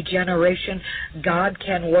by regeneration, God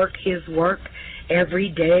can work His work every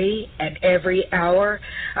day and every hour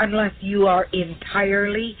unless you are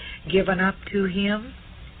entirely given up to Him?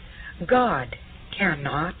 God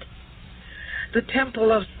cannot. The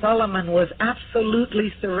Temple of Solomon was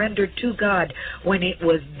absolutely surrendered to God when it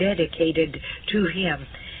was dedicated to Him.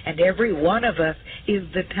 And every one of us is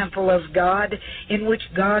the temple of God, in which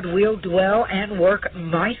God will dwell and work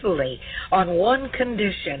mightily on one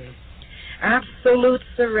condition: absolute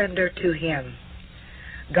surrender to Him.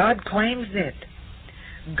 God claims it.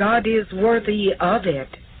 God is worthy of it.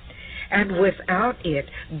 And without it,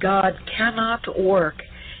 God cannot work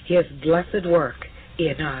His blessed work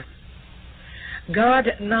in us. God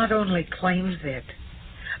not only claims it,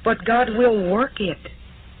 but God will work it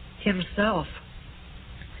Himself.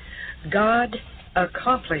 God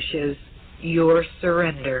accomplishes your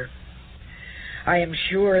surrender. I am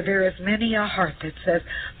sure there is many a heart that says,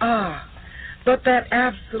 but that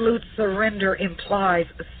absolute surrender implies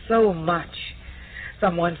so much.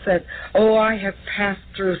 Someone says, I have passed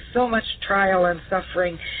through so much trial and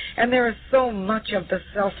suffering, and there is so much of the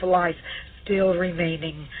self-life still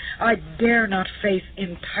remaining. I dare not face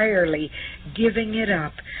entirely giving it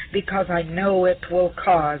up because I know it will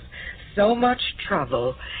cause so much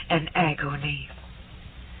trouble and agony.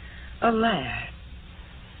 Alas,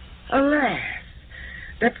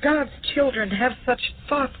 that God's children have such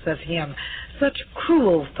thoughts of Him, such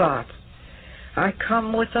cruel thoughts. I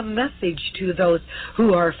come with a message to those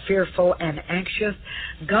who are fearful and anxious.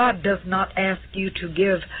 God does not ask you to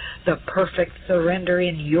give the perfect surrender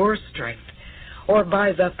in your strength or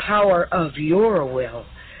by the power of your will.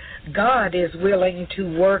 God is willing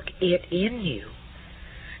to work it in you.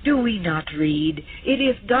 Do we not read, "It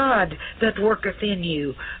is God that worketh in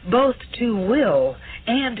you, both to will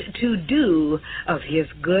and to do of His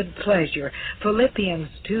good pleasure," Philippians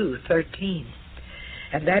 2:13.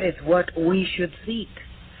 And that is what we should seek,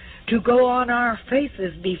 to go on our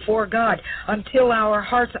faces before God until our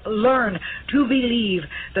hearts learn to believe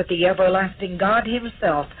that the everlasting God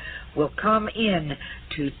himself will come in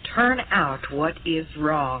to turn out what is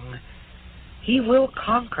wrong. He will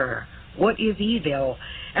conquer what is evil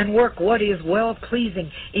and work what is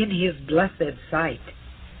well-pleasing in his blessed sight.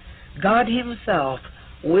 God himself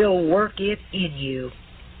will work it in you.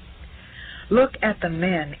 Look at the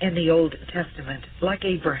men in the Old Testament, like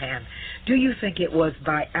Abraham. Do you think it was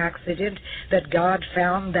by accident that God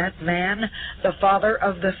found that man, the father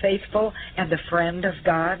of the faithful and the friend of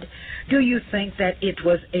God? Do you think that it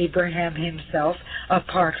was Abraham himself,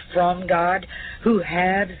 apart from God, who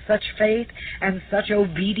had such faith and such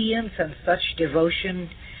obedience and such devotion?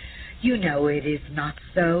 You know it is not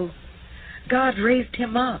so. God raised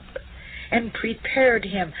him up and prepared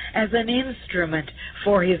him as an instrument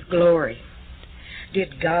for his glory.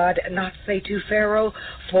 Did God not say to Pharaoh,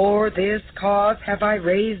 "For this cause have I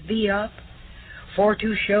raised thee up, for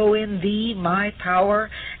to show in thee my power"?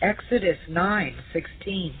 Exodus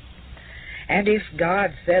 9:16. And if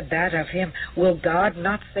God said that of him, will God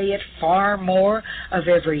not say it far more of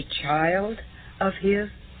every child of his?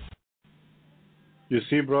 You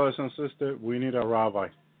see, brothers and sisters, we need a rabbi.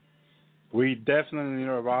 We definitely need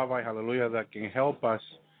a rabbi, hallelujah, that can help us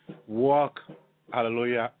walk,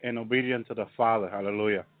 hallelujah, in obedience to the Father,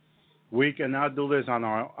 hallelujah. We cannot do this on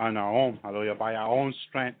our own, hallelujah, by our own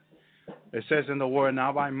strength. It says in the word,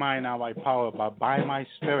 not by might, not by power, but by my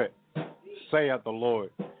spirit, saith the Lord.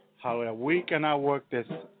 Hallelujah. We cannot work this,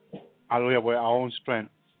 hallelujah, with our own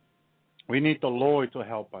strength. We need the Lord to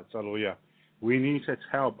help us, hallelujah. We need His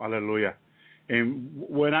help, hallelujah. And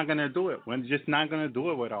we're not going to do it. We're just not going to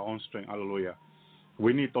do it with our own strength, hallelujah.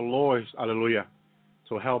 We need the Lord, hallelujah,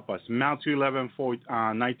 to help us. Matthew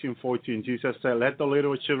 19:14, Jesus said, "Let the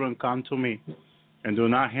little children come to me, and do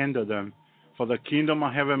not hinder them, for the kingdom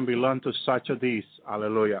of heaven belongs to such as these."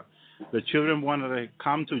 Hallelujah. The children wanted to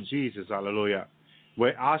come to Jesus, hallelujah,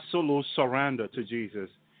 with absolute surrender to Jesus.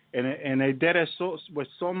 And they did it with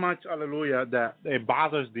so much, hallelujah, that it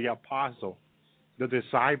bothers the apostle, the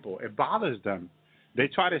disciple. It bothers them. They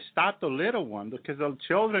try to stop the little one because the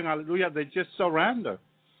children, hallelujah, they just surrender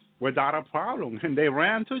without a problem. And they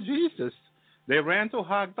ran to Jesus. They ran to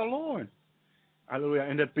hug the Lord. Hallelujah.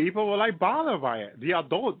 And the people were like bothered by it. The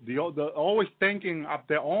adults, they're always thinking of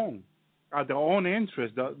their own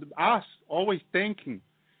interest. Us always thinking,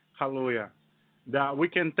 hallelujah, that we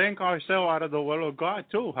can think ourselves out of the will of God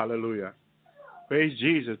too. Hallelujah. Praise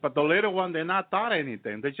Jesus. But the little one, they're not taught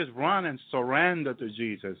anything. They just run and surrender to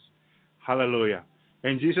Jesus. Hallelujah.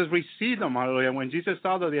 And Jesus received them. Hallelujah. When Jesus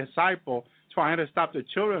saw the disciple trying to stop the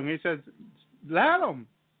children, he says, let them.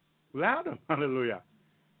 Let them. Hallelujah.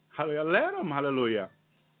 Hallelujah. Let them. Hallelujah.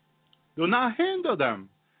 Do not hinder them.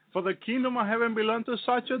 For the kingdom of heaven belongs to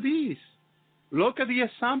such as these. Look at the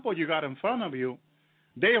example you got in front of you.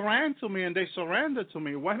 They ran to me and they surrendered to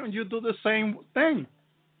me. Why don't you do the same thing?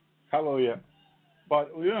 Hallelujah.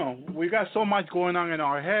 But, we got so much going on in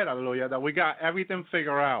our head, hallelujah, that we got everything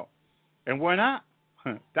figured out. And we're not.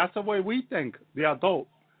 That's the way we think, the adult.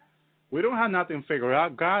 We don't have nothing figured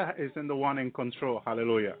out. God is the one in control.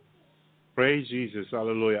 Hallelujah. Praise Jesus.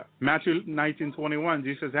 Hallelujah. Matthew 19:21,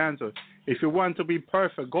 Jesus answered, "If you want to be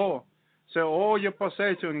perfect, go. Sell all your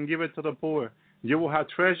possession and give it to the poor. You will have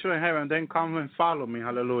treasure in heaven. Then come and follow me."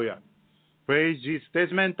 Hallelujah. Praise Jesus.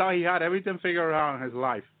 This man thought he had everything figured out in his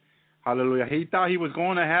life. Hallelujah. He thought he was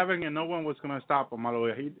going to heaven and no one was going to stop him.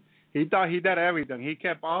 Hallelujah. He thought he did everything. He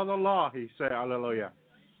kept all the law, he said. Hallelujah.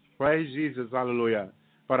 Praise Jesus. Hallelujah.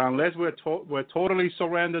 But unless we're totally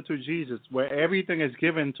surrendered to Jesus, where everything is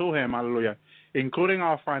given to him, hallelujah, including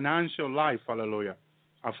our financial life, hallelujah,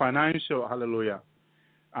 our financial, hallelujah,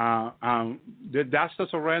 that's the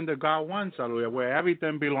surrender God wants, hallelujah, where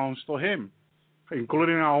everything belongs to him,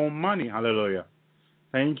 including our own money, hallelujah.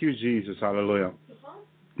 Thank you, Jesus, hallelujah.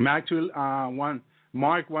 Mark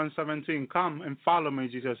 1:17, "Come and follow me,"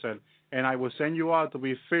 Jesus said, "and I will send you out to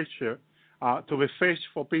be fisher, to be fish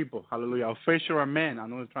for people." Hallelujah. A fisher of men,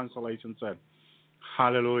 another translation said.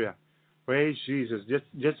 Hallelujah. Praise Jesus.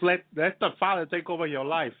 Just let the Father take over your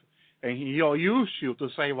life, and He'll use you to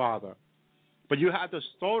save others. But you have to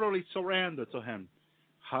totally surrender to Him.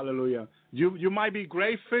 Hallelujah. You might be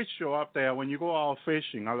great fisher up there when you go out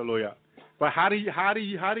fishing. Hallelujah. But how do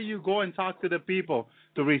you go and talk to the people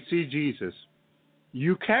to receive Jesus?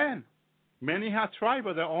 You can. Many have tried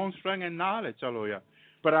by their own strength and knowledge. Hallelujah.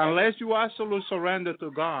 But unless you absolutely surrender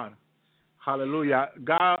to God, hallelujah,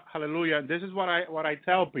 God, hallelujah, this is what I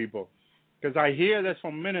tell people, because I hear this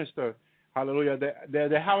from ministers, hallelujah,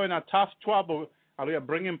 they're having a tough trouble, hallelujah,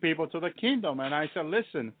 bringing people to the kingdom. And I said,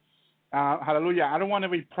 listen, hallelujah, I don't want to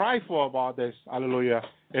be prideful about this, hallelujah.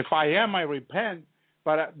 If I am, I repent.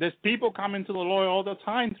 But there's people coming to the Lord all the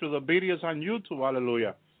time through the videos on YouTube,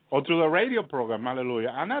 hallelujah, or through the radio program, hallelujah.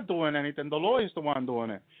 I'm not doing anything. The Lord is the one doing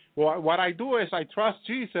it. Well, what I do is I trust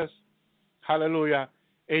Jesus, hallelujah,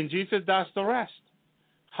 and Jesus does the rest.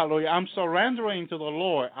 Hallelujah. I'm surrendering to the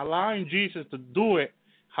Lord, allowing Jesus to do it,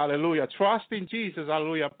 hallelujah, trusting Jesus,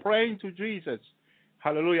 hallelujah, praying to Jesus,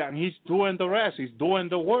 hallelujah, and He's doing the rest. He's doing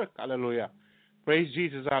the work, hallelujah. Praise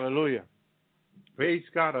Jesus, hallelujah. Praise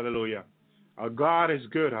God, hallelujah. Our God is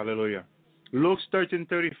good, hallelujah. Luke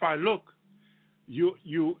 13:35. Look,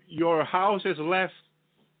 your house is left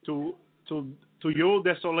to you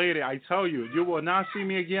desolated. I tell you, you will not see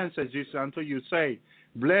me again, says Jesus, until you say,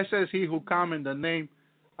 blessed is he who comes in the name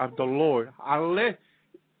of the Lord. Hallelujah.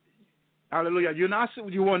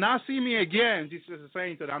 You will not see me again, Jesus is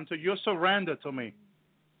saying to them, until you surrender to me.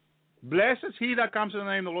 Blessed is he that comes in the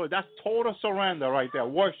name of the Lord. That's total surrender right there.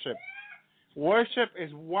 Worship. Worship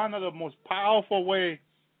is one of the most powerful ways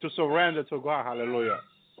to surrender to God. Hallelujah.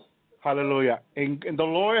 Hallelujah. And the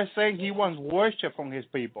Lord is saying He wants worship from His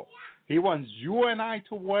people. He wants you and I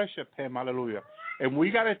to worship Him. Hallelujah. And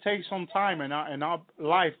we got to take some time in our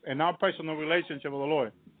life, in our personal relationship with the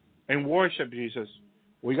Lord, and worship Jesus.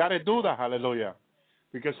 We got to do that. Hallelujah.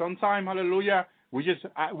 Because sometimes, hallelujah, we're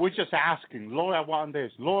just asking, Lord, I want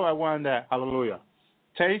this. Lord, I want that. Hallelujah.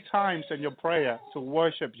 Take times in your prayer to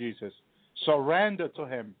worship Jesus. Surrender to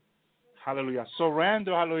Him. Hallelujah.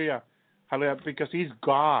 Surrender, hallelujah. Hallelujah. Because He's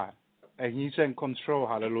God and He's in control.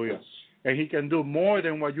 Hallelujah. And He can do more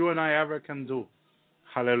than what you and I ever can do.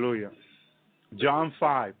 Hallelujah. John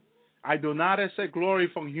 5. I do not accept glory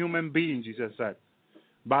from human beings, Jesus said.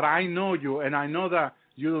 But I know you, and I know that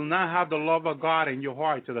you do not have the love of God in your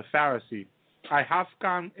heart, to the Pharisee. I have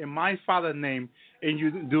come in my Father's name, and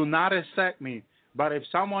you do not accept me. But if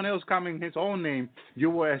someone else comes in his own name, you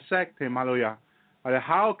will accept him. Hallelujah.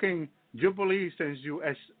 How can you believe since you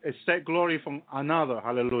accept glory from another?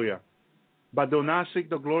 Hallelujah. But do not seek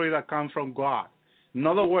the glory that comes from God. In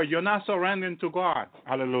other words, you're not surrendering to God.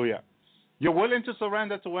 Hallelujah. You're willing to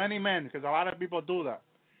surrender to any man, because a lot of people do that.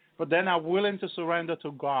 But they're not willing to surrender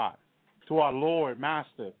to God, to our Lord,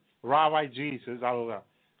 Master, Rabbi Jesus. Hallelujah.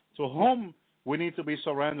 To whom we need to be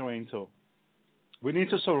surrendering to. We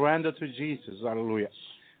need to surrender to Jesus. Hallelujah.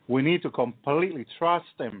 We need to completely trust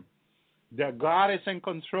Him, that God is in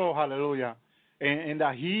control. Hallelujah. And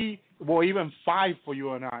that He will even fight for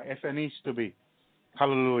you and I if it needs to be.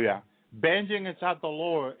 Hallelujah. Vengeance is at the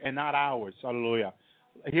Lord and not ours. Hallelujah.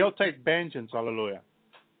 He'll take vengeance. Hallelujah.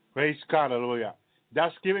 Praise God. Hallelujah.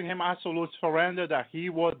 That's giving Him absolute surrender that He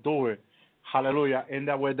will do it. Hallelujah. And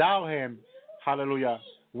that without Him, hallelujah,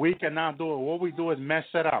 we cannot do it. What we do is mess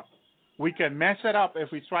it up. We can mess it up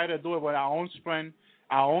if we try to do it with our own strength,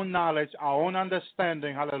 our own knowledge, our own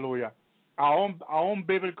understanding, hallelujah, our own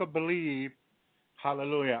biblical belief,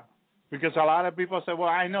 hallelujah. Because a lot of people say, well,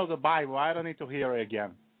 I know the Bible. I don't need to hear it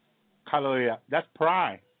again. Hallelujah. That's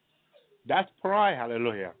pride. That's pride,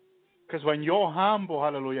 hallelujah. Because when you're humble,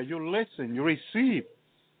 hallelujah, you listen, you receive,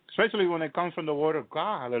 especially when it comes from the Word of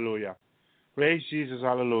God, hallelujah. Praise Jesus,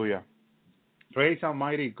 hallelujah. Praise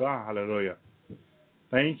Almighty God, hallelujah.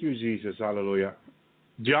 Thank you, Jesus. Hallelujah.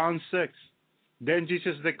 John 6. Then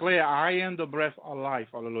Jesus declared, I am the breath of life.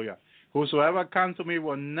 Hallelujah. Whosoever comes to me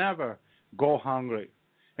will never go hungry.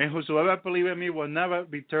 And whosoever believes in me will never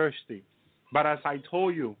be thirsty. But as I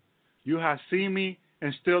told you, you have seen me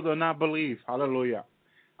and still do not believe. Hallelujah.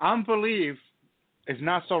 Unbelief is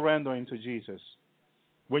not surrendering to Jesus.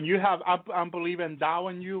 When you have unbelief and doubt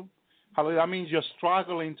in you, hallelujah, that means you're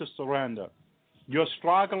struggling to surrender. You're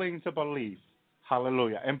struggling to believe.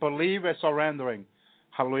 Hallelujah. And believe is surrendering,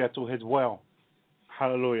 hallelujah, to His will.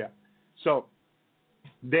 Hallelujah. So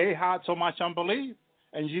they had so much unbelief,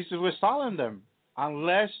 and Jesus was telling them,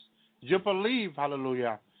 unless you believe,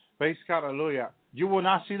 hallelujah, praise God, hallelujah, you will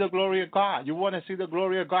not see the glory of God. You want to see the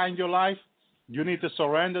glory of God in your life? You need to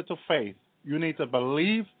surrender to faith. You need to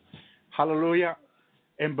believe, hallelujah.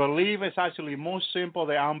 And believe is actually more simple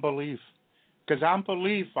than unbelief. Because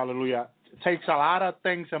unbelief, hallelujah, takes a lot of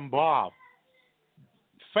things involved.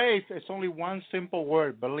 Faith is only one simple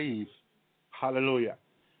word, believe. Hallelujah.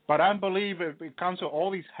 But unbelief, it comes with all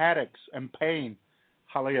these headaches and pain,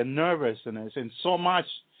 hallelujah, nervousness, and so much,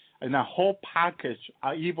 and a whole package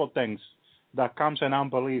of evil things that comes in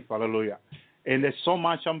unbelief, hallelujah. And there's so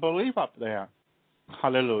much unbelief up there,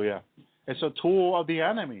 hallelujah. It's a tool of the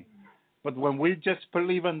enemy. But when we just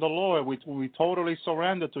believe in the Lord, we totally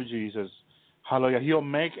surrender to Jesus, hallelujah, He'll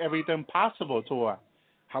make everything possible to us.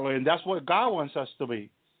 Hallelujah. And that's what God wants us to be.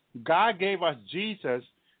 God gave us Jesus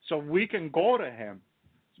so we can go to Him.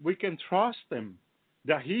 we can trust him,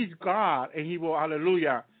 that he's God and he will,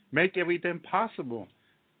 hallelujah, make everything possible.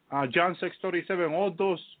 John 6:37, all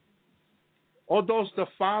those the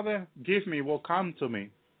Father give me will come to me.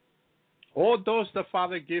 All those the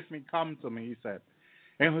Father give me come to me, he said.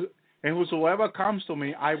 And whosoever comes to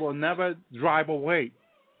me, I will never drive away.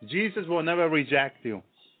 Jesus will never reject you.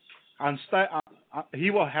 Instead, he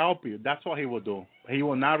will help you. That's what he will do. He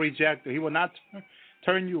will not reject you. He will not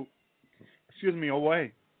turn you,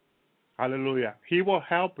 away. Hallelujah. He will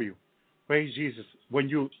help you. Praise Jesus. When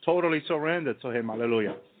you totally surrender to him.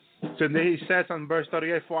 Hallelujah. So then he says in verse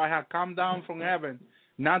 38, for I have come down from heaven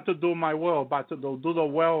not to do my will, but to do the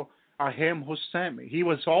will of him who sent me. He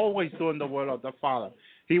was always doing the will of the Father.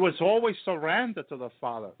 He was always surrendered to the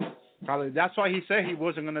Father. That's why he said he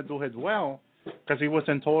wasn't going to do his will, because he was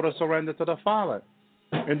in total surrender to the Father.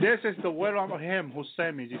 And this is the will of him who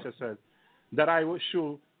sent me, Jesus said, that I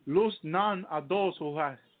should lose none of those who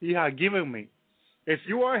he has given me. If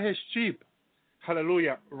you are his sheep,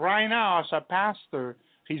 hallelujah, right now as a pastor,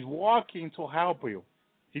 he's working to help you.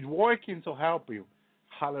 He's working to help you.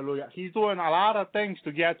 Hallelujah. He's doing a lot of things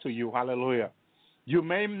to get to you. Hallelujah. You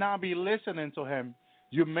may not be listening to him.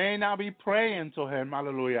 You may not be praying to him.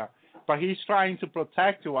 Hallelujah. But he's trying to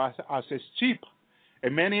protect you as his sheep.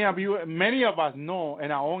 And many of us know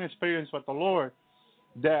in our own experience with the Lord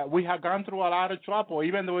that we have gone through a lot of trouble.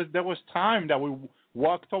 Even there was time that we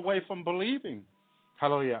walked away from believing.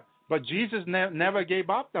 Hallelujah. But Jesus never gave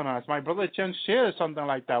up on us. My brother Chen shared something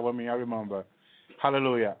like that with me, I remember.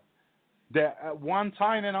 Hallelujah. That at one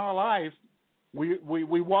time in our life, we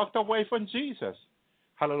walked away from Jesus.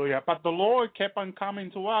 Hallelujah. But the Lord kept on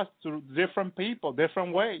coming to us through different people,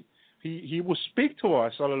 different ways. He will speak to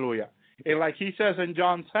us. Hallelujah. And like he says in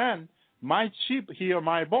John 10, my sheep hear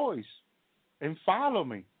my voice and follow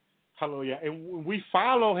me. Hallelujah. And we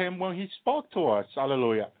follow him when he spoke to us.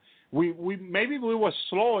 Hallelujah. Maybe we were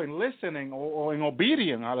slow in listening or in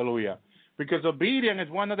obedience. Hallelujah. Because obedience is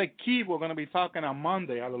one of the key we're going to be talking on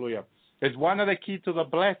Monday. Hallelujah. It's one of the key to the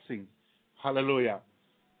blessing. Hallelujah.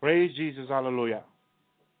 Praise Jesus. Hallelujah.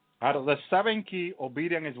 Out of the 7 key,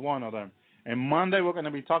 obedience is one of them. And Monday we're going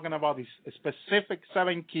to be talking about the specific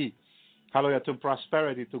 7 key. Hallelujah. To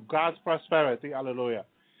prosperity, to God's prosperity. Hallelujah.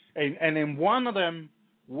 And in one of them,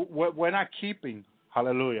 we're not keeping.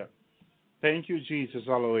 Hallelujah. Thank you, Jesus.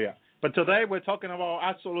 Hallelujah. But today we're talking about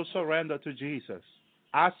absolute surrender to Jesus.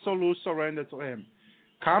 Absolute surrender to him.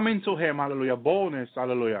 Coming to him. Hallelujah. Boldness.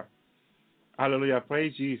 Hallelujah. Hallelujah.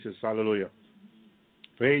 Praise Jesus. Hallelujah.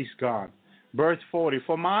 Praise God. Verse 40.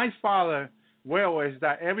 For my Father will is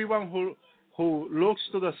that everyone who looks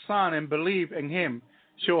to the Son and believes in him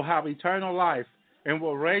shall have eternal life and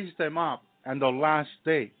will raise them up on the last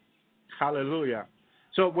day. Hallelujah.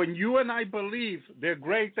 So when you and I believe, there are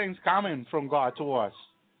great things coming from God to us.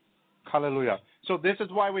 Hallelujah. So this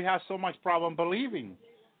is why we have so much problem believing,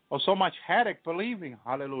 or so much headache believing.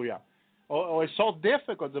 Hallelujah. Or it's so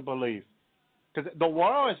difficult to believe. Because the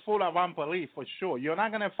world is full of unbelief, for sure. You're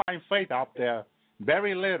not going to find faith out there.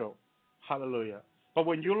 Very little. Hallelujah. But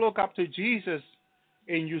when you look up to Jesus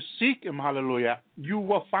and you seek him, hallelujah, you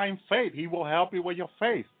will find faith. He will help you with your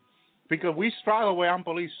faith. Because we struggle with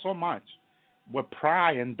unbelief so much. With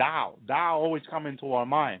pride and doubt. Doubt always comes into our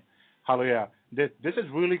mind. Hallelujah. This is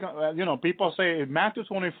really, people say, is Matthew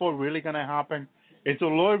 24 really going to happen? Is the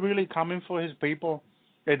Lord really coming for his people?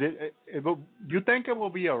 You think it will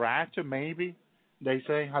be a rapture? Maybe. They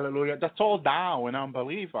say, hallelujah. That's all doubt and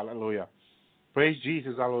unbelief. Hallelujah. Praise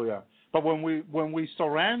Jesus. Hallelujah. But when we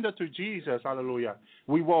surrender to Jesus, hallelujah,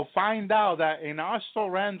 we will find out that in our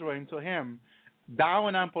surrendering to him, doubt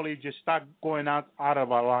and unbelief just start going out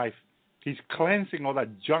of our life. He's cleansing all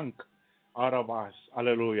that junk out of us.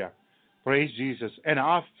 Hallelujah. Praise Jesus. And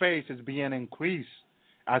our faith is being increased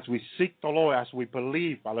as we seek the Lord, as we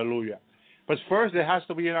believe. Hallelujah. But first, there has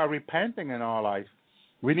to be a repenting in our life.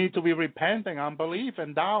 We need to be repenting, unbelief,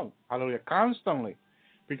 and doubt. Hallelujah. Constantly.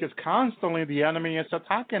 Because constantly the enemy is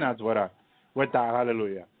attacking us with that.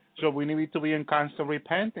 Hallelujah. So we need to be in constant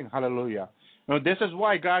repenting. Hallelujah. Now, this is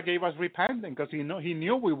why God gave us repenting, because he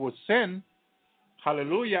knew we would sin.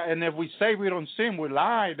 Hallelujah. And if we say we don't sin, we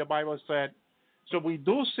lie, the Bible said. So we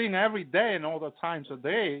do sin every day and all the times a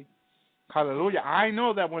day. Hallelujah. I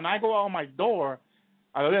know that when I go out my door,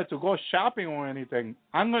 hallelujah, to go shopping or anything,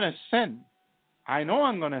 I'm going to sin. I know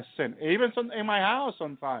I'm going to sin. Even in my house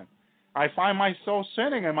sometimes. I find myself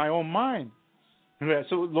sinning in my own mind.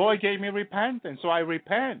 So Lord gave me repentance. So I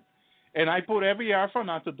repent. And I put every effort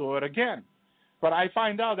not to do it again. But I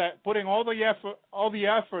find out that putting all the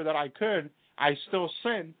effort that I could, I still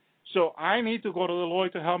sin. So I need to go to the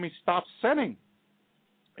Lord to help me stop sinning.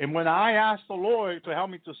 And when I ask the Lord to help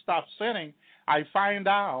me to stop sinning, I find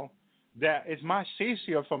out that it's much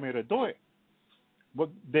easier for me to do it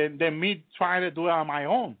than me trying to do it on my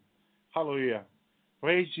own. Hallelujah.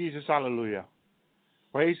 Praise Jesus. Hallelujah.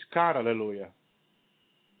 Praise God. Hallelujah.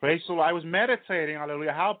 Praise the Lord. I was meditating,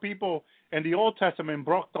 hallelujah, how people in the Old Testament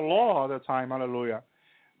broke the law all the time, hallelujah.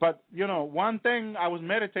 But, you know, one thing I was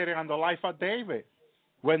meditating on the life of David.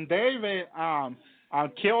 When David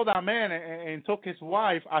killed a man and took his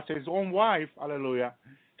wife as his own wife, hallelujah,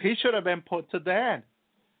 he should have been put to death,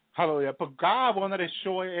 hallelujah. But God wanted to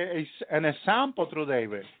show an example through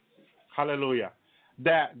David, hallelujah,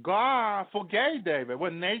 that God forgave David.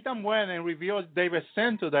 When Nathan went and revealed David's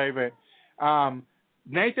sin to David,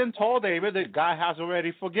 Nathan told David that God has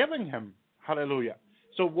already forgiven him. Hallelujah.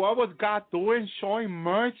 So what was God doing? Showing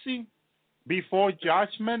mercy before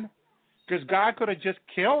judgment? Because God could have just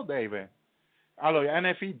killed David. Hallelujah. And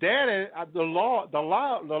if he did it, the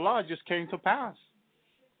law just came to pass.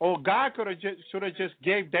 Or God should have just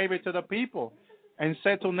gave David to the people and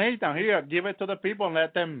said to Nathan, here, give it to the people and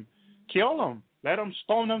let them kill them. Let them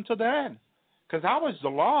stone them to death. Because that was the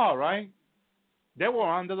law, right? They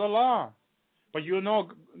were under the law. But you know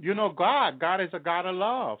God. God is a God of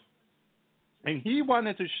love. And he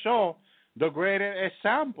wanted to show the greater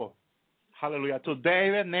example, hallelujah, to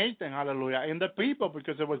David, Nathan, hallelujah, and the people,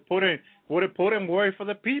 because it was put in word for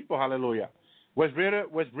the people, hallelujah. Was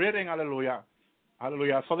written, hallelujah,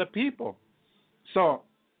 for the people. So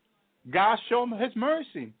God showed his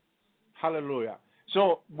mercy, hallelujah.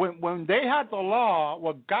 So when they had the law,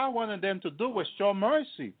 what God wanted them to do was show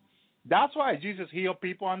mercy. That's why Jesus healed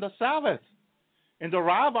people on the Sabbath. And the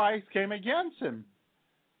rabbis came against him.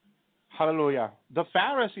 Hallelujah. The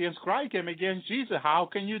Pharisees and scribes came against Jesus. How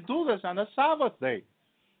can you do this on the Sabbath day?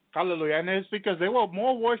 Hallelujah. And it's because they were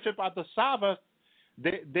more worship at the Sabbath.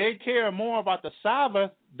 They care more about the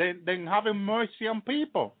Sabbath than having mercy on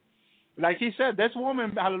people. Like he said, this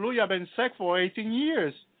woman, hallelujah, been sick for 18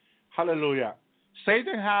 years. Hallelujah.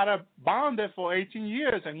 Satan had her bounded for 18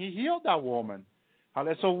 years, and he healed that woman.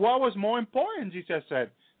 Hallelujah. So what was more important, Jesus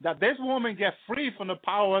said? That this woman get free from the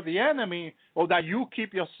power of the enemy, or that you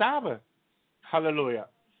keep your Sabbath. Hallelujah.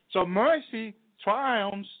 So mercy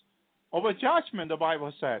triumphs over judgment, the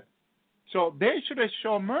Bible said. So they should have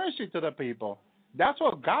shown mercy to the people. That's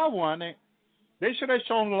what God wanted. They should have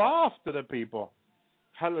shown love to the people.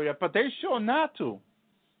 Hallelujah. But they chose not to.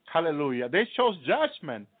 Hallelujah. They chose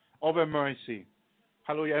judgment over mercy.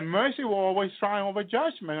 Hallelujah. And mercy will always triumph over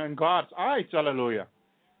judgment in God's eyes. Hallelujah.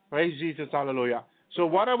 Praise Jesus. Hallelujah. So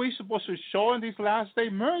what are we supposed to show in these last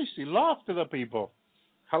days? Mercy, love to the people.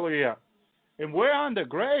 Hallelujah. And we're under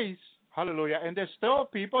grace. Hallelujah. And there's still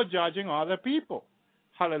people judging other people.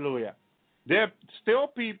 Hallelujah. There are still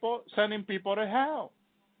people sending people to hell.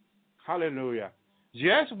 Hallelujah.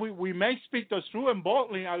 Yes, we may speak the truth and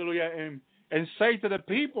boldly, hallelujah, and say to the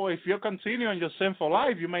people, if you continue in your sinful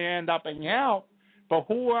life, you may end up in hell. But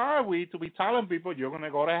who are we to be telling people you're going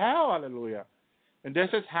to go to hell? Hallelujah. And this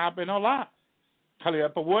has happened a lot.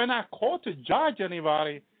 Hallelujah. But we're not called to judge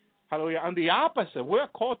anybody. Hallelujah. On the opposite, we're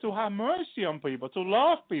called to have mercy on people, to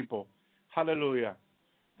love people. Hallelujah.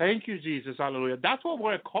 Thank you, Jesus. Hallelujah. That's what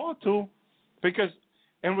we're called to, because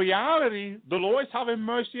in reality, the Lord is having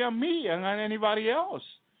mercy on me and on anybody else.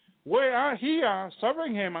 We are here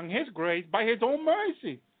serving him on his grace by his own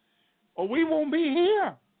mercy, or we won't be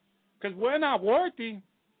here, because we're not worthy,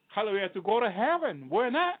 hallelujah, to go to heaven.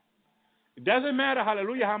 We're not. It doesn't matter,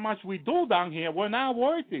 hallelujah, how much we do down here. We're not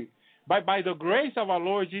worthy. But by the grace of our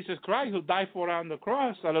Lord Jesus Christ, who died for us on the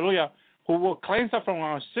cross, hallelujah, who will cleanse us from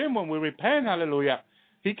our sin when we repent, hallelujah,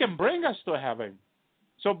 he can bring us to heaven.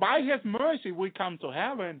 So by his mercy, we come to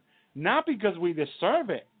heaven, not because we deserve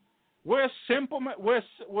it. We're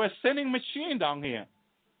a sinning machine down here.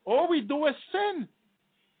 All we do is sin.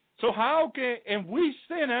 So how can, and we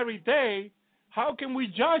sin every day, how can we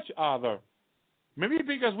judge others? Maybe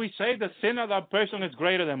because we say the sin of that person is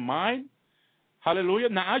greater than mine. Hallelujah.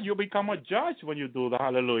 Now you become a judge when you do that.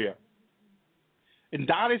 Hallelujah. And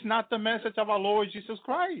that is not the message of our Lord Jesus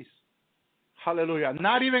Christ. Hallelujah.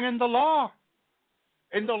 Not even in the law.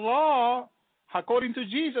 In the law, according to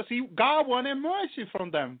Jesus, God wanted mercy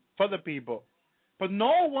from them, for the people. But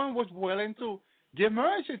no one was willing to give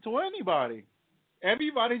mercy to anybody.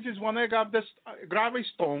 Everybody just wanted to grab a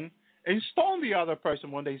stone and stone the other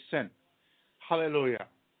person when they sin. Hallelujah.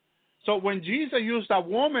 So when Jesus used that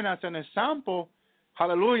woman as an example,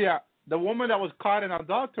 hallelujah, the woman that was caught in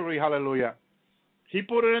adultery, hallelujah, he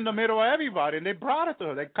put it in the middle of everybody, and they brought it to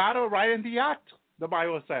her. They caught her right in the act, the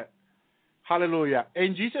Bible said. Hallelujah.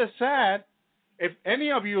 And Jesus said, if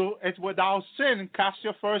any of you is without sin, cast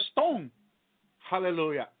your first stone.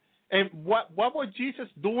 Hallelujah. And what was Jesus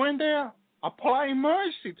doing there? Applying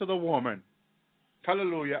mercy to the woman.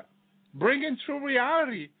 Hallelujah. Bringing true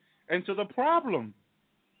reality into the problem.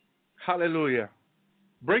 Hallelujah.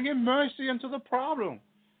 Bringing mercy into the problem.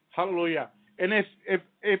 Hallelujah. And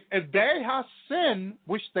if they have sinned,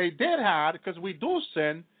 which they did have, because we do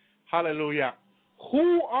sin, hallelujah,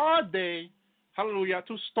 who are they, hallelujah,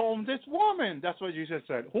 to stone this woman? That's what Jesus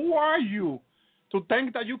said. Who are you to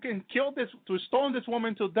think that you can kill this, to stone this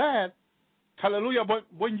woman to death? Hallelujah. But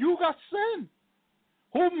when you got sin,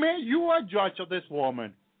 who made you a judge of this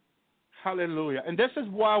woman? Hallelujah. And this is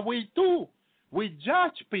what we do. We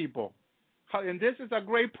judge people. And this is a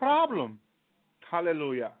great problem.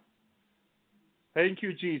 Hallelujah. Thank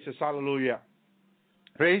you, Jesus. Hallelujah.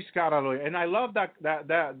 Praise God. Hallelujah. And I love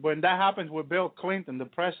that when that happens with Bill Clinton, the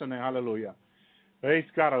president. Hallelujah. Praise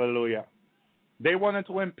God. Hallelujah. They wanted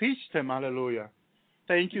to impeach him. Hallelujah.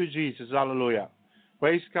 Thank you, Jesus. Hallelujah.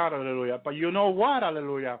 Praise God. Hallelujah. But you know what?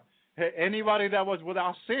 Hallelujah. Anybody that was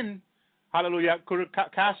without sin, hallelujah, could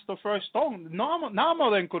cast the first stone. None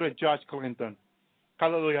of them could have judged Clinton.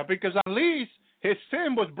 Hallelujah. Because at least his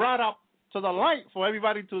sin was brought up to the light for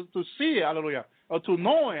everybody to see it. Hallelujah. Or to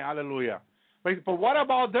know it. Hallelujah. But what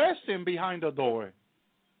about their sin behind the door?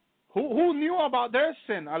 Who knew about their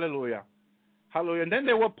sin? Hallelujah. Hallelujah. And then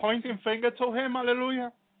they were pointing finger to him.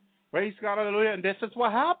 Hallelujah. Praise God. Hallelujah. And this is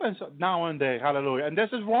what happens now and then. Hallelujah. And this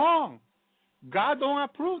is wrong. God don't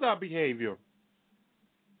approve that behavior.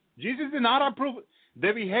 Jesus did not approve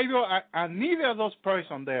the behavior of neither of those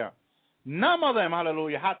persons there. None of them,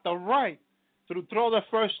 hallelujah, had the right to throw the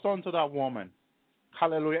first stone to that woman.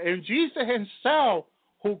 Hallelujah. And Jesus himself,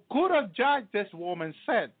 who could have judged this woman,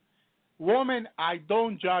 said, "Woman, I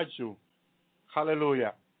don't judge you."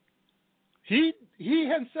 Hallelujah. He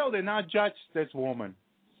himself did not judge this woman.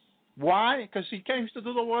 Why? Because she came to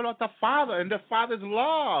do the will of the Father and the Father's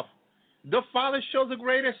love. The Father shows a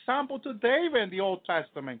great example to David in the Old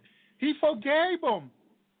Testament. He forgave him.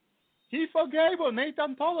 He forgave him.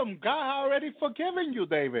 Nathan told him, God had already forgiven you,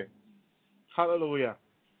 David. Hallelujah.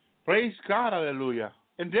 Praise God. Hallelujah.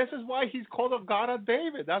 And this is why he's called the God of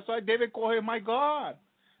David. That's why David called him my God.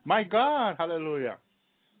 My God. Hallelujah.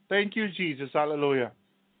 Thank you, Jesus. Hallelujah.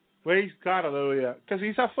 Praise God. Hallelujah. Because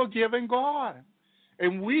he's a forgiving God.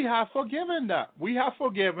 And we have forgiven that. We have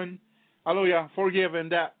forgiven, hallelujah, forgiven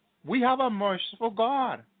that. We have a merciful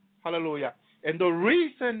God. Hallelujah. And the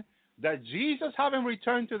reason that Jesus having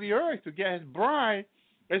returned to the earth to get his bride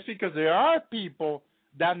is because there are people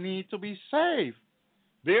that need to be saved.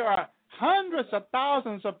 There are hundreds of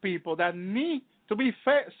thousands of people that need to be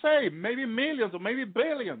saved, maybe millions or maybe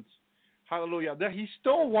billions. Hallelujah. That he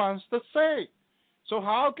still wants to save. So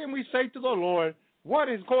how can we say to the Lord, what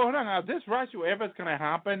is going on? Is this rapture ever going to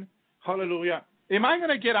happen? Hallelujah. Am I going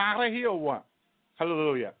to get out of here or what?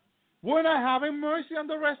 Hallelujah. We're not having mercy on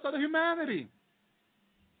the rest of the humanity.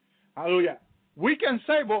 Hallelujah. We can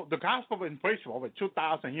say, well, the gospel has been preached for over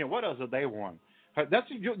 2,000 years. What else do they want? That's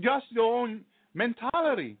just your own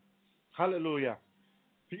mentality. Hallelujah.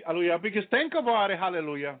 Hallelujah. Because think about it.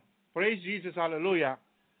 Hallelujah. Praise Jesus. Hallelujah.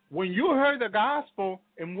 When you heard the gospel,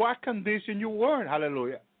 in what condition you were?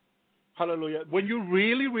 Hallelujah. Hallelujah. When you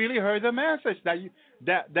really, really heard the message,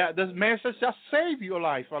 that the message just saved your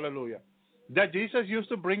life. Hallelujah. That Jesus used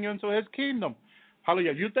to bring you into his kingdom.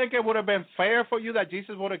 Hallelujah. You think it would have been fair for you that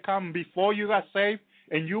Jesus would have come before you got saved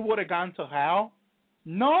and you would have gone to hell?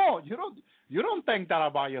 No, you don't think that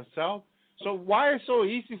about yourself. So why is it so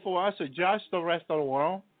easy for us to judge the rest of the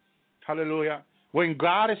world? Hallelujah. When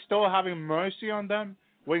God is still having mercy on them,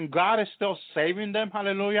 when God is still saving them,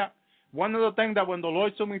 hallelujah. One of the things that when the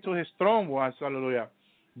Lord took me to his throne was, hallelujah,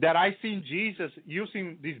 that I seen Jesus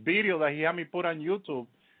using this video that he had me put on YouTube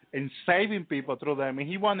and saving people through them. And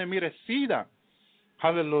he wanted me to see that.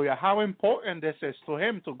 Hallelujah. How important this is to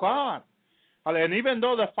him, to God. And even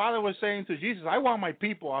though the Father was saying to Jesus, I want my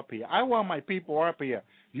people up here. I want my people up here.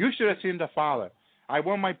 You should have seen the Father. I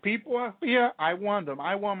want my people up here. I want them.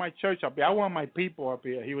 I want my church up here. I want my people up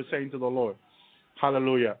here. He was saying to the Lord.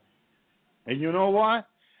 Hallelujah. And you know what?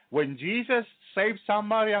 When Jesus saved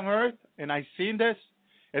somebody on earth, and I seen this,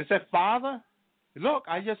 and said, Father, look,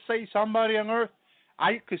 I just saved somebody on earth.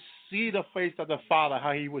 I could see the face of the Father,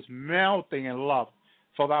 how he was melting in love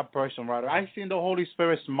for that person, right? I seen the Holy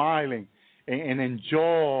Spirit smiling and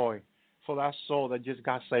enjoy for that soul that just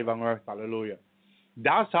got saved on earth. Hallelujah.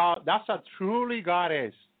 That's how truly God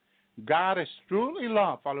is. God is truly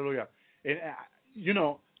love. Hallelujah. And, you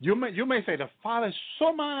know, you may say the Father is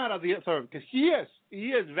so mad at the earth because he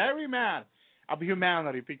is very mad of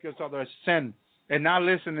humanity because of their sin and not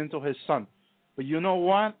listening to his Son. But you know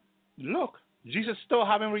what? Look, Jesus still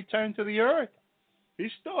haven't returned to the earth. He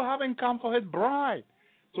still haven't come for his bride.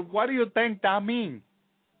 So what do you think that means?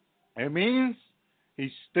 It means he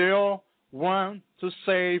still wants to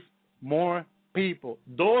save more people.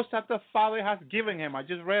 Those that the Father has given him, I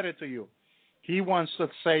just read it to you. He wants to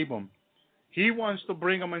save them. He wants to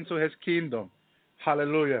bring them into his kingdom.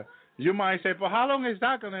 Hallelujah. You might say, but how long is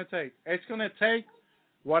that going to take? It's going to take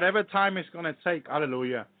whatever time it's going to take.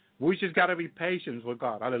 Hallelujah. We just got to be patient with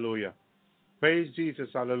God. Hallelujah. Praise Jesus.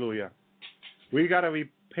 Hallelujah. We got to be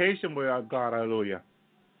patient with our God. Hallelujah.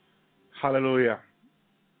 Hallelujah.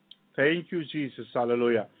 Thank you, Jesus.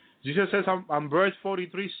 Hallelujah. Jesus says on verse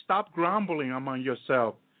 43, stop grumbling among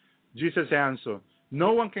yourselves. Jesus answered,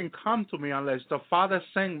 no one can come to me unless the Father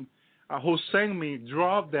who sent me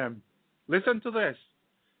draw them. Listen to this.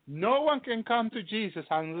 No one can come to Jesus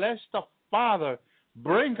unless the Father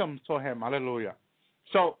bring them to him. Hallelujah.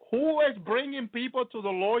 So who is bringing people to the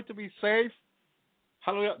Lord to be saved?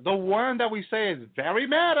 Hallelujah. The one that we say is very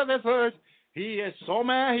mad at this earth. He is so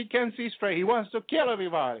mad he can't see straight. He wants to kill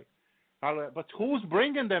everybody. Hallelujah. But who's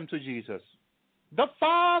bringing them to Jesus? The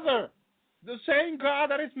Father. The same God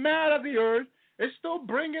that is mad at the earth is still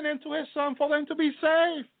bringing them to his Son for them to be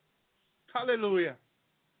saved. Hallelujah.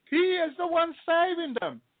 He is the one saving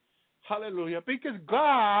them. Hallelujah. Because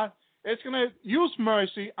God is going to use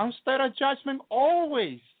mercy instead of judgment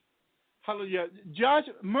always. Hallelujah.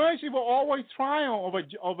 Mercy will always triumph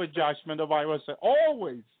over judgment, the Bible says.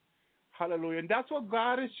 Always. Hallelujah. And that's what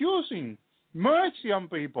God is using. Mercy on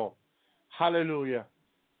people. Hallelujah.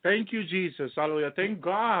 Thank you, Jesus. Hallelujah. Thank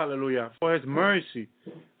God, hallelujah, for his mercy.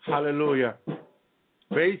 Hallelujah.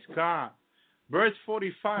 Praise God. Verse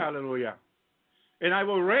 45, hallelujah. And I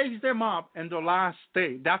will raise them up in the last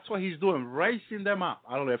day. That's what he's doing, raising them up,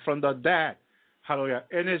 hallelujah, from the dead. Hallelujah.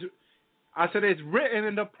 And I said it's written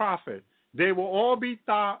in the prophet, they will all be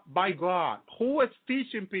taught by God. Who is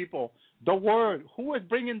teaching people the word? Who is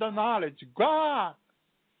bringing the knowledge? God.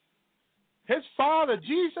 His Father,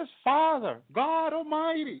 Jesus' Father, God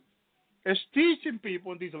Almighty, is teaching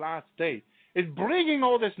people in these last days. Is bringing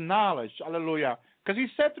all this knowledge, hallelujah. Because he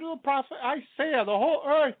said through the prophet Isaiah, the whole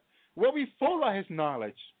earth will be full of his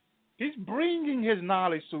knowledge. He's bringing his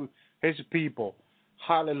knowledge to his people,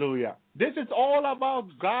 hallelujah. This is all about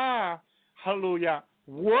God, hallelujah,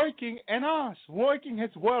 working in us, working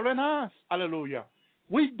his will in us, hallelujah.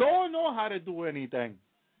 We don't know how to do anything.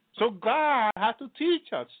 So God had to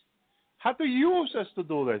teach us, had to use us to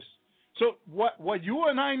do this. So what you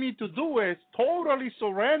and I need to do is totally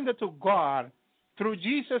surrender to God through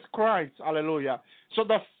Jesus Christ, hallelujah. So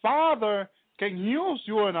the Father can use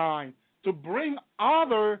you and I to bring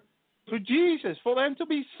others to Jesus, for them to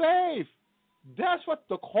be saved. That's what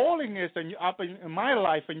the calling is up in my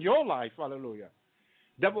life, in your life, hallelujah.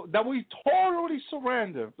 That we totally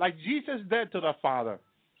surrender, like Jesus did to the Father.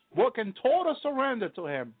 We can totally surrender to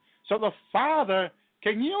him, so the Father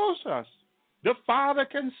can use us. The Father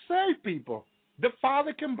can save people. The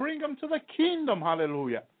Father can bring them to the kingdom,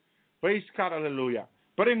 hallelujah. Praise God, hallelujah.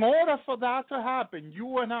 But in order for that to happen,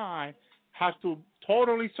 you and I have to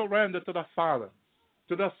totally surrender to the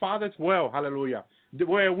Father's will, hallelujah.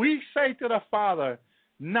 Where we say to the Father,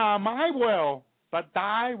 not my will, but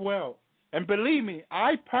thy will. And believe me,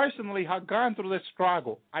 I personally have gone through this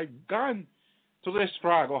struggle. I've gone through this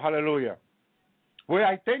struggle, hallelujah, where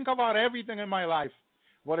I think about everything in my life,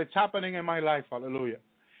 what is happening in my life, hallelujah.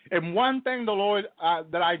 And one thing the Lord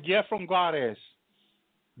that I get from God is,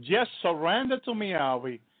 just surrender to me,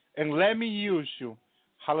 Alvy, and let me use you,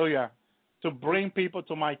 hallelujah, to bring people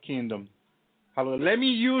to my kingdom. Hallelujah. Let me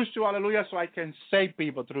use you, hallelujah, so I can save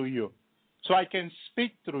people through you, so I can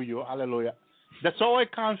speak through you, hallelujah. That's all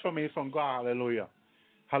it comes from me, from God, hallelujah.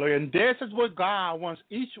 Hallelujah. And this is what God wants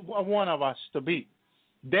each one of us to be.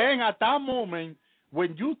 Then at that moment,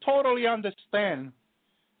 when you totally understand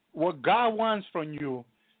what God wants from you,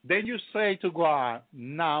 then you say to God,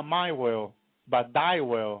 not my will, but thy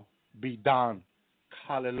will be done.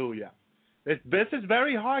 Hallelujah. This is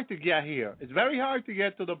very hard to get here. It's very hard to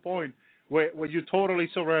get to the point where you totally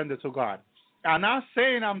surrender to God. I'm not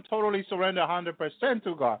saying I'm totally surrender 100%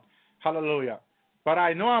 to God. Hallelujah. But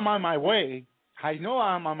I know I'm on my way. I know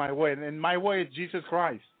I'm on my way. And my way is Jesus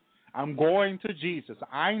Christ. I'm going to Jesus.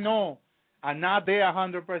 I know I'm not there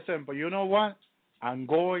 100%. But you know what? I'm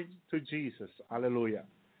going to Jesus. Hallelujah.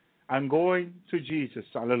 I'm going to Jesus.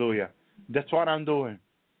 Hallelujah. That's what I'm doing.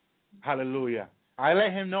 Hallelujah. I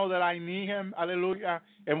let him know that I need him. Hallelujah.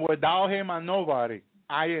 And without him, I'm nobody.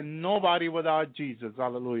 I am nobody without Jesus.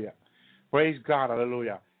 Hallelujah. Praise God.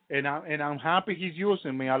 Hallelujah. And I'm happy he's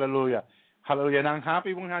using me. Hallelujah. Hallelujah. And I'm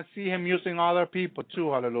happy when I see him using other people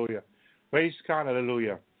too. Hallelujah. Praise God.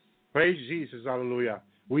 Hallelujah. Praise Jesus. Hallelujah.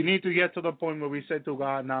 We need to get to the point where we say to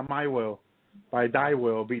God, not my will, but thy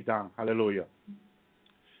will be done. Hallelujah.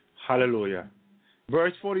 Hallelujah.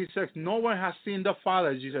 Verse 46, no one has seen the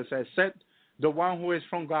Father, Jesus says, except the one who is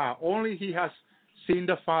from God. Only he has seen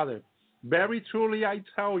the Father. Very truly I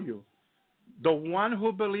tell you, the one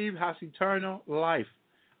who believes has eternal life.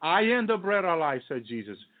 I am the bread of life, said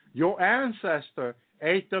Jesus. Your ancestor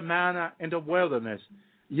ate the manna in the wilderness,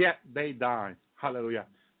 yet they died. Hallelujah.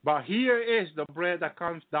 But here is the bread that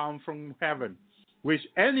comes down from heaven, which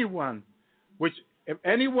if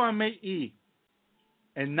anyone may eat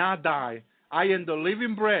and not die, I am the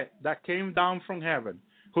living bread that came down from heaven.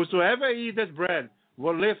 Whosoever eats this bread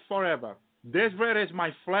will live forever. This bread is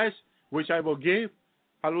my flesh, which I will give,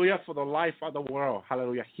 hallelujah, for the life of the world.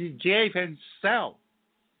 Hallelujah. He gave himself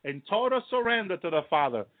in total surrender to the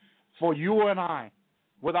Father for you and I,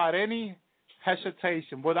 without any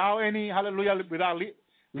hesitation, without any, hallelujah, without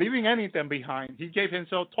leaving anything behind. He gave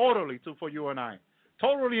himself totally for you and I,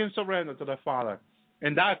 totally in surrender to the Father.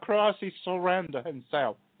 And that cross, he surrendered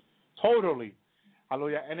himself totally.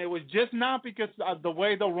 Hallelujah. And it was just not because of the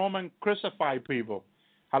way the Roman crucified people.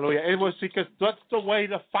 Hallelujah. It was because that's the way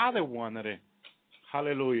the Father wanted it.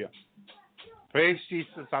 Hallelujah. Praise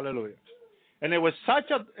Jesus. Hallelujah. And it was such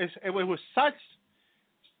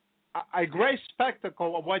a great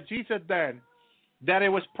spectacle of what Jesus did that it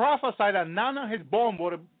was prophesied that none of his bones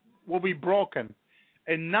will be broken.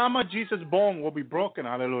 And none of Jesus' bones will be broken.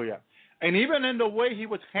 Hallelujah. And even in the way he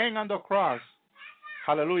was hanged on the cross,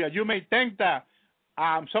 hallelujah, you may think that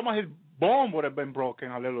some of his bones would have been broken.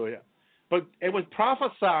 Hallelujah. But it was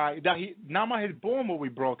prophesied that none of his bones will be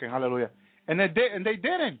broken. Hallelujah. And they didn't.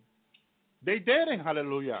 They didn't.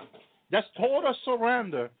 Hallelujah. That's total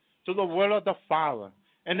surrender to the will of the Father.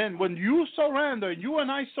 And then when you surrender, you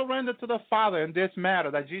and I surrender to the Father in this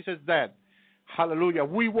matter that Jesus did, hallelujah,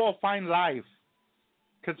 we will find life.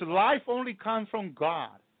 Because life only comes from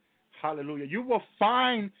God. Hallelujah. You will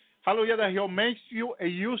find, hallelujah, that he'll make you a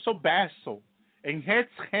useful vessel in his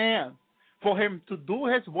hand for him to do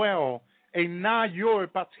his will, and not yours,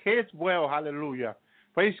 but his will. Hallelujah.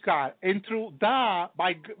 Praise God. And through that,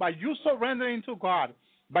 by you surrendering to God,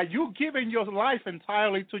 by you giving your life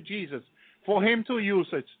entirely to Jesus for him to use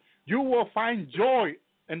it, you will find joy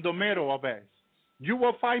in the middle of it. You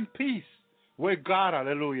will find peace with God.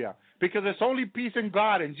 Hallelujah. Because there's only peace in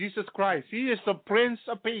God and Jesus Christ. He is the Prince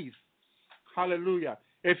of Peace. Hallelujah.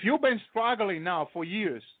 If you've been struggling now for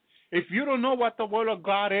years, if you don't know what the will of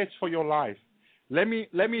God is for your life, let me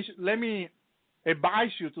advise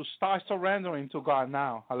you to start surrendering to God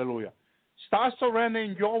now. Hallelujah. Start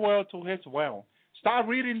surrendering your will to his will. Start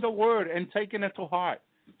reading the word and taking it to heart.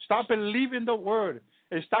 Start believing the word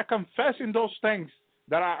and start confessing those things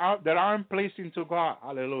that aren't pleasing to God.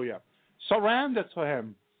 Hallelujah. Surrender to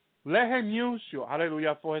him. Let him use you.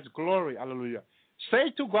 Hallelujah. For his glory. Hallelujah.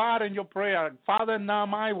 Say to God in your prayer, Father, not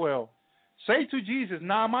my will. Say to Jesus,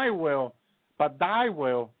 not my will, but thy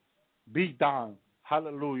will be done.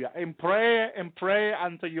 Hallelujah. And pray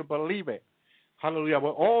until you believe it. Hallelujah.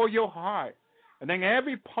 With all your heart. And then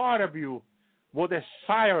every part of you will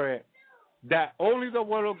desire it, that only the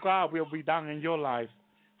word of God will be done in your life.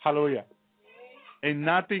 Hallelujah. And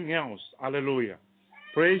nothing else. Hallelujah.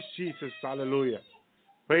 Praise Jesus. Hallelujah.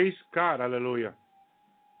 Praise God. Hallelujah.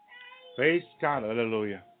 Praise God.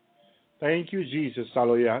 Hallelujah. Thank you, Jesus.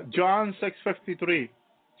 Hallelujah. John 6:53.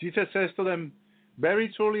 Jesus says to them,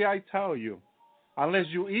 very truly I tell you, unless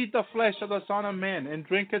you eat the flesh of the Son of Man and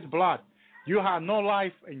drink his blood, you have no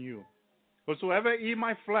life in you. Whosoever eat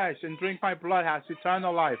my flesh and drink my blood has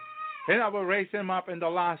eternal life, and I will raise him up in the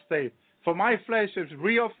last day. For my flesh is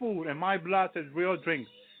real food, and my blood is real drink.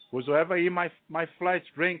 Whosoever eat my flesh,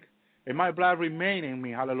 drink, and my blood remain in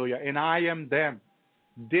me, hallelujah, and I am them.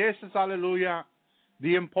 This is, hallelujah,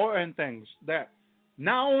 the important things, that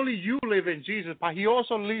not only you live in Jesus, but he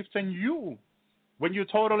also lives in you when you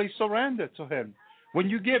totally surrender to him. When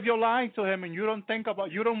you give your life to him and you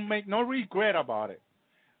don't make no regret about it.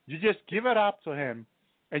 You just give it up to him,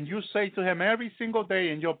 and you say to him every single day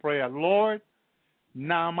in your prayer, Lord,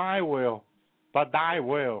 not my will, but thy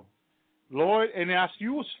will. Lord, and as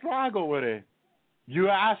you struggle with it, you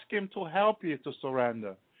ask him to help you to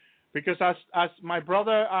surrender. Because as my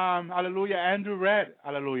brother, hallelujah, Andrew read,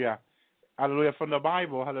 hallelujah, from the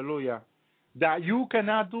Bible, hallelujah, that you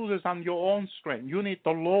cannot do this on your own strength. You need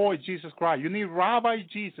the Lord Jesus Christ. You need Rabbi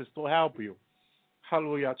Jesus to help you,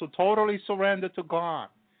 hallelujah, to totally surrender to God,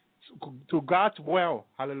 to God's will,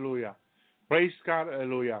 hallelujah. Praise God,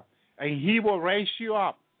 hallelujah. And he will raise you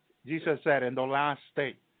up, Jesus said, in the last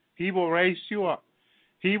day. He will raise you up.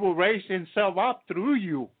 He will raise himself up through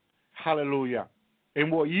you, hallelujah,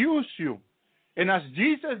 and will use you And as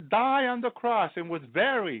Jesus died on the cross and was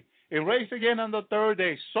buried and raised again on the third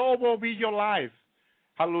day, so will be your life.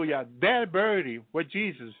 Hallelujah. Dead, buried with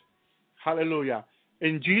Jesus. Hallelujah.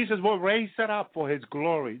 And Jesus will raise it up for his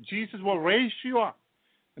glory. Jesus will raise you up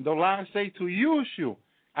in the last day to use you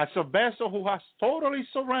as a vessel who has totally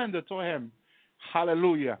surrendered to him.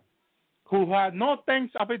 Hallelujah. Who has no things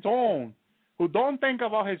of his own, who don't think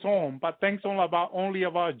about his own, but thinks only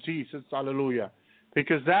about Jesus. Hallelujah.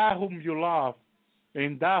 Because that whom you love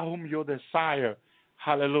and that whom you desire.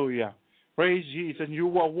 Hallelujah. Praise Jesus. And you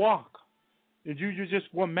will walk. And you just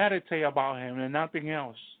will meditate about him and nothing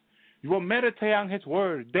else. You will meditate on his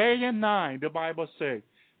word day and night, the Bible says.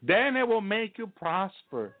 Then it will make you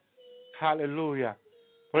prosper. Hallelujah.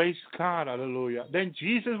 Praise God. Hallelujah. Then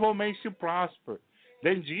Jesus will make you prosper.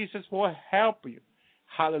 Then Jesus will help you.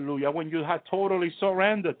 Hallelujah. When you have totally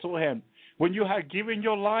surrendered to him. When you have given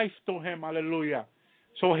your life to him. Hallelujah.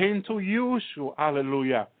 So him to use you.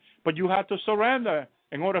 Hallelujah. But you have to surrender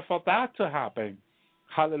in order for that to happen.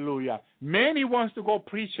 Hallelujah. Many wants to go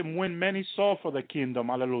preach and win many souls for the kingdom.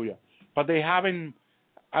 Hallelujah. But they haven't,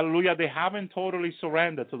 hallelujah, they haven't totally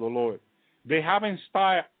surrendered to the Lord. They haven't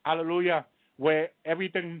started, hallelujah, where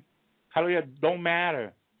everything, hallelujah, don't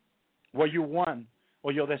matter. What you want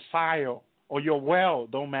or your desire or your will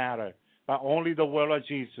don't matter. But only the will of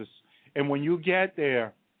Jesus. And when you get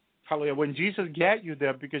there, hallelujah, when Jesus get you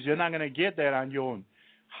there, because you're not going to get there on your own.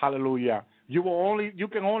 Hallelujah. You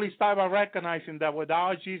can only start by recognizing that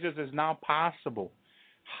without Jesus it's not possible.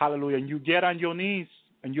 Hallelujah. And you get on your knees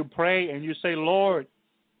and you pray and you say, Lord,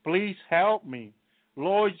 please help me.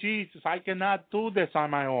 Lord Jesus, I cannot do this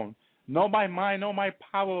on my own. Not by mind, not by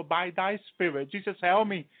power, by thy spirit. Jesus, help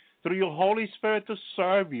me through your Holy Spirit to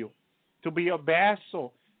serve you, to be a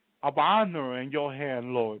vessel of honor in your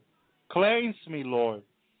hand, Lord. Cleanse me, Lord.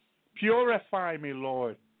 Purify me,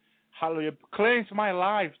 Lord. Hallelujah. Cleanse my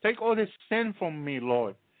life. Take all this sin from me,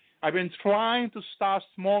 Lord. I've been trying to stop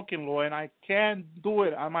smoking, Lord, and I can't do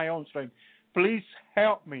it on my own strength. Please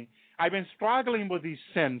help me. I've been struggling with these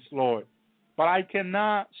sins, Lord, but I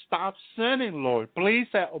cannot stop sinning, Lord. Please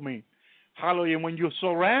help me. Hallelujah. When you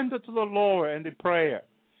surrender to the Lord in the prayer,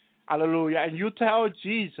 hallelujah, and you tell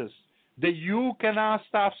Jesus that you cannot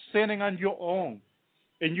stop sinning on your own,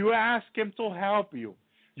 and you ask him to help you,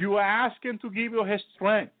 you ask him to give you his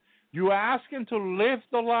strength, you ask him to live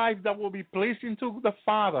the life that will be pleasing to the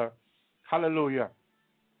Father. Hallelujah.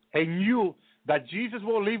 And you, that Jesus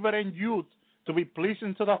will live it in you to be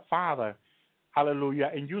pleasing to the Father.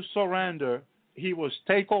 Hallelujah. And you surrender, he will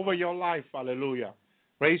take over your life. Hallelujah.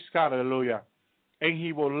 Praise God. Hallelujah. And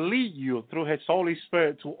he will lead you through his Holy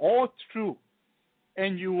Spirit to all truth.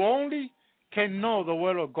 And you only can know the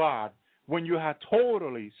will of God when you have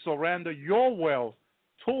totally surrendered your will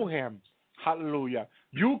to him. Hallelujah.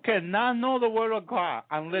 You cannot know the will of God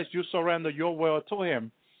unless you surrender your will to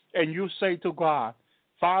him. And you say to God,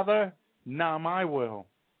 Father, not my will,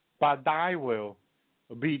 but thy will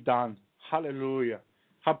be done. Hallelujah.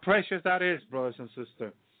 How precious that is, brothers and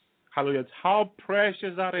sisters. Hallelujah. How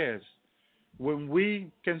precious that is when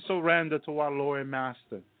we can surrender to our Lord and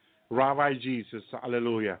Master, Rabbi Jesus.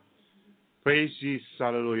 Hallelujah. Praise Jesus.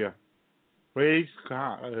 Hallelujah. Praise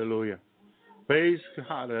God. Hallelujah. Praise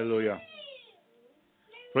God. Hallelujah.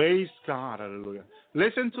 Praise God. Hallelujah.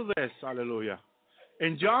 Listen to this. Hallelujah.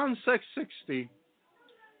 In John 6:60,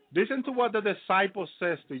 listen to what the disciple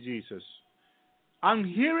says to Jesus. On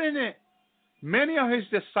hearing it, many of his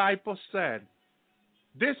disciples said,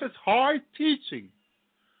 this is hard teaching.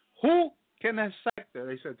 Who can accept it?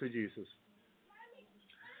 They said to Jesus.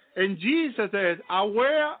 And Jesus is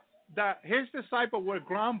aware that his disciples were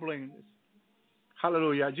grumbling.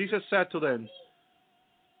 Hallelujah. Jesus said to them,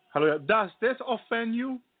 hallelujah, does this offend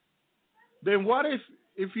you? Then what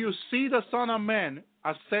if you see the Son of Man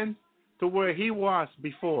ascend to where he was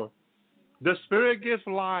before? The Spirit gives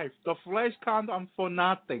life. The flesh comes for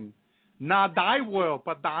nothing. Not thy will,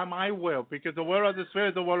 but my will. Because the will of the Spirit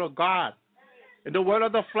is the will of God. And the will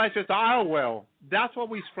of the flesh is our will. That's what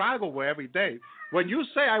we struggle with every day. When you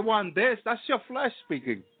say, I want this, that's your flesh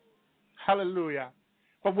speaking. Hallelujah.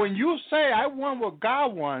 But when you say, I want what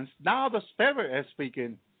God wants, now the Spirit is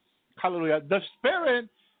speaking. Hallelujah. The Spirit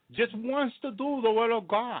just wants to do the will of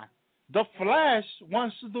God. The flesh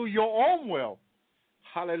wants to do your own will.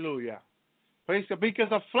 Hallelujah. Praise God. Because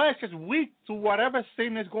the flesh is weak to whatever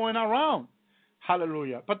sin is going around.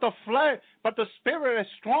 Hallelujah. But the Spirit is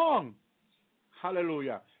strong.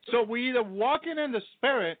 Hallelujah. So we're either walking in the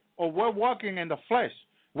Spirit or we're walking in the flesh.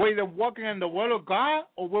 We're either walking in the will of God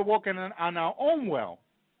or we're walking on our own will.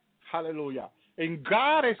 Hallelujah. And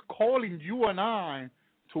God is calling you and I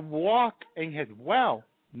to walk in his will.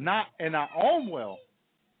 not in our own will.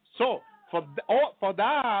 So for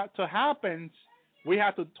that to happen, we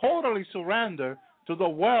have to totally surrender to the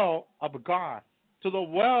will of God, to the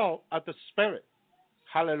will of the Spirit.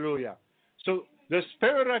 Hallelujah. So the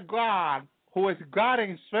Spirit of God, who is God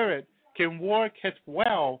in spirit, can work His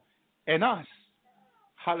will in us.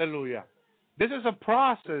 Hallelujah. This is a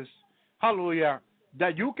process, hallelujah,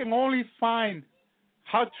 that you can only find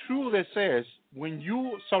how true this is when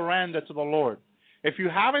you surrender to the Lord. If you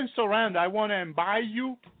haven't surrendered, I want to invite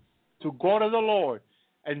you to go to the Lord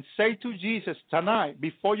and say to Jesus tonight,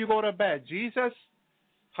 before you go to bed, Jesus,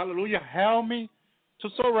 hallelujah, help me to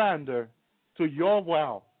surrender to your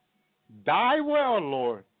will. Thy will,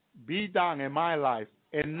 Lord, be done in my life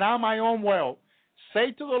and not my own will.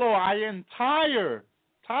 Say to the Lord, I am tired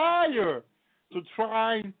to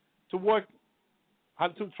trying to work,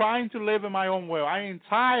 to trying to live in my own will. I am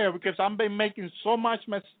tired because I've been making so much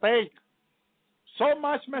mistake,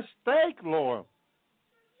 Lord.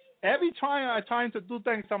 Every time I'm trying to do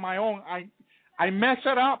things on my own, I mess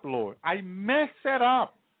it up, Lord. I mess it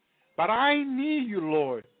up. But I need you,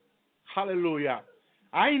 Lord. Hallelujah.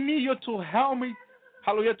 I need you to help me,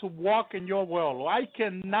 hallelujah, to walk in your will, Lord. I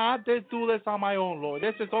cannot do this on my own, Lord.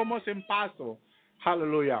 This is almost impossible.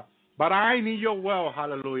 Hallelujah. But I need your will,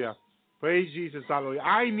 hallelujah. Praise Jesus, hallelujah.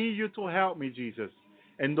 I need you to help me, Jesus.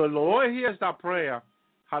 And the Lord hears that prayer,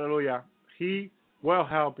 hallelujah. He will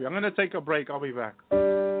help you. I'm going to take a break. I'll be back.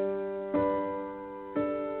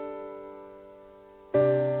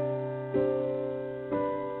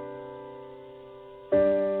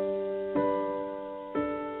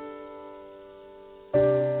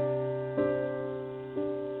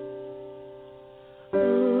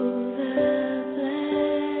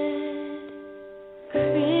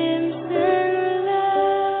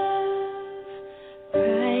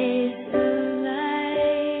 Price of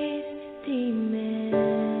life demand.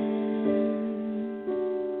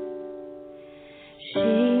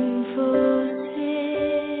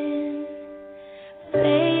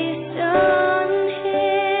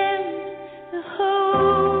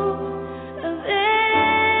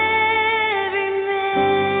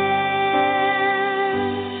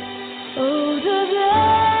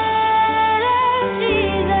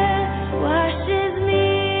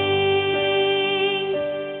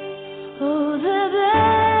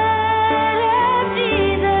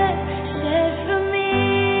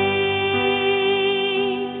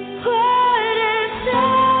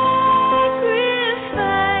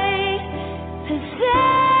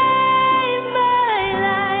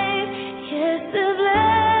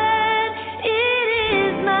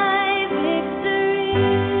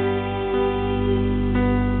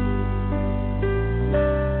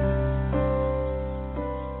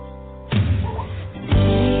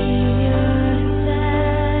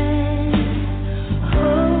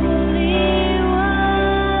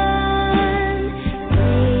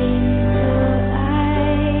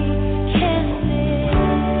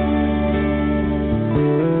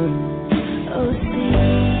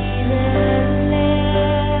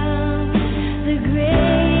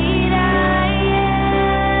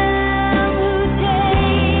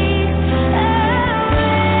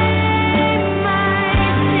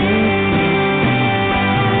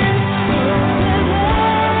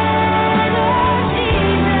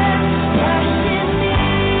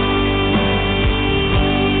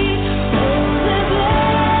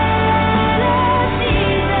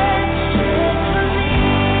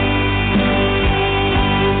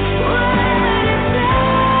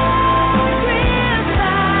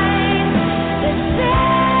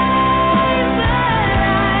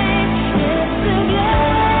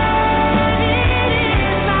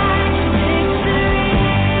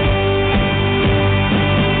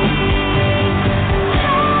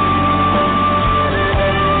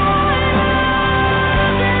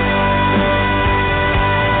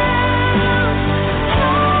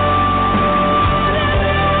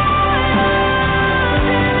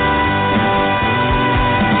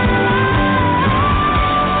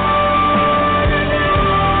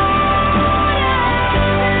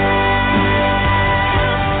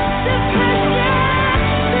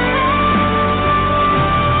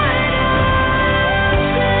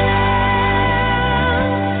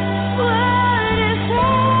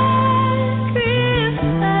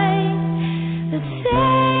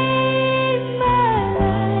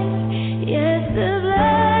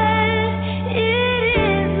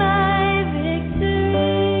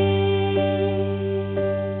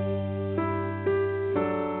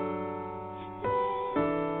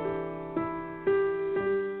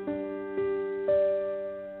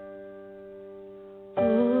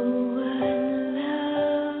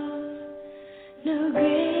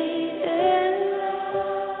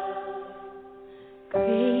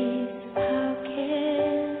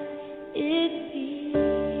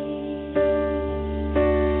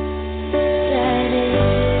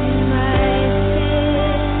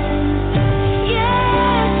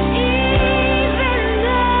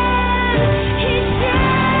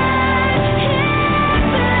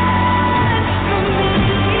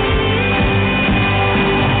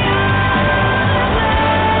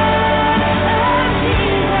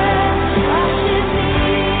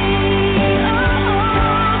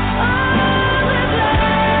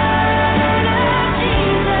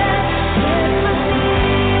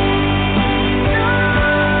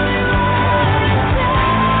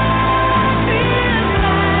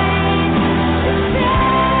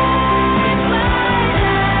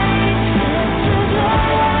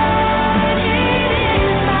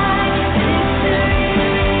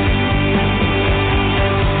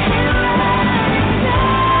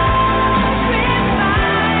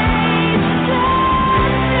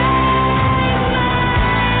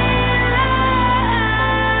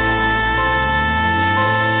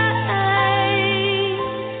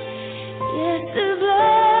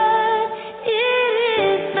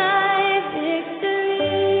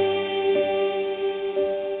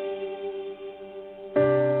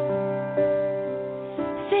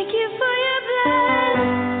 Thank you for your blood.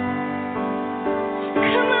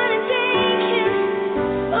 Come on and thank Him.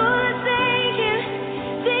 Oh, thank you.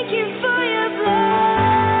 Thank you for your blood.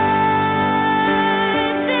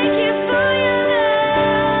 Thank you for your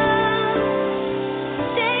love.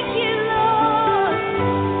 Thank you, Lord.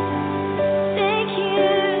 Thank you,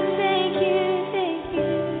 thank you, thank you.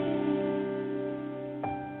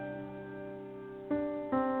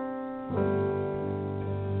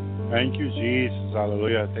 Thank you, Jesus.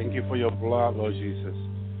 Hallelujah. Thank you for your blood, Lord Jesus.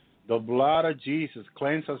 The blood of Jesus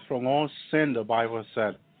cleanses us from all sin, the Bible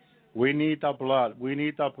said. We need the blood. We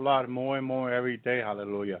need the blood more and more every day.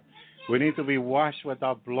 Hallelujah. We need to be washed with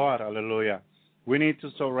our blood. Hallelujah. We need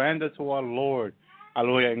to surrender to our Lord.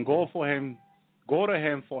 Hallelujah. And go for Him. Go to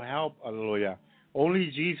Him for help. Hallelujah.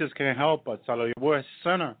 Only Jesus can help us. Hallelujah. We're a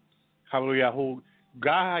sinner. Hallelujah. Who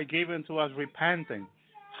God had given to us repenting.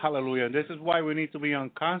 Hallelujah. This is why we need to be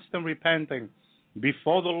on constant repenting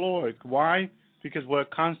before the Lord. Why? Because we're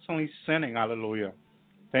constantly sinning. Hallelujah.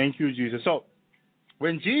 Thank you, Jesus. So,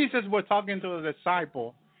 when Jesus was talking to the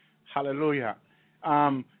disciple, hallelujah,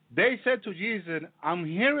 they said to Jesus, I'm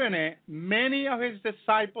hearing it. Many of His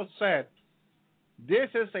disciples said, this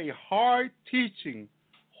is a hard teaching.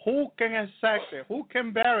 Who can accept it? Who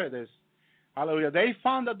can bear this? Hallelujah. They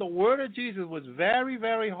found that the word of Jesus was very,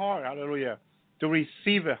 very hard. Hallelujah. To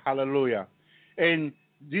receive it. Hallelujah. And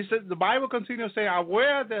the Bible continues to say,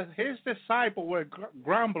 aware that His disciples were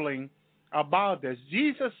grumbling about this,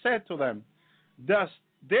 Jesus said to them, does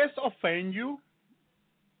this offend you?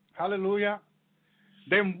 Hallelujah.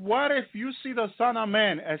 Then what if you see the Son of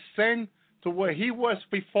Man ascend to where He was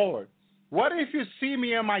before? What if you see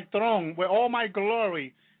me in my throne with all my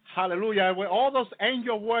glory? Hallelujah. With all those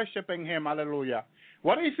angels worshiping Him. Hallelujah.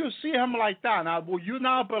 What if you see Him like that? Now, will you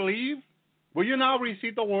now believe? Will you now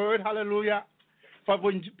receive the word? Hallelujah.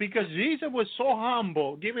 Because Jesus was so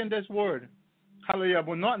humble giving this word. Hallelujah.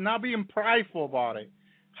 But not being prideful about it.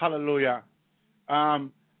 Hallelujah.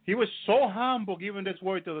 He was so humble giving this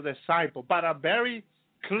word to the disciple, but a very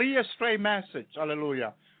clear, straight message.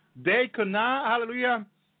 Hallelujah. They could not, hallelujah,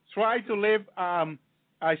 try to live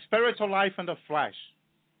a spiritual life in the flesh.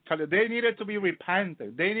 They needed to be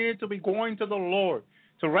repentant. They needed to be going to the Lord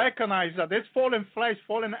to recognize that this fallen flesh,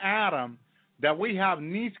 fallen Adam that we have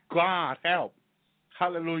needs God help.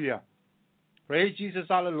 Hallelujah. Praise Jesus.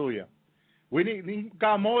 Hallelujah. We need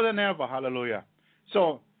God more than ever. Hallelujah.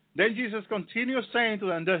 So then Jesus continues saying to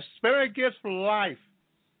them, the Spirit gives life.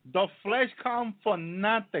 The flesh comes for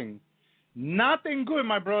nothing. Nothing good,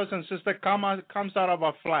 my brothers and sisters, comes out of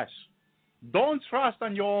our flesh. Don't trust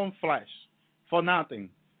on your own flesh for nothing.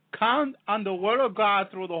 Count on the Word of God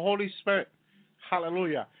through the Holy Spirit.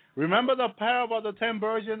 Hallelujah. Remember the parable of the 10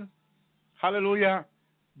 virgins? Hallelujah.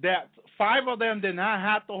 That 5 of them did not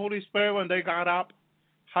have the Holy Spirit when they got up.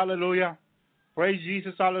 Hallelujah. Praise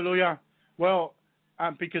Jesus. Hallelujah. Well,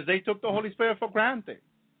 because they took the Holy Spirit for granted.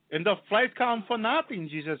 And the flesh counts for nothing,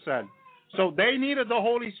 Jesus said. So they needed the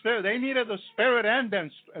Holy Spirit. They needed the Spirit in them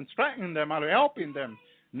and strengthening them, helping them.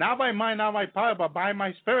 Not by might, not by power, but by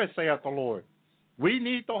my Spirit, saith the Lord. We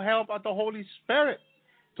need the help of the Holy Spirit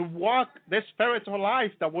to walk this spiritual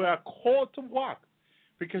life that we are called to walk.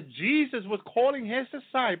 Because Jesus was calling His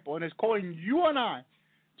disciple and is calling you and I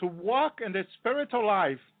to walk in this spiritual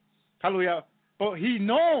life. Hallelujah. But He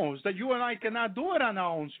knows that you and I cannot do it on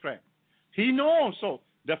our own strength. He knows. So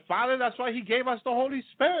the Father, that's why He gave us the Holy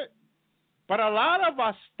Spirit. But a lot of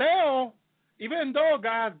us still, even though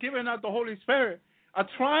God has given us the Holy Spirit, are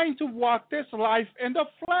trying to walk this life in the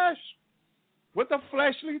flesh with a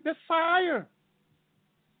fleshly desire.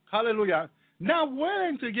 Hallelujah. Not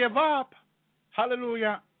willing to give up,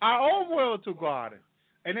 hallelujah, our own will to God.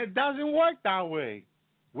 And it doesn't work that way.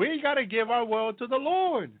 We got to give our will to the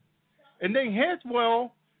Lord. And then His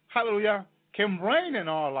will, hallelujah, can reign in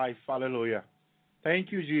our life. Hallelujah.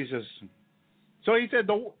 Thank you, Jesus. So He said,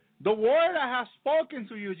 the word I have spoken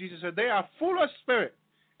to you, Jesus said, they are full of spirit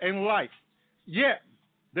and life. Yet,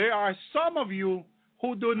 there are some of you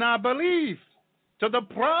who do not believe. So the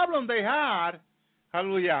problem they had,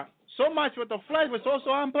 hallelujah, so much with the flesh was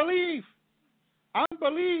also unbelief.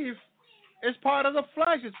 Unbelief is part of the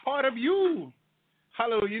flesh. It's part of you.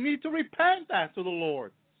 Hallelujah. You need to repent that to the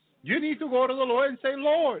Lord. You need to go to the Lord and say,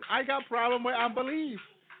 Lord, I got a problem with unbelief.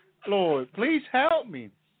 Lord, please help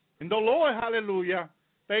me. And the Lord, hallelujah,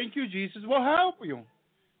 thank you, Jesus, will help you.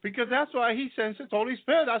 Because that's why He sends His Holy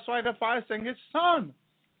Spirit. That's why the Father sent His Son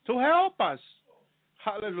to help us.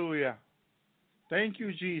 Hallelujah. Thank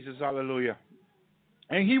you, Jesus. Hallelujah.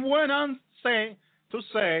 And He went on to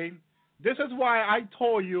say, this is why I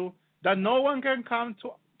told you that no one can come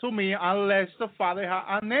to me unless the Father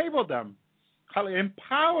has enabled them. Hallelujah.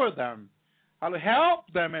 Empower them. Hallelujah.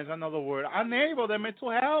 Help them is another word. Enable them to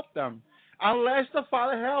help them. Unless the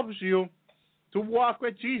Father helps you to walk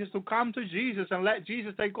with Jesus, to come to Jesus and let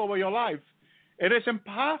Jesus take over your life, it is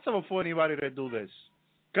impossible for anybody to do this.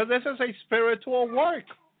 Because this is a spiritual work.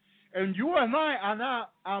 And you and I are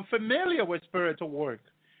not familiar with spiritual work.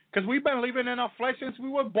 Because we've been living in our flesh since we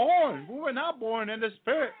were born. We were not born in the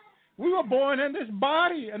spirit. We were born in this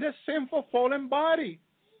body, in this sinful, fallen body.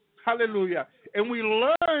 Hallelujah. And we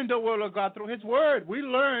learn the word of God through his word. We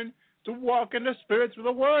learn to walk in the spirit through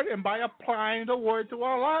the word and by applying the word to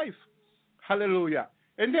our life. Hallelujah.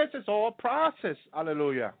 And this is all a process.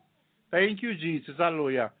 Hallelujah. Thank you, Jesus.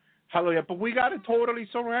 Hallelujah. Hallelujah. But we got to totally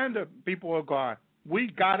surrender, people of God. We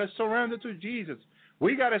got to surrender to Jesus.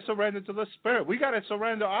 We got to surrender to the Spirit. We got to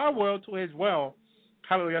surrender our will to his will.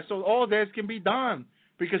 Hallelujah. So all this can be done.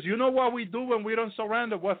 Because you know what we do when we don't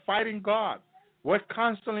surrender? We're fighting God. We're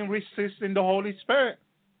constantly resisting the Holy Spirit.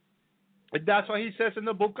 And that's what he says in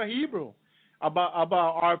the book of Hebrew about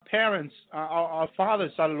our parents, our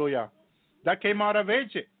fathers, hallelujah, that came out of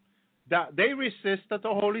Egypt. That they resisted the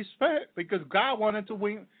Holy Spirit because God wanted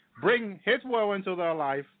to bring his will into their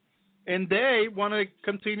life, and they wanted to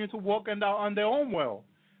continue to walk on their own will.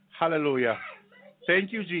 Hallelujah.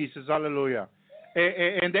 Thank you, Jesus. Hallelujah.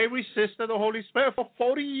 And they resisted the Holy Spirit for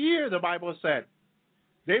 40 years, the Bible said.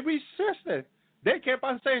 They resisted. They kept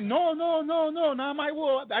on saying, no, not my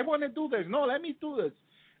will. I want to do this. No, let me do this.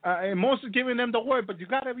 And Moses giving them the word, but you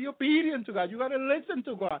got to be obedient to God. You got to listen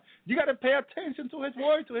to God. You got to pay attention to his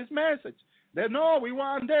word, to his message. They no, we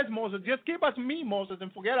want this, Moses. Just give us me, Moses,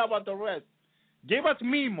 and forget about the rest. Give us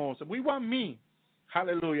me, Moses. We want me.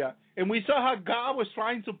 Hallelujah. And we saw how God was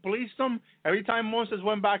trying to please them. Every time Moses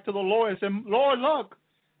went back to the Lord and said, Lord, look,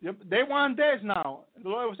 they want this now. The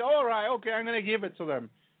Lord would say, all right, okay, I'm going to give it to them.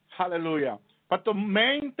 Hallelujah. But the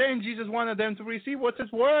main thing Jesus wanted them to receive was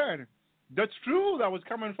his word. The truth that was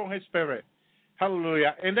coming from his spirit.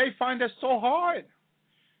 Hallelujah. And they find it so hard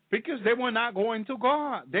because they were not going to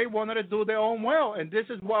God. They wanted to do their own will. And this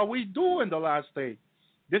is what we do in the last day.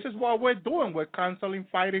 This is what we're doing. We're constantly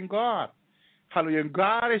fighting God. Hallelujah. And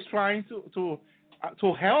God is trying to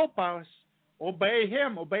help us obey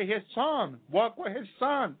him, obey his son, walk with his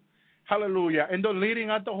son. Hallelujah. And the leading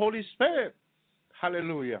of the Holy Spirit.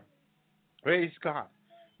 Hallelujah. Praise God.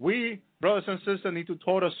 We, brothers and sisters, need to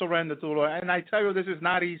totally surrender to the Lord. And I tell you, this is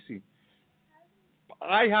not easy.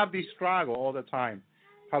 I have this struggle all the time.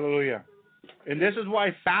 Hallelujah. And this is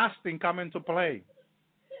why fasting come into play.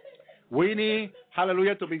 We need,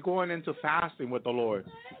 hallelujah, to be going into fasting with the Lord.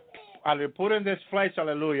 Hallelujah. Put in this flesh,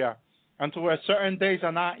 hallelujah, until certain days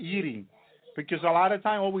are not eating. Because a lot of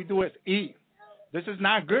time all we do is eat. This is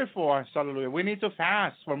not good for us, hallelujah. We need to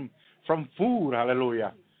fast from food,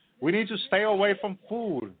 hallelujah. We need to stay away from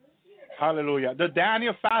food. Hallelujah. The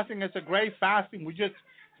Daniel fasting is a great fasting.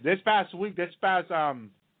 This past week,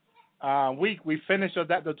 we finished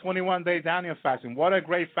the 21-day Daniel fasting. What a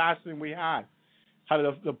great fasting we had.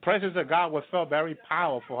 Hallelujah. The presence of God was felt very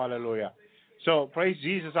powerful. Hallelujah. So praise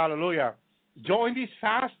Jesus. Hallelujah. Join these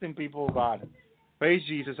fasting, people of God. Praise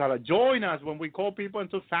Jesus. Hallelujah. Join us when we call people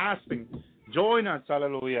into fasting. Join us.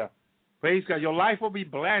 Hallelujah. Praise God. Your life will be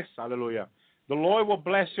blessed. Hallelujah. The Lord will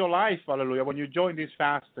bless your life, hallelujah, when you join this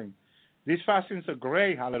fasting. These fastings are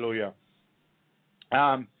great, hallelujah.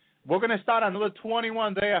 We're going to start another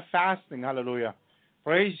 21 day of fasting, hallelujah.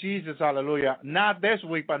 Praise Jesus, hallelujah. Not this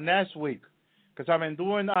week, but next week. Because I've been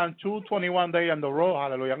doing 21 days on the road,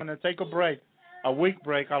 hallelujah. I'm going to take a week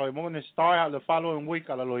break, hallelujah. We're going to start the following week,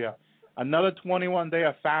 hallelujah. Another 21 day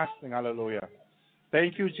of fasting, hallelujah.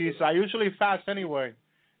 Thank you, Jesus. I usually fast anyway.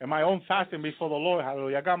 In my own fasting before the Lord,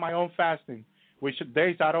 hallelujah. I got my own fasting. Which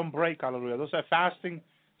days I don't break, hallelujah. Those are fasting.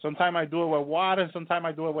 Sometimes I do it with water, sometimes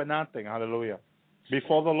I do it with nothing, hallelujah.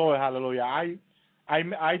 Before the Lord, hallelujah.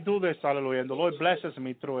 I do this, hallelujah, and the Lord blesses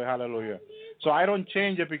me through it, hallelujah. So I don't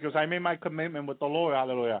change it because I made my commitment with the Lord,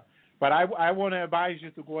 hallelujah. But I want to advise you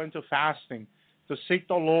to go into fasting, to seek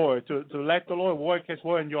the Lord, to let the Lord work his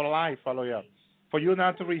word in your life, hallelujah. For you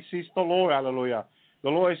not to resist the Lord, hallelujah. The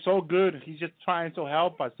Lord is so good. He's just trying to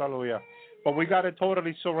help us, hallelujah. But we got to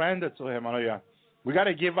totally surrender to him, hallelujah. We got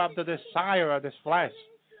to give up the desire of this flesh.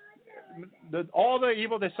 All the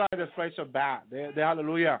evil desires of the flesh are bad. They're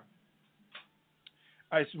hallelujah.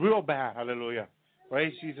 It's real bad, hallelujah.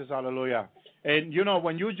 Praise Jesus, hallelujah. And,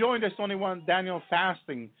 when you join this 21 Daniel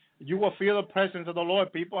fasting, you will feel the presence of the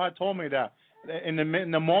Lord. People have told me that. In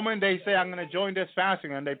the moment they say, I'm going to join this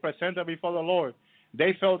fasting, and they present it before the Lord,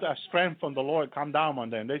 they felt a strength from the Lord come down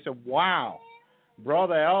on them. They said, wow.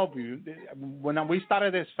 Brother, help you. When we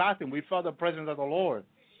started this fasting, we felt the presence of the Lord.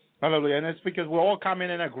 Hallelujah. And it's because we're all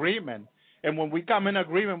coming in agreement. And when we come in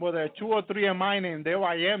agreement with there are 2 or 3 in my name, there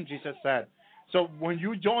I am, Jesus said. So when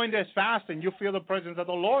you join this fasting, you feel the presence of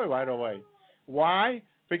the Lord right away. Why?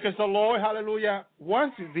 Because the Lord, hallelujah,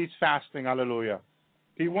 wants this fasting, hallelujah.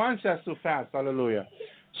 He wants us to fast, hallelujah.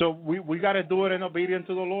 So we got to do it in obedience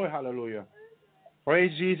to the Lord, hallelujah.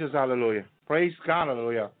 Praise Jesus, hallelujah. Praise God,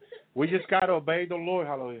 hallelujah. We just got to obey the Lord,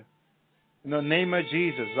 hallelujah. In the name of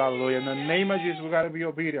Jesus, hallelujah. In the name of Jesus, we got to be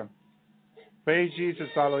obedient. Praise Jesus,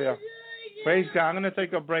 hallelujah. Praise God. I'm going to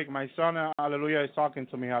take a break. My son, hallelujah, is talking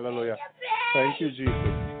to me, hallelujah. Thank you, Jesus.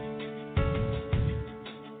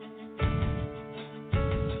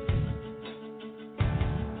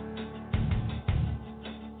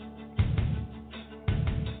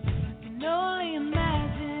 Can only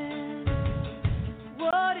imagine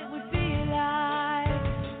what it would be like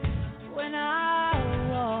when I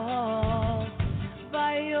walk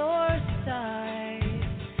by your side.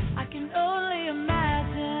 I can only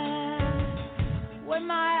imagine what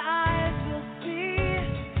my eyes will see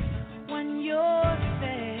when your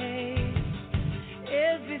face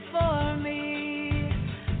is before me.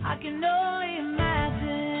 I can only imagine.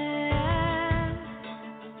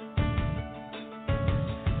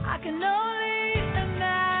 I can only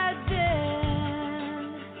imagine.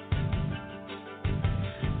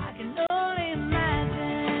 I can only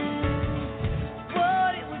imagine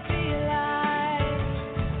what it would be like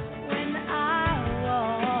when I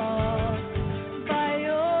walk by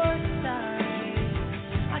your side.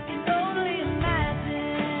 I can only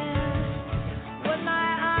imagine what my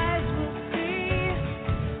eyes will see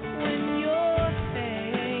when your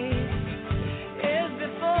face is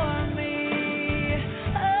before me.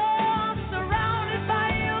 Oh, surrounded by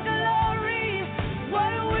your glory,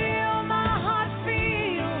 what will my heart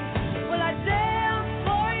feel? Will I dance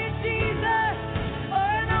for you, Jesus, or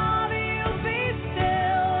in awe of you be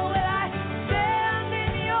still? Will I stand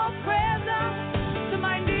in your presence? To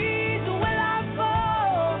my knees will I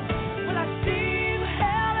fall? Will I sing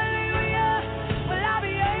hallelujah? Will I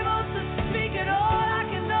be able to speak it all? I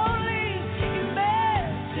can only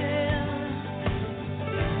imagine.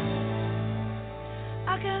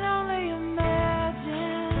 I can only imagine.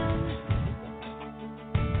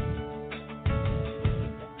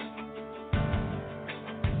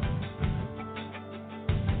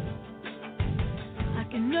 I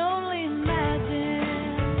can only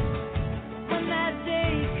imagine when that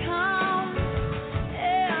day comes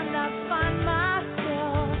and I find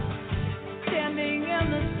myself standing in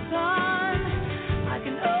the sun. I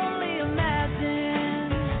can only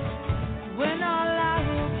imagine when all I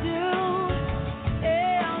will do is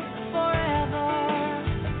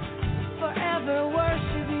forever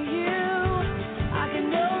worship you. I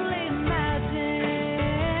can only imagine.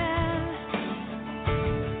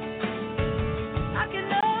 I can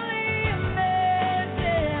only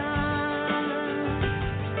imagine.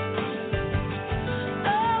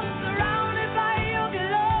 Oh, surrounded by your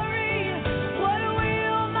glory, what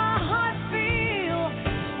will my heart feel?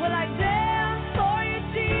 Will I dance for you,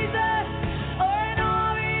 Jesus, or in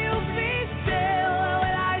awe of you be still?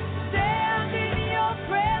 Will I stand in your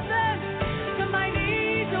presence? To my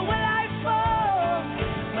knees will I fall?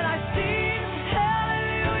 Will I sing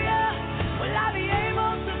hallelujah? Will I be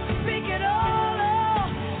able to speak it all? Oh,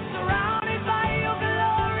 surrounded by your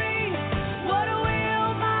glory, what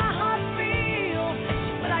will my heart feel?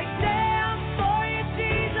 Will I dance for you,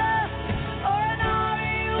 Jesus, or in awe of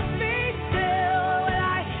you be still? Will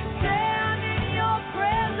I stand in your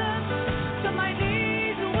presence? To my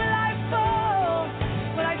knees will I fall?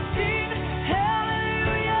 Will I sing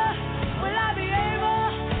hallelujah? Will I be able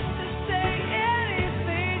to say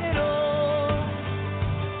anything at all?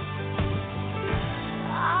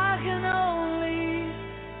 I can only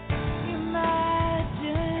imagine.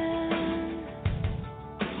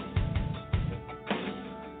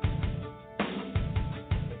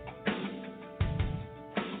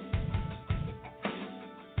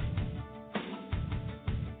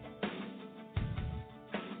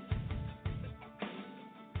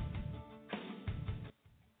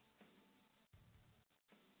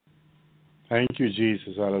 Thank you,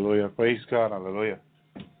 Jesus, hallelujah. Praise God, hallelujah.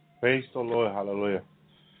 Praise the Lord, hallelujah.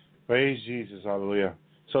 Praise Jesus, hallelujah.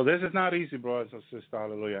 So this is not easy, brothers and sisters,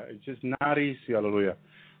 hallelujah. It's just not easy, hallelujah.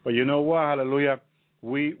 But you know what, hallelujah?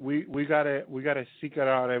 We gotta seek it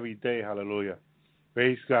out every day, hallelujah.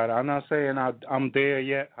 Praise God. I'm not saying I'm there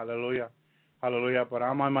yet, hallelujah, hallelujah. But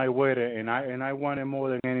I'm on my way there, and I want it more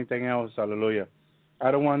than anything else, hallelujah.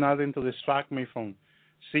 I don't want nothing to distract me from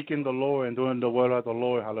seeking the Lord and doing the will of the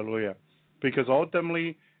Lord, hallelujah. Because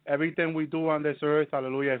ultimately, everything we do on this earth,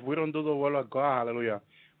 hallelujah, if we don't do the will of God, hallelujah,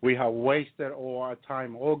 we have wasted all our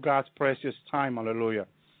time, all God's precious time, hallelujah.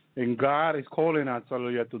 And God is calling us,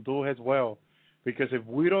 hallelujah, to do His will. Because if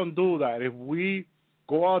we don't do that, if we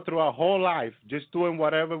go out through our whole life just doing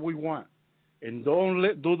whatever we want and don't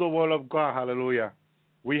do the will of God, hallelujah,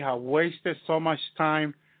 we have wasted so much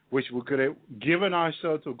time which we could have given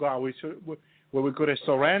ourselves to God, where we could have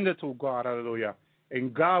surrendered to God, hallelujah.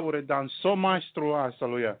 And God would have done so much through us,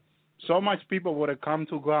 hallelujah. So much people would have come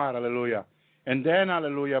to God, hallelujah. And then,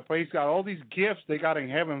 hallelujah, praise God, all these gifts they got in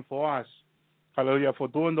heaven for us, hallelujah, for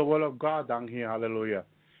doing the will of God down here, hallelujah.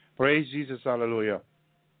 Praise Jesus, hallelujah.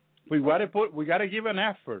 We got to give an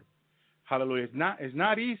effort, hallelujah. It's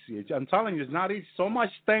not easy. I'm telling you, it's not easy. So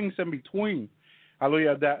much things in between,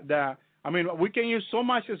 hallelujah. We can use so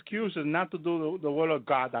much excuses not to do the will of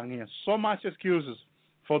God down here. So much excuses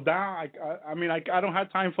for that. I don't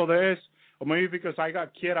have time for this, or maybe because I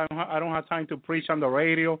got kids, I don't have time to preach on the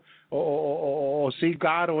radio or see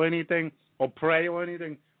God or anything or pray or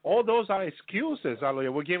anything. All those are excuses,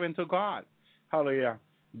 hallelujah, we're giving to God, hallelujah.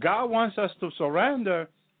 God wants us to surrender,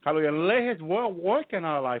 hallelujah, let His word work in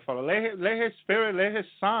our life, hallelujah. Let His Spirit, let His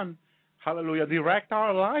Son, hallelujah, direct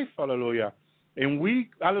our life, hallelujah. And we,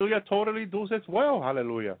 hallelujah, totally do His will,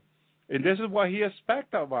 hallelujah. And this is what He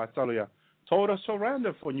expects of us, hallelujah. Total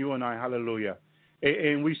surrender for you and I, hallelujah.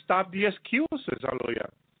 And we stop the excuses, hallelujah.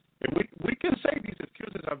 And we can say these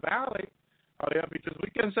excuses are valid, hallelujah, because we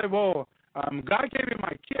can say, well, God gave me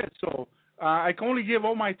my kids, so I can only give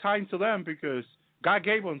all my time to them because God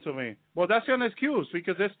gave them to me. Well, that's an excuse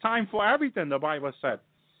because there's time for everything, the Bible said.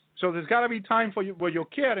 So there's got to be time for you with your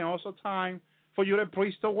kid and also time for you to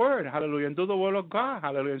preach the word, hallelujah, and do the will of God,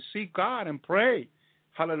 hallelujah, and seek God and pray,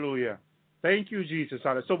 hallelujah. Thank you, Jesus,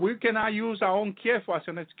 hallelujah. So we cannot use our own kid as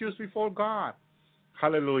an excuse before God,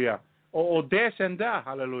 hallelujah, or this and that,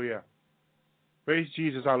 hallelujah. Praise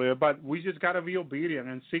Jesus, hallelujah. But we just got to be obedient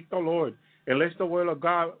and seek the Lord and let the will of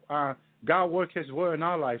God, God work His word in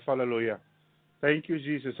our life, hallelujah. Thank you,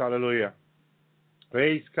 Jesus, hallelujah.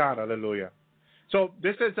 Praise God, hallelujah. So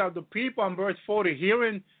this is the people in verse 40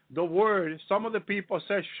 hearing the word. Some of the people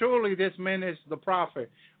say, surely this man is the prophet.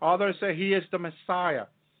 Others say he is the Messiah.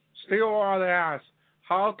 Still others ask,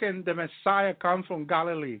 how can the Messiah come from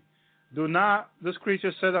Galilee? Do not the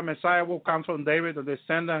scripture say the Messiah will come from David, the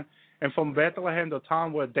descendant, and from Bethlehem, the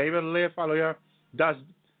town where David lived, hallelujah? Thus,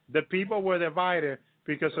 the people were divided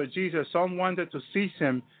because of Jesus. Some wanted to seize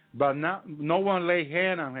him, but no one laid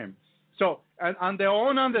hand on him. So, on their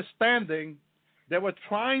own understanding, they were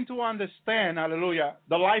trying to understand, hallelujah,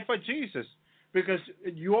 the life of Jesus. Because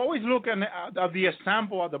you always look at the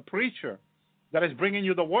example of the preacher that is bringing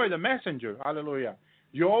you the word, the messenger, hallelujah.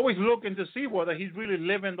 You're always looking to see whether he's really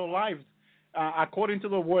living the life according to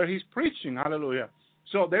the word he's preaching, hallelujah.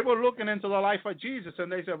 So they were looking into the life of Jesus,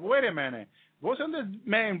 and they said, wait a minute, wasn't this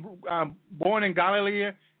man born in Galilee?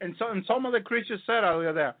 And some of the Christians said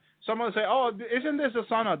earlier there, some of them say, oh, isn't this the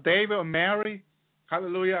son of David or Mary?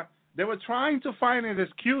 Hallelujah. They were trying to find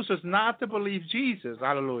excuses not to believe Jesus,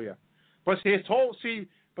 hallelujah. But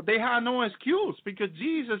they had no excuse because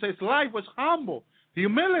Jesus, his life was humble,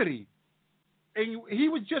 humility. And he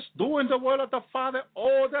was just doing the will of the Father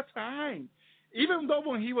all the time. Even though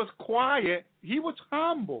when he was quiet, he was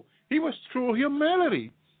humble. He was true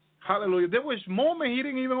humility. Hallelujah. There was moments he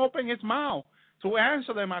didn't even open his mouth to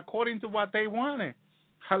answer them according to what they wanted.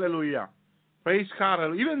 Hallelujah. Praise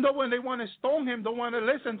God. Even though when they want to stone him, don't want to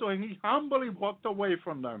listen to him, he humbly walked away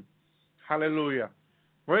from them. Hallelujah.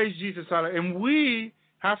 Praise Jesus. Hallelujah. And we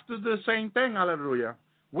have to do the same thing. Hallelujah.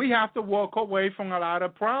 We have to walk away from a lot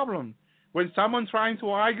of problems. When someone's trying to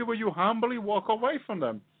argue with you, humbly walk away from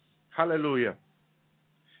them. Hallelujah.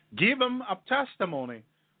 Give them a testimony.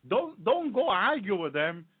 Don't go argue with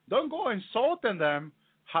them. Don't go insulting them.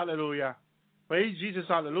 Hallelujah. Praise Jesus.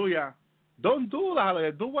 Hallelujah. Don't do that.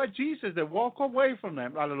 Hallelujah. Do what Jesus did. Walk away from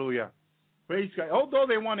them. Hallelujah. Praise God. Although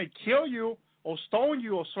they want to kill you or stone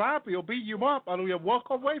you or slap you or beat you up, hallelujah, walk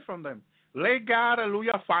away from them. Let God,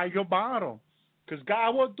 hallelujah, fight your battle. Because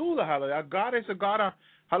God will do that. Hallelujah. God is a God of,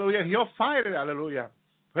 hallelujah, he'll fight it. Hallelujah.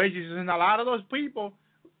 Praise Jesus. And a lot of those people,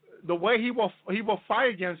 the way he will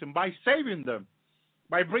fight against them by saving them,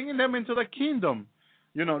 by bringing them into the kingdom.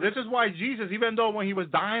 You know, this is why Jesus, even though when he was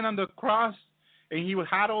dying on the cross and he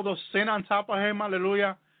had all those sin on top of him,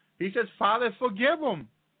 hallelujah, he says, Father, forgive them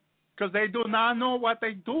because they do not know what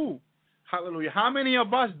they do. Hallelujah. How many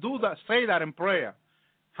of us do that, say that in prayer?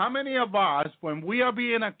 How many of us, when we are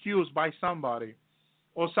being accused by somebody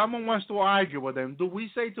or someone wants to argue with them, do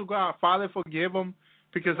we say to God, Father, forgive them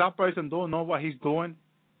because that person don't know what he's doing?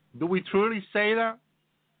 Do we truly say that?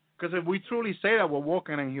 Because if we truly say that, we're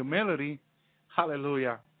walking in humility.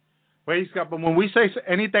 Hallelujah. Praise God. But when we say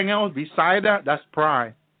anything else beside that, that's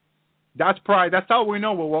pride. That's pride. That's how we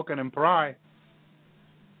know we're walking in pride.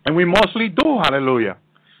 And we mostly do, hallelujah.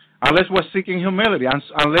 Unless we're seeking humility,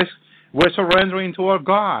 unless we're surrendering to our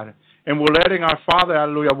God, and we're letting our Father,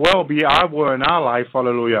 hallelujah, will be our will in our life,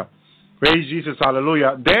 hallelujah. Praise Jesus,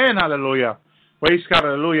 hallelujah. Then, hallelujah, praise God,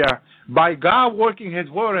 hallelujah. By God working His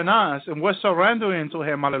word in us, and we're surrendering to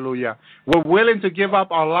Him, hallelujah. We're willing to give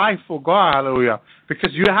up our life for God, hallelujah.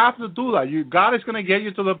 Because you have to do that. God is going to get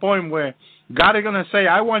you to the point where God is going to say,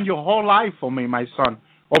 I want your whole life for me, my son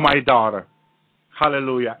or my daughter.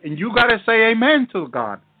 Hallelujah. And you got to say amen to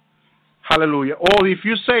God. Hallelujah. Or if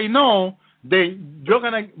you say no, then you're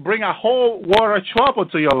going to bring a whole world of trouble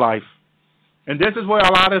to your life. And this is where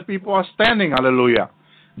a lot of people are standing. Hallelujah.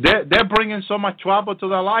 They're bringing so much trouble to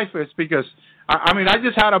their life. It's because, I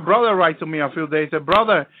just had a brother write to me a few days. He said,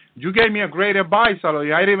 brother, you gave me a great advice.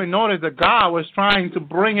 Hallelujah. I didn't even notice that God was trying to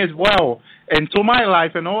bring His will into my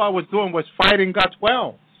life, and all I was doing was fighting God's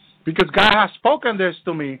will. Because God has spoken this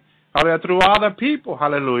to me, hallelujah, through other people.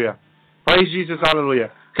 Hallelujah. Praise Jesus.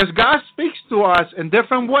 Hallelujah. Because God speaks to us in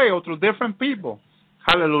different ways or through different people.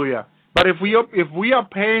 Hallelujah. But if we are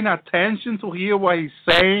paying attention to hear what He's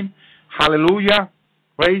saying, hallelujah,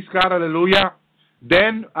 praise God, hallelujah,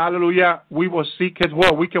 then, hallelujah, we will seek His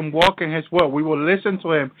will. We can walk in His will. We will listen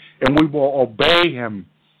to Him, and we will obey Him.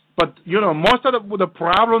 But, most of the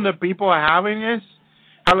problem that people are having is,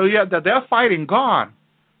 hallelujah, that they're fighting God.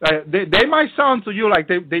 They might sound to you like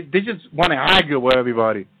they just want to argue with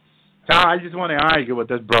everybody. I just want to argue with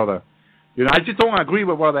this brother. I just don't agree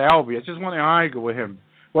with Brother Elvie. I just want to argue with him.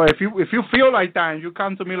 Well, if you feel like that and you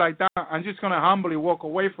come to me like that, I'm just going to humbly walk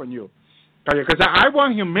away from you. Because I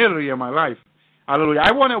want humility in my life. Hallelujah.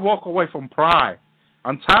 I want to walk away from pride.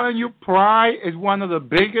 I'm telling you, pride is one of the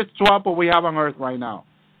biggest trouble we have on earth right now.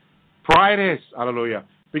 Pride is, hallelujah.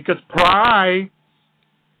 Because pride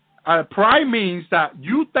means that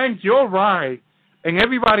you think you're right and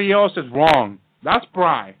everybody else is wrong. That's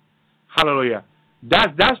pride. Hallelujah.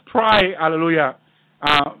 That's pride, hallelujah,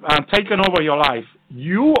 taking over your life.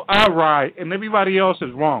 You are right and everybody else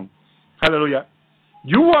is wrong. Hallelujah.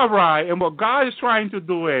 You are right, and what God is trying to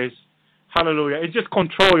do is, hallelujah, it's just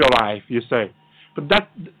control your life, you say. But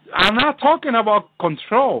I'm not talking about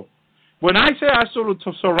control. When I say absolute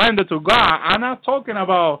to surrender to God, I'm not talking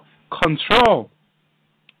about control.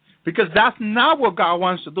 Because that's not what God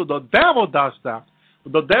wants to do. The devil does that.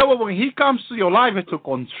 The devil, when he comes to your life, is to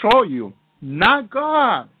control you, not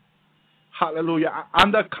God. Hallelujah.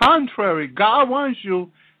 On the contrary, God wants you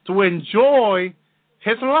to enjoy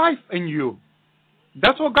His life in you.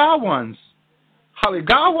 That's what God wants. Hallelujah.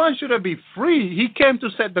 God wants you to be free. He came to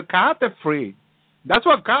set the captive free. That's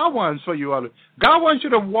what God wants for you. God wants you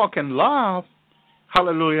to walk in love.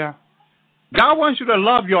 Hallelujah. God wants you to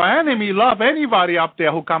love your enemy, love anybody up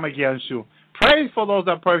there who come against you. Pray for those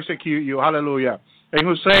that persecute you. Hallelujah. And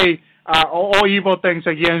who say all evil things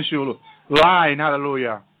against you. Lying.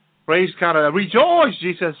 Hallelujah. Praise God. Rejoice,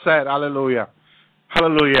 Jesus said. Hallelujah.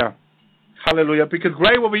 Hallelujah. Hallelujah. Because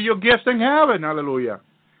great will be your gift in heaven. Hallelujah.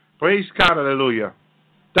 Praise God. Hallelujah.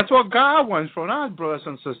 That's what God wants from us, brothers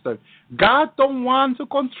and sisters. God don't want to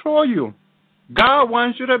control you. God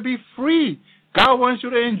wants you to be free. God wants you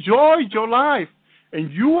to enjoy your life. And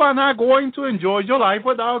you are not going to enjoy your life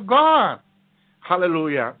without God.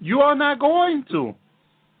 Hallelujah. You are not going to.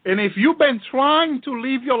 And if you've been trying to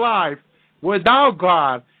live your life without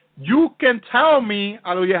God, you can tell me,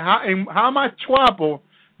 hallelujah, how much trouble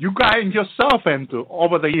you got yourself into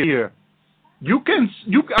over the year. You can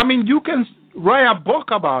write a book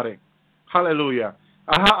about it. Hallelujah.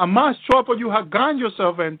 How much trouble you have gotten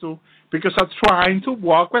yourself into because of trying to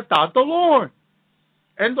walk without the Lord.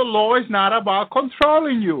 And the Lord is not about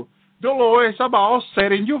controlling you. The Lord is about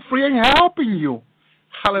setting you free and helping you.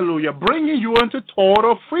 Hallelujah. Bringing you into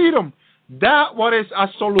total freedom. That's what is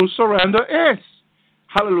absolute surrender is.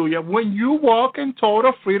 Hallelujah. When you walk in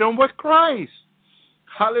total freedom with Christ.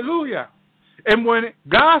 Hallelujah. And when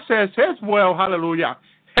God says His will, hallelujah,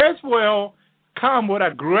 His will come with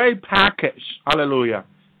a great package. Hallelujah.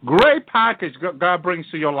 Great package God brings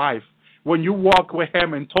to your life when you walk with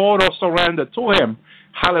Him in total surrender to Him.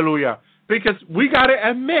 Hallelujah. Because we got to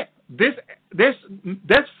admit, this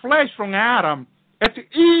flesh from Adam, it's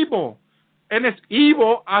evil. And it's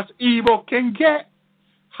evil as evil can get.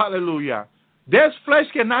 Hallelujah. This flesh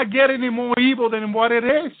cannot get any more evil than what it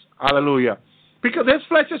is. Hallelujah. Because this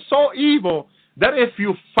flesh is so evil that if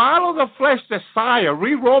you follow the flesh desire,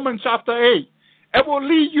 read Romans chapter 8, it will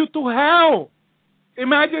lead you to hell.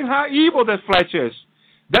 Imagine how evil this flesh is.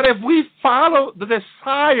 That if we follow the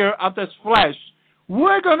desire of this flesh,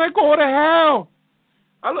 we're going to go to hell.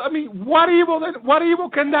 I mean, what evil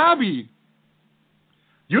can that be?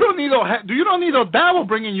 You don't need a devil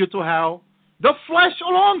bringing you to hell. The flesh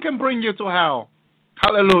alone can bring you to hell.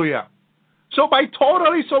 Hallelujah. So by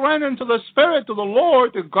totally surrendering to the Spirit, to the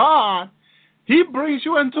Lord, to God, He brings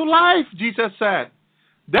you into life, Jesus said.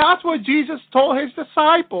 That's what Jesus told His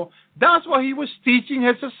disciple. That's what He was teaching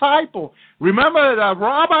His disciple. Remember that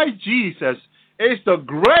Rabbi Jesus is the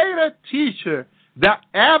greatest teacher that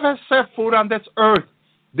ever set foot on this earth.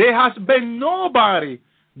 There has been nobody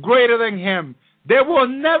greater than Him. There will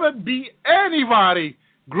never be anybody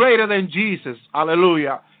greater than Jesus.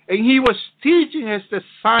 Hallelujah. And He was teaching His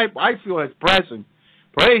disciple. I feel His presence.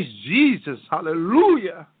 Praise Jesus.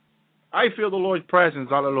 Hallelujah. I feel the Lord's presence.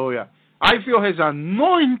 Hallelujah. I feel His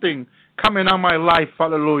anointing coming on my life.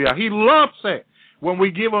 Hallelujah. He loves it when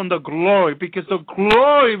we give Him the glory, because the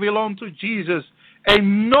glory belongs to Jesus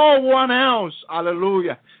and no one else.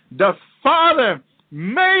 Hallelujah. The Father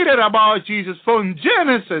made it about Jesus from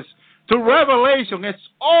Genesis to Revelation. It's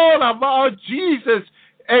all about Jesus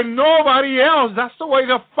and nobody else. That's the way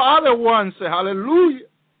the Father wants it. Hallelujah.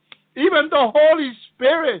 Even the Holy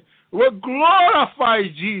Spirit will glorify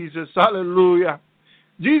Jesus. Hallelujah.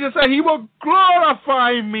 Jesus said He will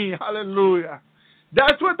glorify me. Hallelujah.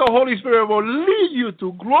 That's what the Holy Spirit will lead you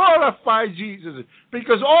to, glorify Jesus.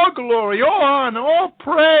 Because all glory, all honor, all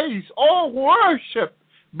praise, all worship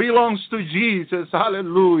belongs to Jesus.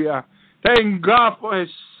 Hallelujah. Thank God for His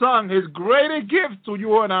Son, His greater gift to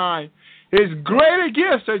you and I. His greater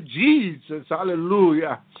gift is Jesus.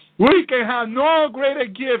 Hallelujah. We can have no greater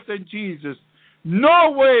gift than Jesus.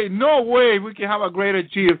 No way we can have a greater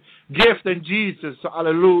gift than Jesus.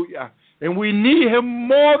 Hallelujah. And we need Him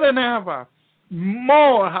more than ever.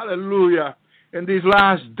 More, hallelujah, in these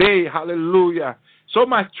last days. Hallelujah. So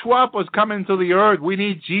much trouble is coming to the earth. We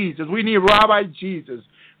need Jesus. We need Rabbi Jesus.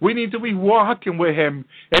 We need to be walking with Him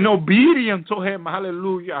and obedient to Him.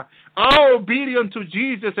 Hallelujah. Our obedience to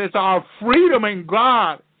Jesus is our freedom in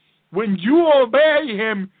God. When you obey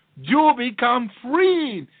Him, you become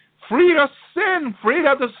free. Free of sin. Free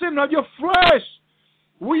of the sin of your flesh.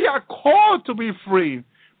 We are called to be free.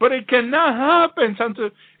 But it cannot happen until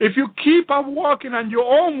if you keep on walking on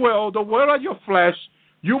your own will, the will of your flesh,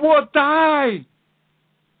 you will die.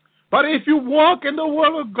 But if you walk in the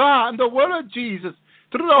will of God, in the will of Jesus,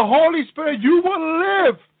 through the Holy Spirit, you will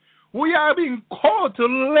live. We are being called to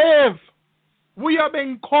live. We are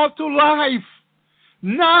being called to life,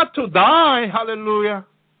 not to die. Hallelujah.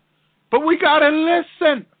 But we got to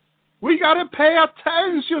listen. We got to pay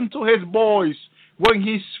attention to His voice when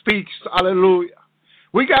He speaks. Hallelujah.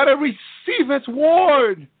 We got to receive His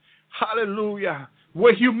word. Hallelujah.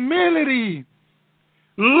 With humility.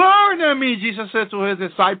 Learn of me, Jesus said to His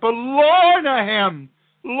disciples. Learn of Him.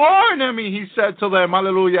 Learn of me, He said to them.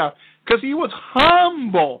 Hallelujah. Because He was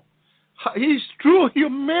humble. He's true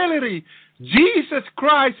humility. Jesus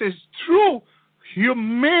Christ is true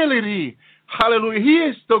humility. Hallelujah. He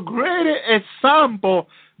is the greatest example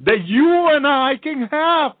that you and I can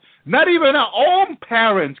have. Not even our own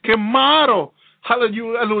parents can model.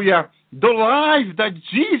 Hallelujah. The life that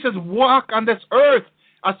Jesus walked on this earth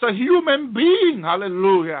as a human being.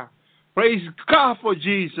 Hallelujah. Praise God for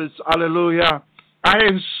Jesus. Hallelujah. I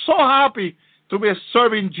am so happy to be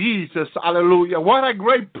serving Jesus. Hallelujah. What a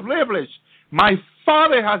great privilege my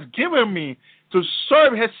Father has given me to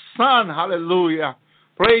serve His Son. Hallelujah.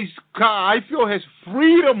 Praise God. I feel His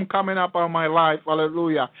freedom coming up on my life.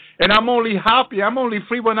 Hallelujah. And I'm only happy. I'm only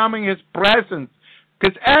free when I'm in His presence.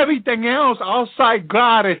 Because everything else outside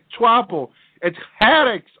God is trouble. It's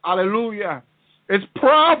headaches. Hallelujah. It's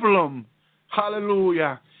problem.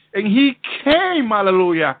 Hallelujah. And He came,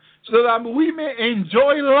 hallelujah, so that we may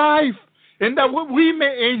enjoy life. And that we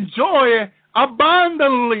may enjoy it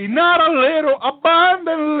abundantly. Not a little,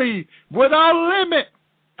 abundantly. Without limit.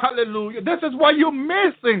 Hallelujah. This is what you're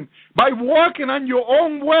missing. By walking on your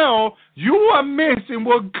own will, you are missing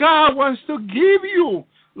what God wants to give you.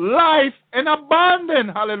 Life and abundance.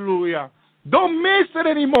 Hallelujah. Don't miss it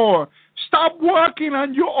anymore. Stop working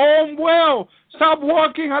on your own will. Stop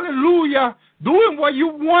working, hallelujah, doing what you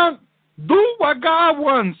want. Do what God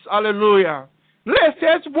wants. Hallelujah. Let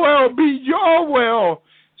His will be your will.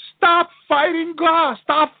 Stop fighting God.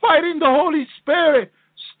 Stop fighting the Holy Spirit.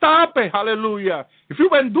 Stop it. Hallelujah. If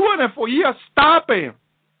you've been doing it for years, stop it.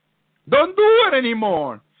 Don't do it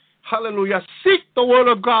anymore. Hallelujah. Seek the will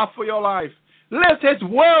of God for your life. Let His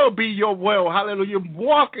will be your will. Hallelujah.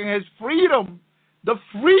 Walk in His freedom. The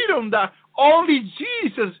freedom that only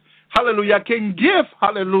Jesus, hallelujah, can give.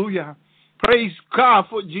 Hallelujah. Praise God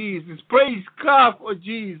for Jesus. Praise God for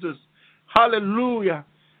Jesus. Hallelujah.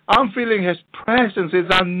 I'm feeling His presence, His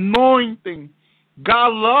anointing.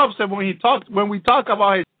 God loves it when we talk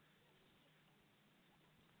about His.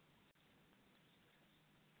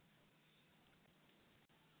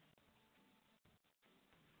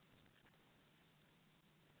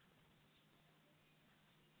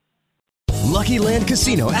 Lucky Land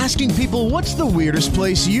Casino, asking people, what's the weirdest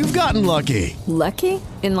place you've gotten lucky? Lucky?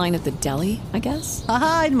 In line at the deli, I guess?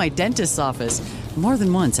 Aha, in my dentist's office. More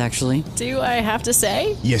than once, actually. Do I have to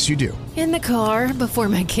say? Yes, you do. In the car before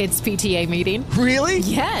my kids' PTA meeting. Really?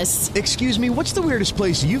 Yes. Excuse me, what's the weirdest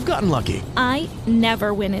place you've gotten lucky? I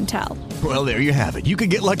never win and tell. Well, there you have it. You can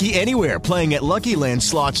get lucky anywhere, playing at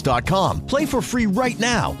LuckyLandSlots.com. Play for free right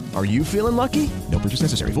now. Are you feeling lucky? No purchase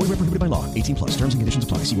necessary. Void where prohibited by law. 18+. Terms and conditions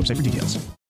apply. See website for details.